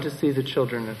gone to see the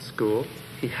children at school.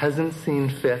 He hasn't seen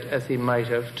fit, as he might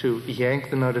have, to yank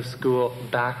them out of school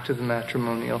back to the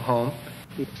matrimonial home.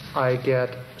 I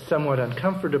get somewhat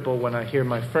uncomfortable when I hear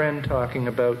my friend talking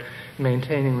about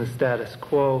maintaining the status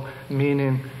quo,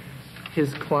 meaning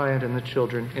his client and the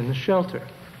children in the shelter.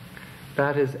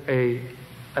 That is a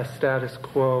status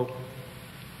quo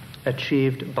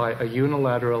achieved by a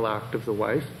unilateral act of the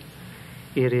wife.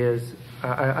 It is,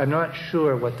 I'm not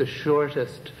sure what the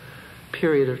shortest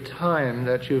period of time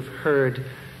that you've heard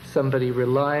somebody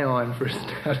rely on for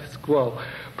status quo,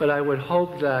 but I would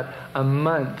hope that a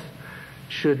month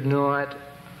should not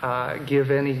give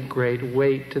any great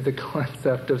weight to the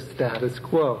concept of status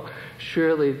quo.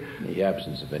 Surely, in the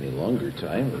absence of any longer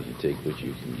time, you take what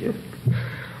you can get.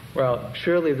 Well,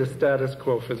 surely the status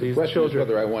quo for these The question children... is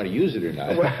whether I want to use it or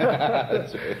not.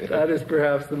 That is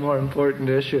perhaps the more important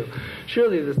issue.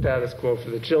 Surely the status quo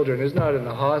for the children is not in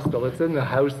the hostel, it's in the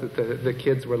house that the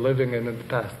kids were living in the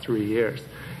past 3 years.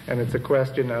 And it's a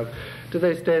question of, do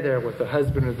they stay there with the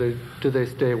husband or do they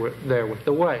stay there with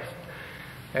the wife?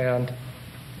 And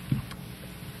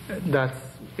that's,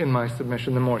 in my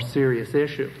submission, the more serious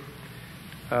issue.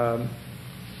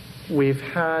 We've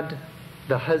had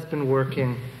the husband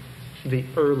working the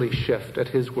early shift at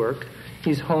his work.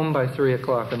 He's home by 3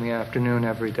 o'clock in the afternoon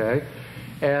every day.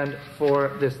 And for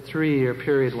this 3-year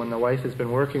period when the wife has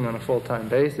been working on a full-time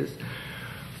basis,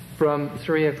 from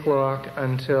 3 o'clock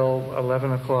until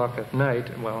 11 o'clock at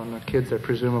night, well, and the kids are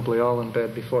presumably all in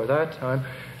bed before that time,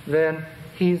 then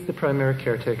he's the primary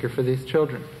caretaker for these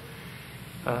children.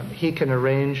 He can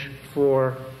arrange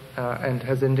for, and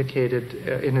has indicated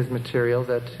in his material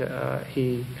that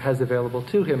he has available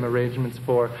to him arrangements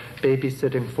for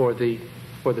babysitting for the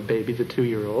baby, the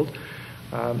 2-year-old.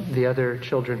 The other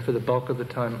children, for the bulk of the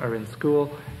time, are in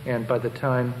school, and by the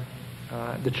time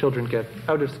the children get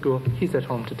out of school, he's at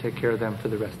home to take care of them for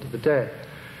the rest of the day.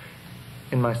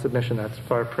 In my submission, that's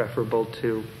far preferable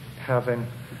to having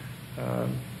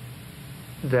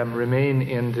them remain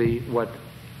in what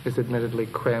is admittedly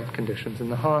cramped conditions in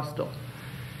the hostel.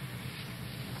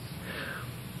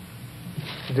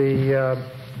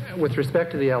 With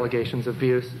respect to the allegations of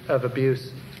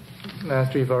abuse,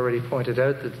 Master, you've already pointed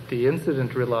out that the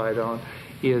incident relied on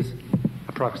is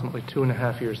approximately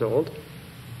 2.5 years old.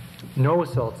 No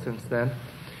assault since then,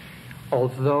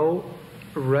 although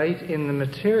right in the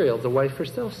material, the wife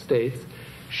herself states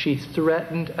she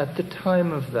threatened at the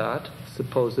time of that,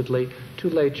 supposedly, to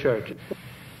lay charges.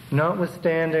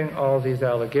 Notwithstanding all these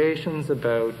allegations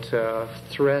about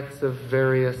threats of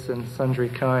various and sundry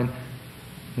kind,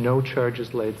 no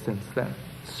charges laid since then.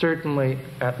 Certainly,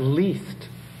 at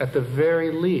the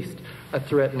very least, a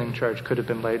threatening charge could have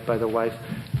been laid by the wife.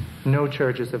 No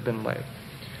charges have been laid.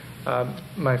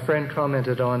 My friend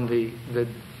commented on the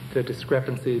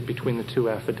discrepancy between the two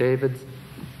affidavits.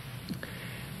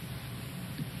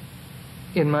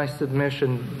 In my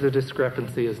submission, the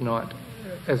discrepancy is not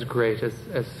as great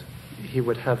as he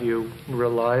would have you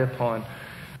rely upon.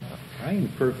 I am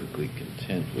perfectly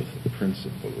content with the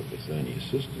principle of, with any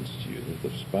assistance to you, that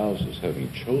the spouses,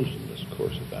 having chosen this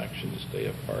course of action to stay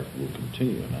apart, will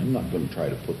continue. And I'm not going to try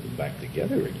to put them back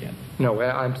together again. No,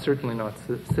 I'm certainly not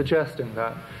suggesting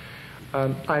that.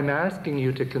 I'm asking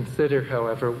you to consider,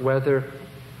 however, whether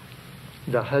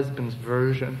the husband's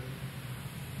version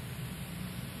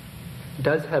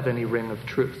does have any ring of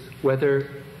truth, whether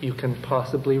you can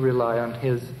possibly rely on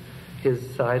his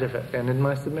side of it. And in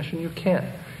my submission, you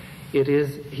can.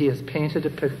 He has painted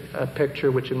a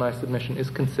picture which in my submission is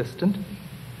consistent.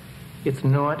 It's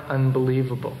not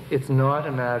unbelievable. It's not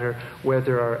a matter where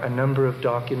there are a number of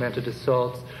documented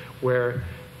assaults where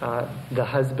the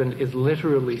husband is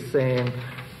literally saying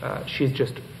she's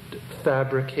just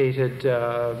fabricated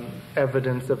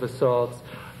evidence of assaults.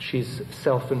 She's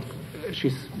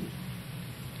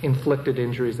inflicted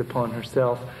injuries upon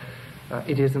herself.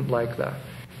 It isn't like that.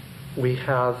 We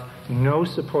have no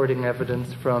supporting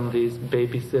evidence from these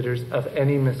babysitters of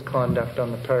any misconduct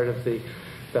on the part of the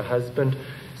husband,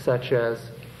 such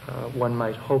as one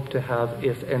might hope to have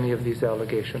if any of these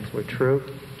allegations were true.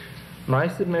 My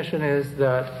submission is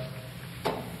that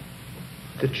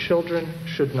the children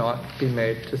should not be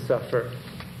made to suffer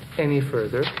any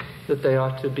further, that they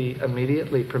ought to be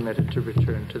immediately permitted to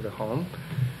return to the home.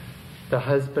 The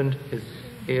husband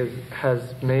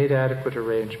has made adequate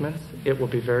arrangements. It will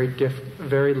be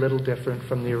very little different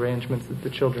from the arrangements that the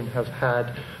children have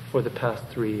had for the past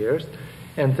 3 years,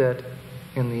 and that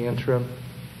in the interim,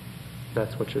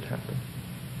 that's what should happen.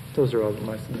 Those are all of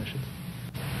my submissions.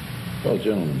 Well,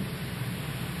 gentlemen,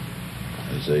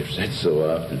 as I've said so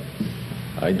often,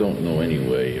 I don't know any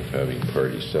way of having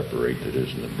parties separate that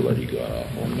isn't a bloody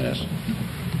god-awful mess.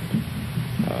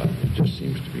 It just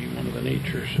seems to be one of the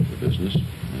natures of the business,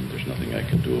 and there's nothing I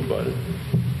can do about it.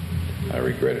 I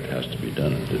regret it has to be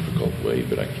done in a difficult way,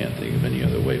 but I can't think of any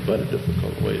other way but a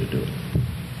difficult way to do it.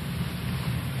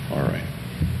 All right.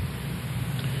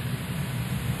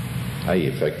 I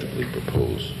effectively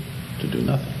propose to do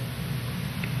nothing,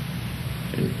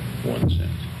 in one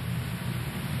sense.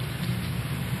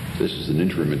 This is an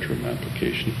interim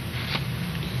application.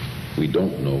 We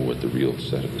don't know what the real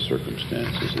set of the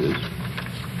circumstances is.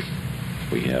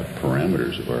 We have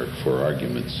parameters for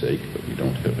argument's sake, but we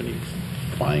don't have any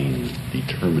fine,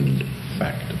 determined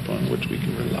fact upon which we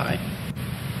can rely.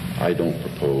 I don't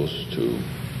propose to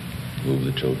move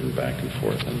the children back and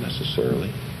forth unnecessarily.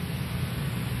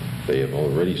 They have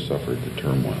already suffered the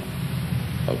turmoil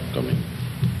of coming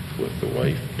with the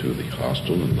wife to the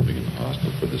hostel and living in the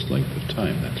hostel for this length of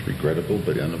time. That's regrettable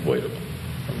but unavoidable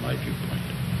from my viewpoint.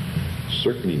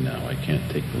 Certainly now I can't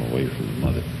take them away from the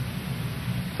mother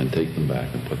and take them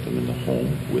back and put them in the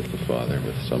home with the father,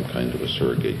 with some kind of a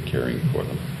surrogate caring for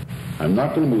them. I'm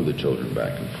not going to move the children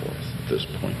back and forth at this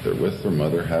point. They're with their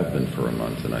mother, have been for a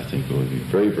month, and I think it would be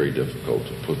very, very difficult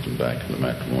to put them back in the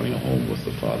matrimonial home with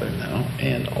the father now,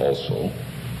 and also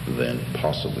then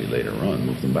possibly later on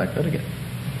move them back out again.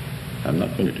 I'm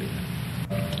not going to do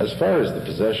that. As far as the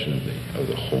possession of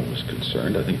the home is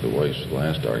concerned, I think the wife's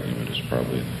last argument is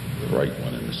probably the right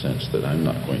one, in the sense that I'm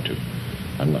not going to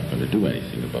do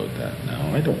anything about that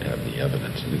now. I don't have the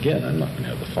evidence. And again, I'm not going to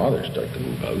have the father start to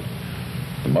move out.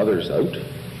 The mother's out.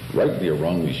 Rightly or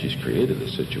wrongly, she's created a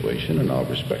situation, and I'll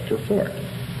respect her for it.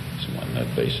 So on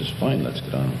that basis, fine, let's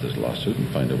get on with this lawsuit and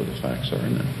find out what the facts are,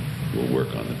 and then we'll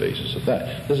work on the basis of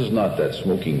that. This is not that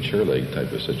smoking chair leg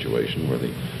type of situation where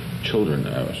the children,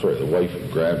 the wife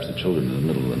grabs the children in the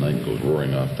middle of the night and goes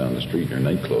roaring off down the street in her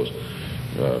night clothes,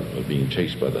 being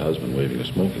chased by the husband waving a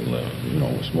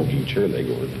smoking chair leg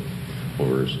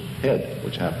over his head,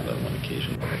 which happened on one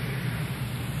occasion.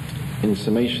 In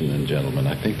summation then, gentlemen,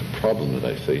 I think the problem that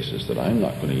I face is that I'm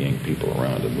not going to yank people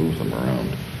around and move them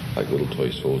around like little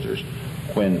toy soldiers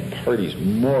when parties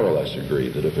more or less agree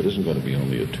that if it isn't going to be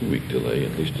only a 2-week delay,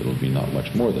 at least it'll be not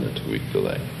much more than a 2-week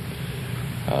delay.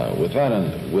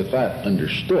 With that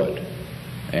understood,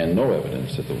 and no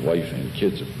evidence that the wife and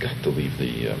kids have got to leave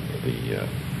the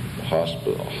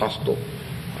hostel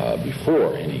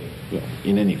before any,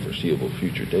 in any foreseeable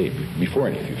future date,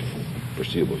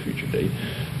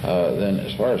 then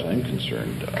as far as I'm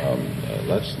concerned,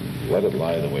 let's let it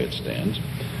lie the way it stands.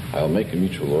 I'll make a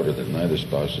mutual order that neither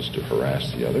spouse is to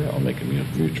harass the other. I'll make a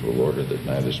mutual order that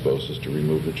neither spouse is to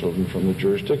remove the children from the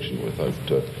jurisdiction without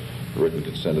the written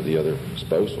consent of the other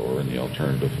spouse, or in the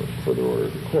alternative, a further order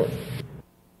of the court.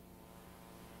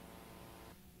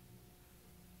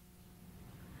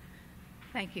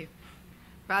 Thank you.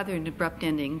 Rather an abrupt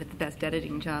ending, but the best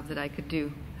editing job that I could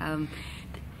do.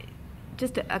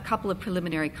 Just a couple of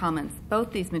preliminary comments.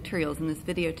 Both these materials in this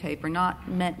videotape are not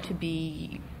meant to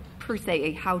be, per se,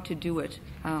 a how-to-do-it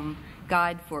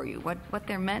guide for you. What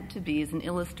they're meant to be is an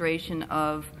illustration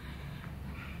of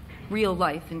real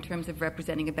life in terms of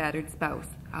representing a battered spouse.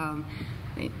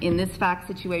 In this fact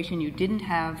situation, you didn't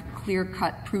have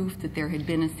clear-cut proof that there had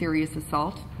been a serious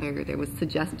assault. There was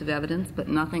suggestive evidence, but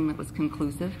nothing that was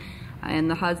conclusive. And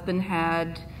the husband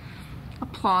had a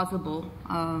plausible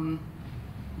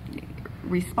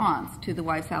response to the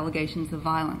wife's allegations of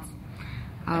violence.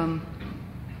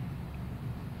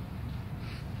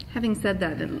 Having said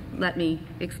that, let me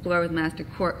explore with Master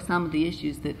Cork some of the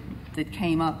issues that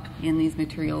came up in these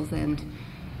materials and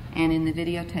in the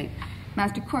videotape.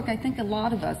 Master Cork, I think a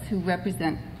lot of us who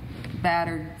represent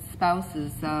battered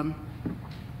spouses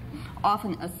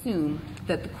often assume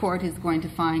that the court is going to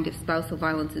find, if spousal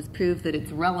violence is proved, that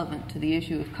it's relevant to the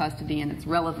issue of custody and it's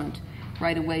relevant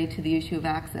right away to the issue of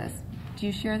access. Do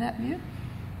you share that view?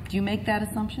 Do you make that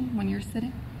assumption when you're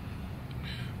sitting?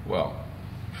 Well,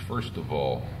 first of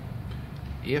all,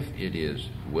 if it is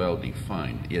well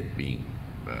defined, it being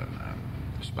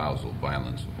spousal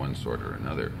violence of one sort or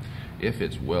another, if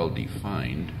it's well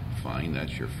defined, fine,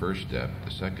 that's your first step.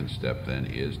 The second step then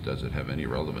is, does it have any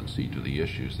relevancy to the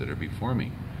issues that are before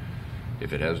me?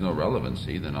 If it has no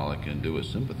relevancy, then all I can do is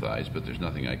sympathize, but there's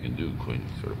nothing I can do,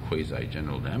 sort of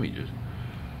quasi-general damages.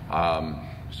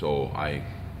 So I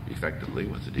effectively,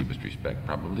 with the deepest respect,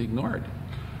 probably ignore it.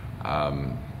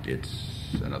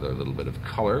 It's another little bit of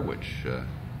color, which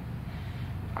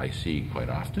I see quite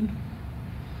often,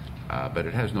 but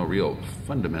it has no real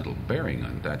fundamental bearing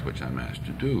on that which I'm asked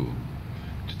to do.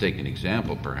 To take an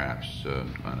example, perhaps,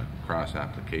 on a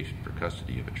cross-application for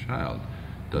custody of a child,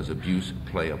 does abuse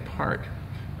play a part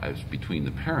as between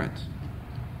the parents?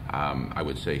 I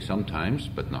would say sometimes,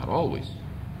 but not always.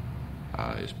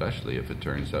 Especially if it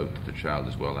turns out that the child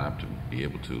is well apt to be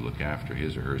able to look after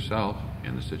his or herself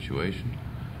in the situation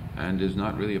and is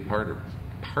not really a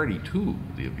party to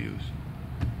the abuse,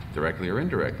 directly or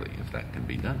indirectly, if that can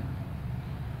be done.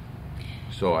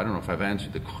 So I don't know if I've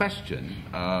answered the question,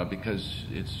 because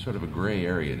it's sort of a gray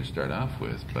area to start off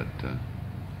with, but...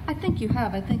 I think you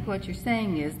have. I think what you're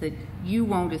saying is that you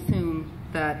won't assume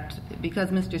that because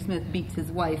Mr. Smith beats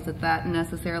his wife that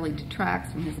necessarily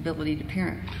detracts from his ability to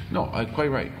parent. No, quite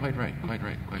right.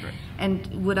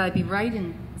 And would I be right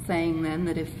in saying then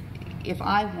that if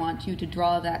I want you to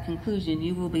draw that conclusion,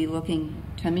 you will be looking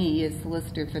to me as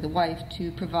solicitor for the wife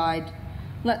to provide,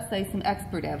 let's say, some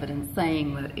expert evidence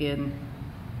saying that in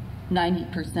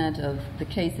 90% of the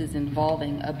cases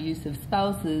involving abusive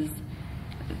spouses,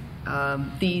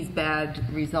 these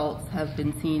bad results have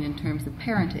been seen in terms of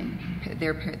parenting,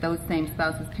 those same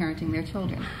spouses parenting their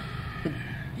children.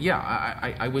 Yeah,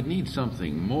 I would need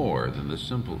something more than the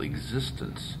simple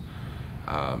existence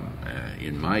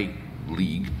in my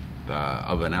league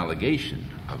of an allegation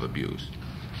of abuse.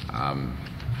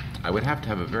 I would have to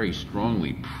have a very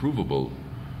strongly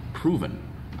proven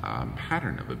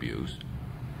pattern of abuse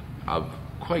of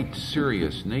quite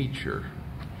serious nature,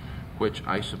 which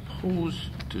I suppose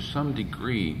to some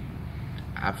degree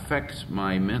affects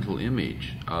my mental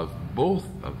image of both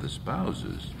of the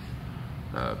spouses,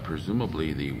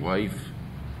 presumably the wife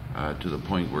to the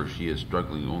point where she is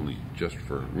struggling only just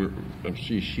for,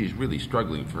 she's really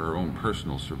struggling for her own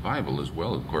personal survival as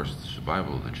well, of course, the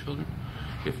survival of the children,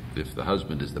 if the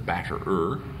husband is the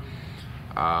batterer,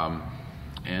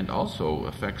 and also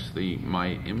affects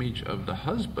my image of the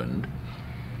husband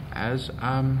as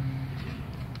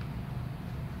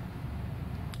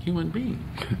human being.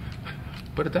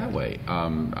 Put it that way.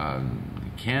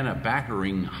 Can a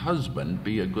battering husband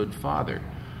be a good father?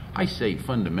 I say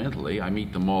fundamentally, I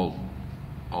meet them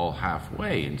all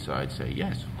halfway, and so I'd say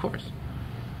yes, of course,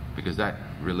 because that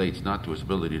relates not to his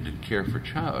ability to care for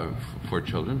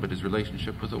children, but his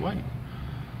relationship with the wife.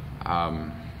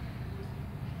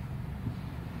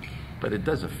 But it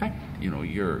does affect,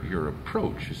 your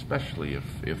approach, especially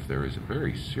if there is a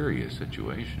very serious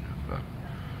situation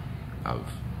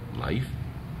of life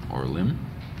or limb.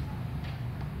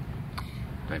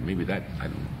 Maybe that, I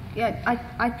don't know. Yeah,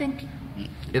 I think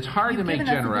it's hard to make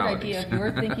generalities. You've given us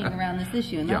a good idea of your thinking around this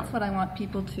issue, and that's what I want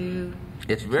people to.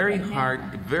 It's very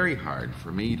hard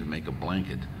for me to make a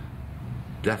blanket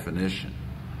definition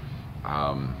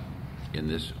in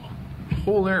this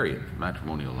whole area of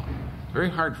matrimonial law. Very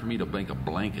hard for me to make a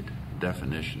blanket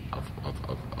definition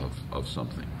of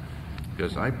something,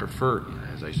 because I prefer,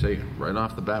 as I say right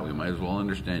off the bat, we might as well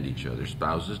understand each other.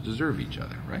 Spouses deserve each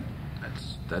other, right?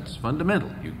 That's fundamental.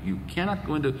 You cannot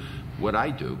go into what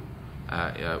I do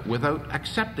without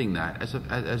accepting that as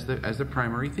the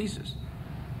primary thesis.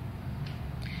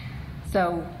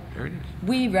 So there it is.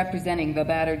 We, representing the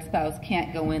battered spouse,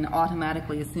 can't go in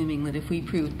automatically assuming that if we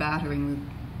prove battering,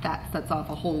 that sets off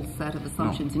a whole set of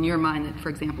assumptions in your mind that, for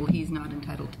example, he's not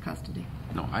entitled to custody.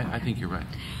 No, I think you're right.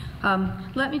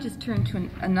 Let me just turn to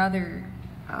another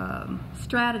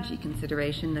strategy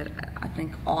consideration that I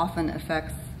think often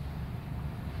affects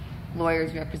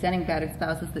lawyers representing battered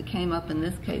spouses that came up in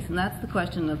this case, and that's the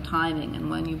question of timing and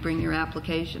when you bring your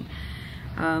application.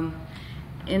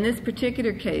 In this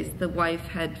particular case, the wife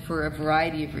had, for a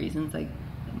variety of reasons,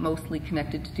 mostly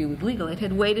connected to do with legal, it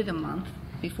had waited a month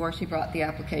before she brought the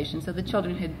application, so the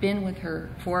children had been with her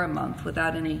for a month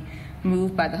without any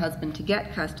move by the husband to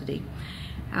get custody.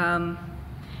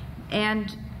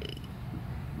 And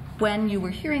when you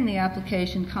were hearing the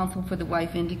application, counsel for the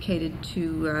wife indicated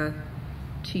to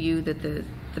you that the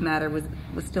matter was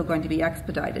still going to be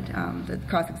expedited, that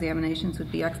cross-examinations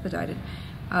would be expedited.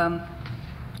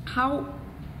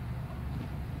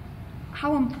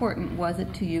 How important was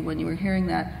it to you when you were hearing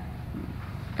that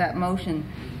motion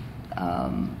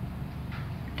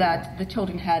that the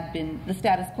children had been, the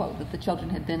status quo, that the children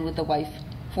had been with the wife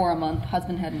for a month,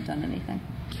 husband hadn't done anything?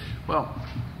 Well,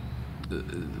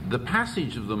 the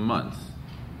passage of the month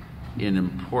in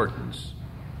importance,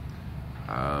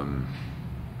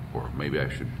 or maybe I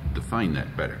should define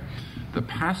that better. The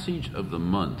passage of the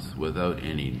month without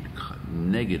any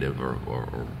negative or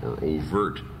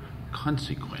overt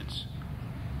consequence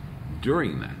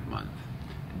during that month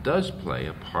does play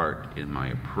a part in my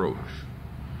approach.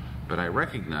 But I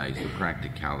recognize the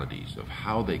practicalities of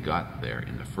how they got there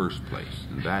in the first place,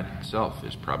 and that itself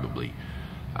is probably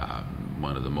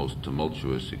one of the most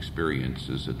tumultuous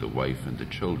experiences that the wife and the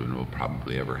children will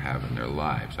probably ever have in their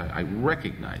lives. I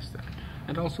recognize that.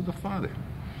 And also the father.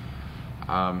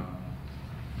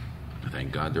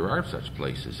 Thank God there are such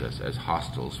places as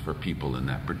hostels for people in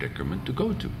that predicament to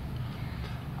go to.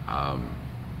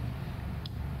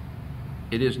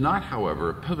 It is not, however,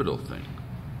 a pivotal thing.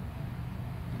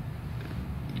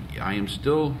 I am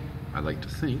still, I like to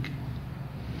think,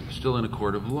 still in a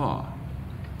court of law.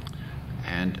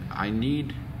 And I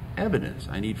need evidence.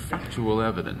 I need factual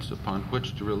evidence upon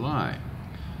which to rely.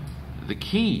 The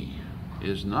key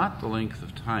is not the length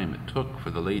of time it took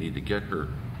for the lady to get her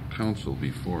counsel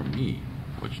before me,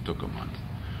 which took a month.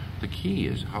 The key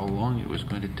is how long it was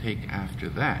going to take after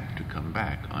that to come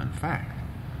back on fact.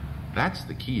 That's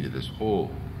the key to this whole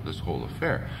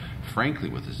affair. Frankly,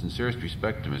 with the sincerest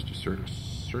respect to Mr.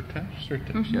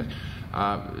 Yes.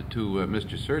 To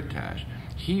Mr. Surtash,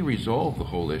 he resolved the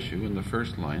whole issue in the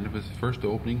first line of his first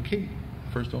opening key.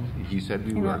 He said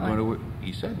we are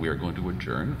going to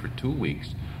adjourn for 2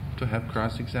 weeks to have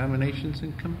cross-examinations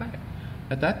and come back.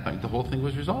 At that point, the whole thing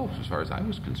was resolved as far as I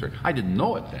was concerned. I didn't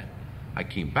know it then. I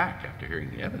came back after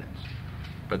hearing the evidence.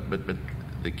 But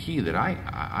the key that I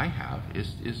have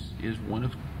is one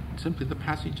of simply the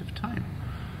passage of time.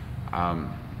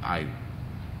 I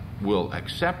will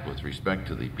accept, with respect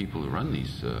to the people who run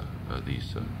these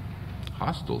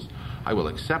hostels, I will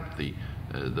accept the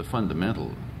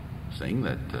fundamental thing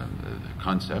that the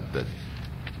concept that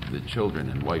the children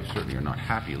and wife certainly are not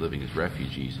happy living as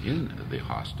refugees in the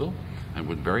hostel and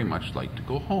would very much like to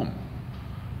go home.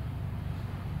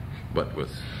 But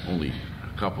with only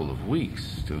a couple of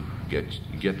weeks to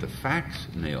get the facts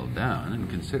nailed down, and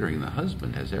considering the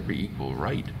husband has every equal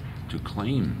right to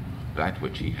claim that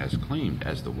which he has claimed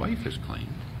as the wife has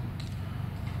claimed,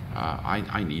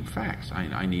 I need facts.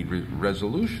 I need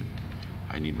resolution.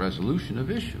 I need resolution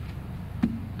of issue.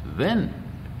 Then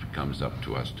it comes up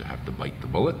to us to have to bite the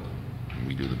bullet, and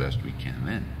we do the best we can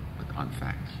then, but on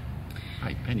facts.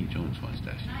 Hi, Penny Jones wants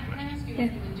to ask you a question. Can I ask you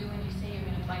what you would do when you say you're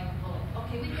going to bite the bullet?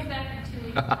 Okay, we come back in 2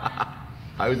 weeks' time.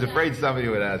 I was afraid somebody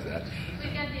would ask that.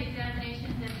 We've got the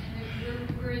examinations, and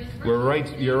We're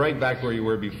right. You're right back where you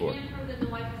were before. We can't prove that the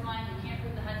wife is lying. We can't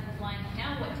prove the husband's lying.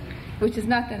 Now what do you do? Which is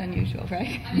not that unusual,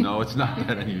 right? No, it's not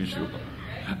that unusual.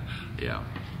 Yeah.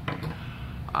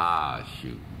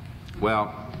 Shoot.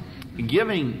 Well,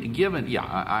 given,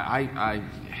 yeah,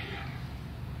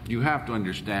 you have to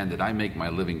understand that I make my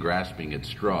living grasping at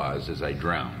straws as I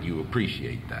drown. You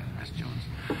appreciate that, Miss Jones.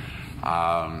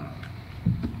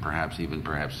 Perhaps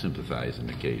sympathize on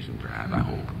occasion, perhaps, I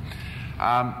hope.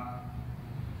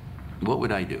 What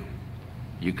would I do?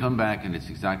 You come back and it's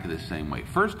exactly the same way.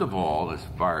 First of all, as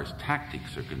far as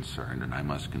tactics are concerned, and I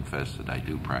must confess that I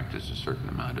do practice a certain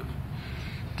amount of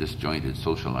disjointed,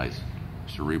 socialized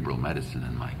cerebral medicine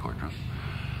in my courtroom,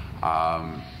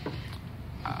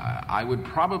 I would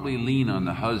probably lean on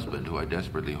the husband, who I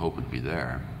desperately hope would be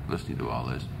there, listening to all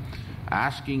this,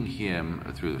 asking him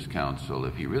through this counsel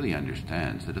if he really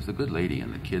understands that if the good lady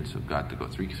and the kids have got to go,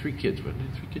 three kids, wasn't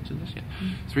it? 3 kids in this? Yeah.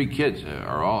 3 kids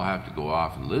are all have to go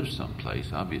off and live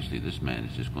someplace. Obviously, this man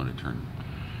is just going to turn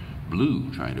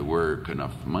blue trying to work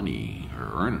enough money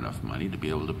or earn enough money to be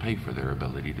able to pay for their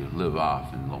ability to live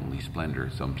off in lonely splendor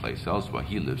someplace else while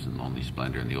he lives in lonely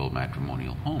splendor in the old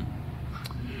matrimonial home.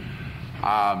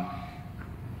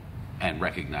 And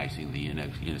recognizing the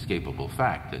inescapable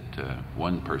fact that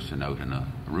one person out in a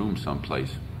room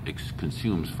someplace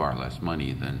consumes far less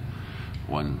money than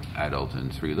one adult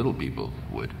and 3 little people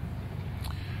would.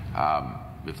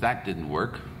 If that didn't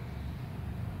work,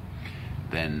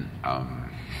 then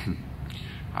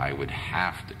I would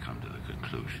have to come to the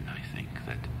conclusion, I think,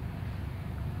 that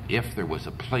if there was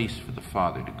a place for the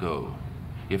father to go,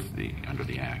 under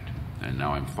the Act, and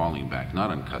now I'm falling back not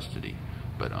on custody,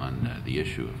 but on the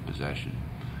issue of possession.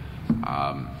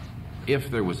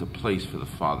 If there was a place for the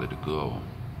father to go,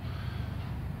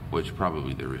 which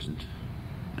probably there isn't,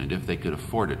 and if they could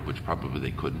afford it, which probably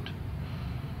they couldn't,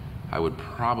 I would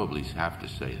probably have to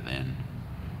say then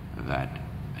that,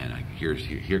 and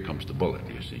here comes the bullet,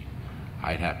 you see,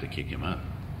 I'd have to kick him out.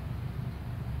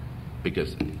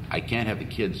 Because I can't have the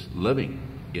kids living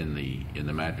in the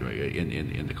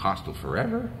hostel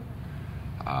forever.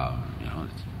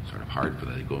 It's sort of hard for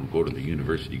them to go to the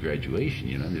university graduation,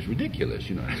 it's ridiculous,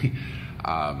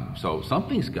 So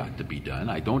something's got to be done.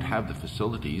 I don't have the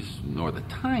facilities nor the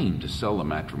time to sell a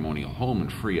matrimonial home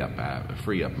and free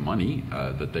up money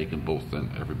that they can both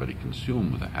then everybody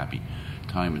consume with a happy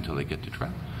time until they get to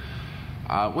travel.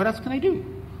 What else can I do?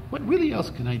 What really else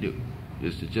can I do?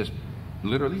 Is to just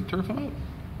literally turf them out.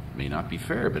 May not be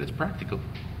fair, but it's practical.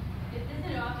 Doesn't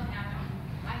it often happen?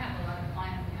 I have a lot of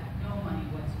clients that have no money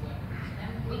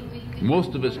whatsoever.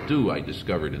 Most of us do, I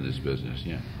discovered in this business,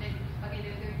 yeah.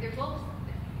 They're both,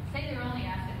 say their only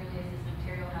asset really is this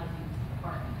material housing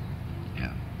apartment.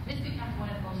 Yeah. This becomes one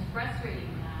of the most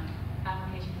frustrating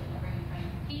applications that I bring in front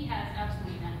of him. He has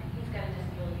absolutely nothing. He's got a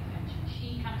disability pension.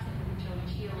 She comes in with the children.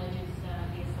 She alleges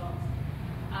the assaults.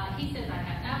 He says, I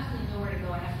have absolutely nowhere to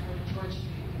go. I have to go to George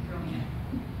Street to throw me out.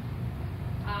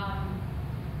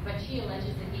 But she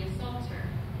alleges that he assaults her.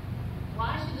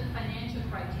 Why should the financial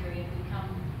criteria become...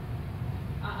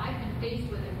 I've been faced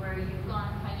with it where you've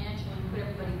gone financial and put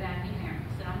everybody back in there.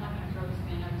 Said, I'm not going to throw this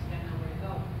man out, he's got nowhere to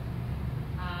go.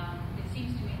 It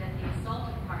seems to me that the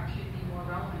assaulted part should be more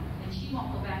relevant. And she won't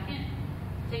go back in.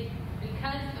 Say,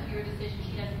 because of your decision,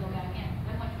 she doesn't go back in.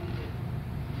 Then what do we do?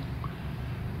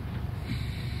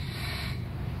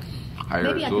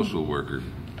 hire a social worker.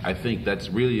 I think that's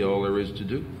really all there is to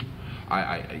do.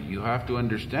 You have to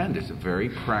understand there's a very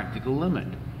practical limit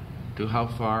to how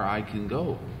far I can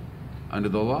go under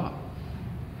the law.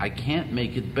 I can't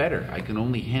make it better. I can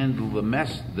only handle the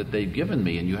mess that they've given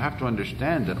me, and you have to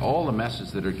understand that all the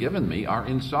messes that are given me are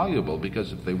insoluble,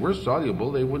 because if they were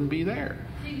soluble, they wouldn't be there.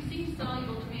 It seems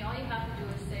soluble to me. All you have to do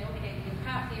is say, okay,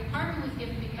 the apartment was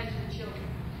given because of the children.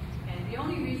 Okay, the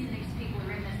only reason these people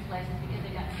are in this place is because they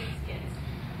got 6 kids.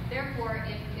 Therefore,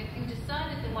 if you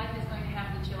decide that the wife is going to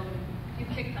have the children, you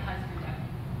kick the husband out.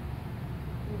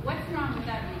 What's wrong with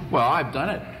that reason? Well, I've done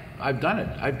it. Oh, I've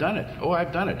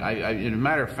done it. As a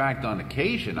matter of fact, on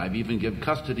occasion, I've even given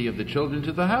custody of the children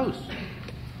to the house.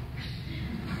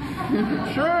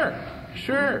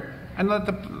 Sure. And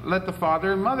let the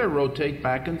father and mother rotate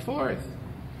back and forth.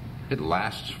 It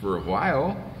lasts for a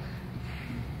while.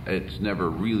 It's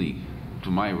never really, to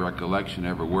my recollection,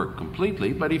 ever worked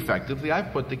completely, but effectively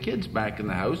I've put the kids back in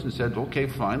the house and said, okay,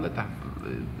 fine,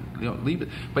 leave it.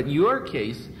 But your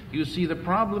case, you see, the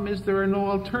problem is there are no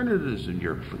alternatives in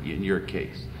your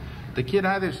case. The kid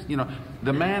either,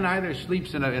 the man either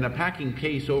sleeps in a packing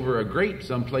case over a grate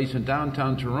someplace in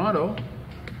downtown Toronto,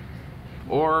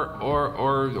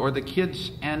 or the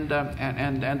kids and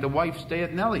the wife stay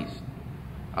at Nellie's.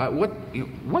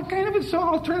 What kind of an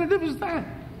alternative is that?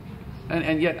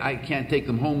 And yet I can't take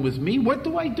them home with me. What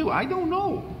do? I don't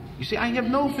know. You see, I have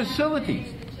no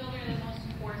facilities. The children are the most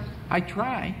important. I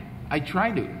try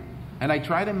to. And I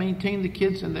try to maintain the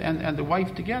kids and the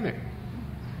wife together.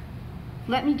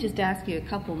 Let me just ask you a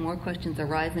couple more questions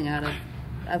arising out of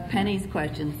Penny's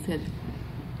questions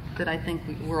that I think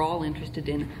we're all interested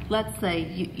in. Let's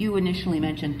say you initially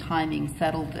mentioned timing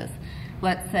settled this.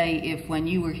 Let's say if when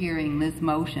you were hearing this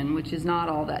motion, which is not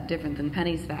all that different than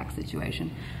Penny's fact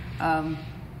situation,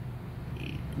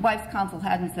 wife's counsel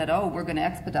hadn't said, oh, we're going to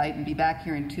expedite and be back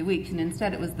here in 2 weeks, and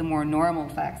instead it was the more normal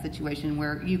fact situation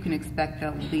where you can expect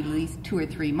that will be at least 2 or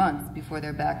 3 months before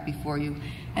they're back before you,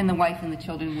 and the wife and the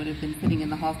children would have been sitting in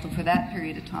the hostel for that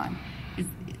period of time.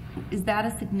 Is that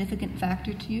a significant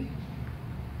factor to you?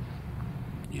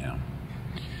 Yeah.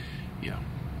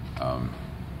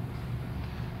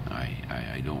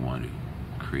 I don't want to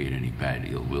create any bad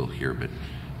ill will here, but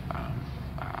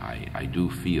I do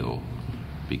feel,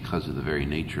 because of the very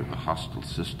nature of the hostile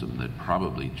system, that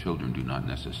probably children do not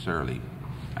necessarily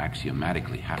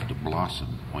axiomatically have to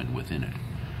blossom when within it.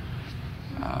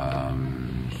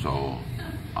 So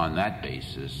on that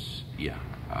basis, it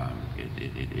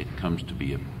comes to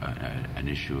be an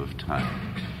issue of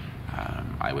time.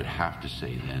 I would have to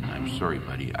say then, I'm sorry,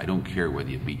 buddy, I don't care whether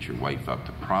you beat your wife up.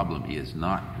 The problem is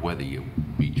not whether you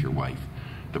beat your wife.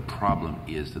 The problem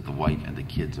is that the wife and the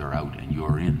kids are out and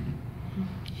you're in.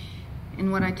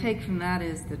 And what I take from that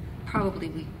is that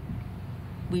probably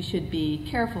we should be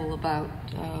careful about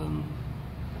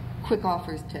quick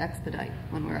offers to expedite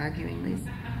when we're arguing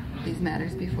these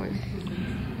matters before.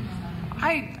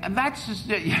 I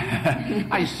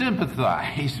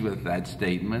sympathize with that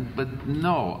statement, but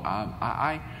no,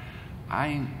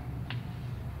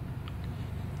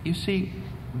 you see,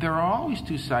 there are always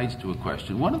two sides to a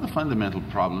question. One of the fundamental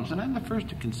problems, and I'm the first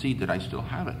to concede that I still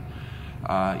have it,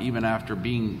 even after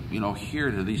being, here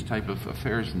to these type of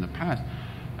affairs in the past,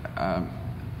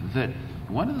 that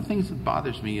one of the things that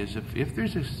bothers me is if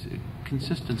there's a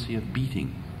consistency of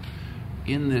beating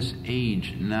in this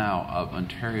age now of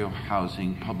Ontario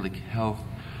housing, public health,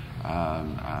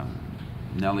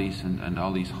 Nellie's and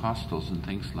all these hostels and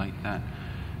things like that,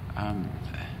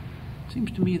 it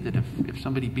seems to me that if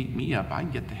somebody beat me up,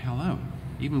 I'd get the hell out,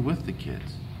 even with the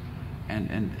kids.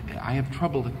 And I have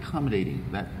trouble accommodating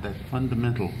that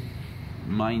fundamental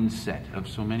mindset of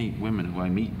so many women who I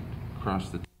meet across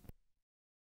the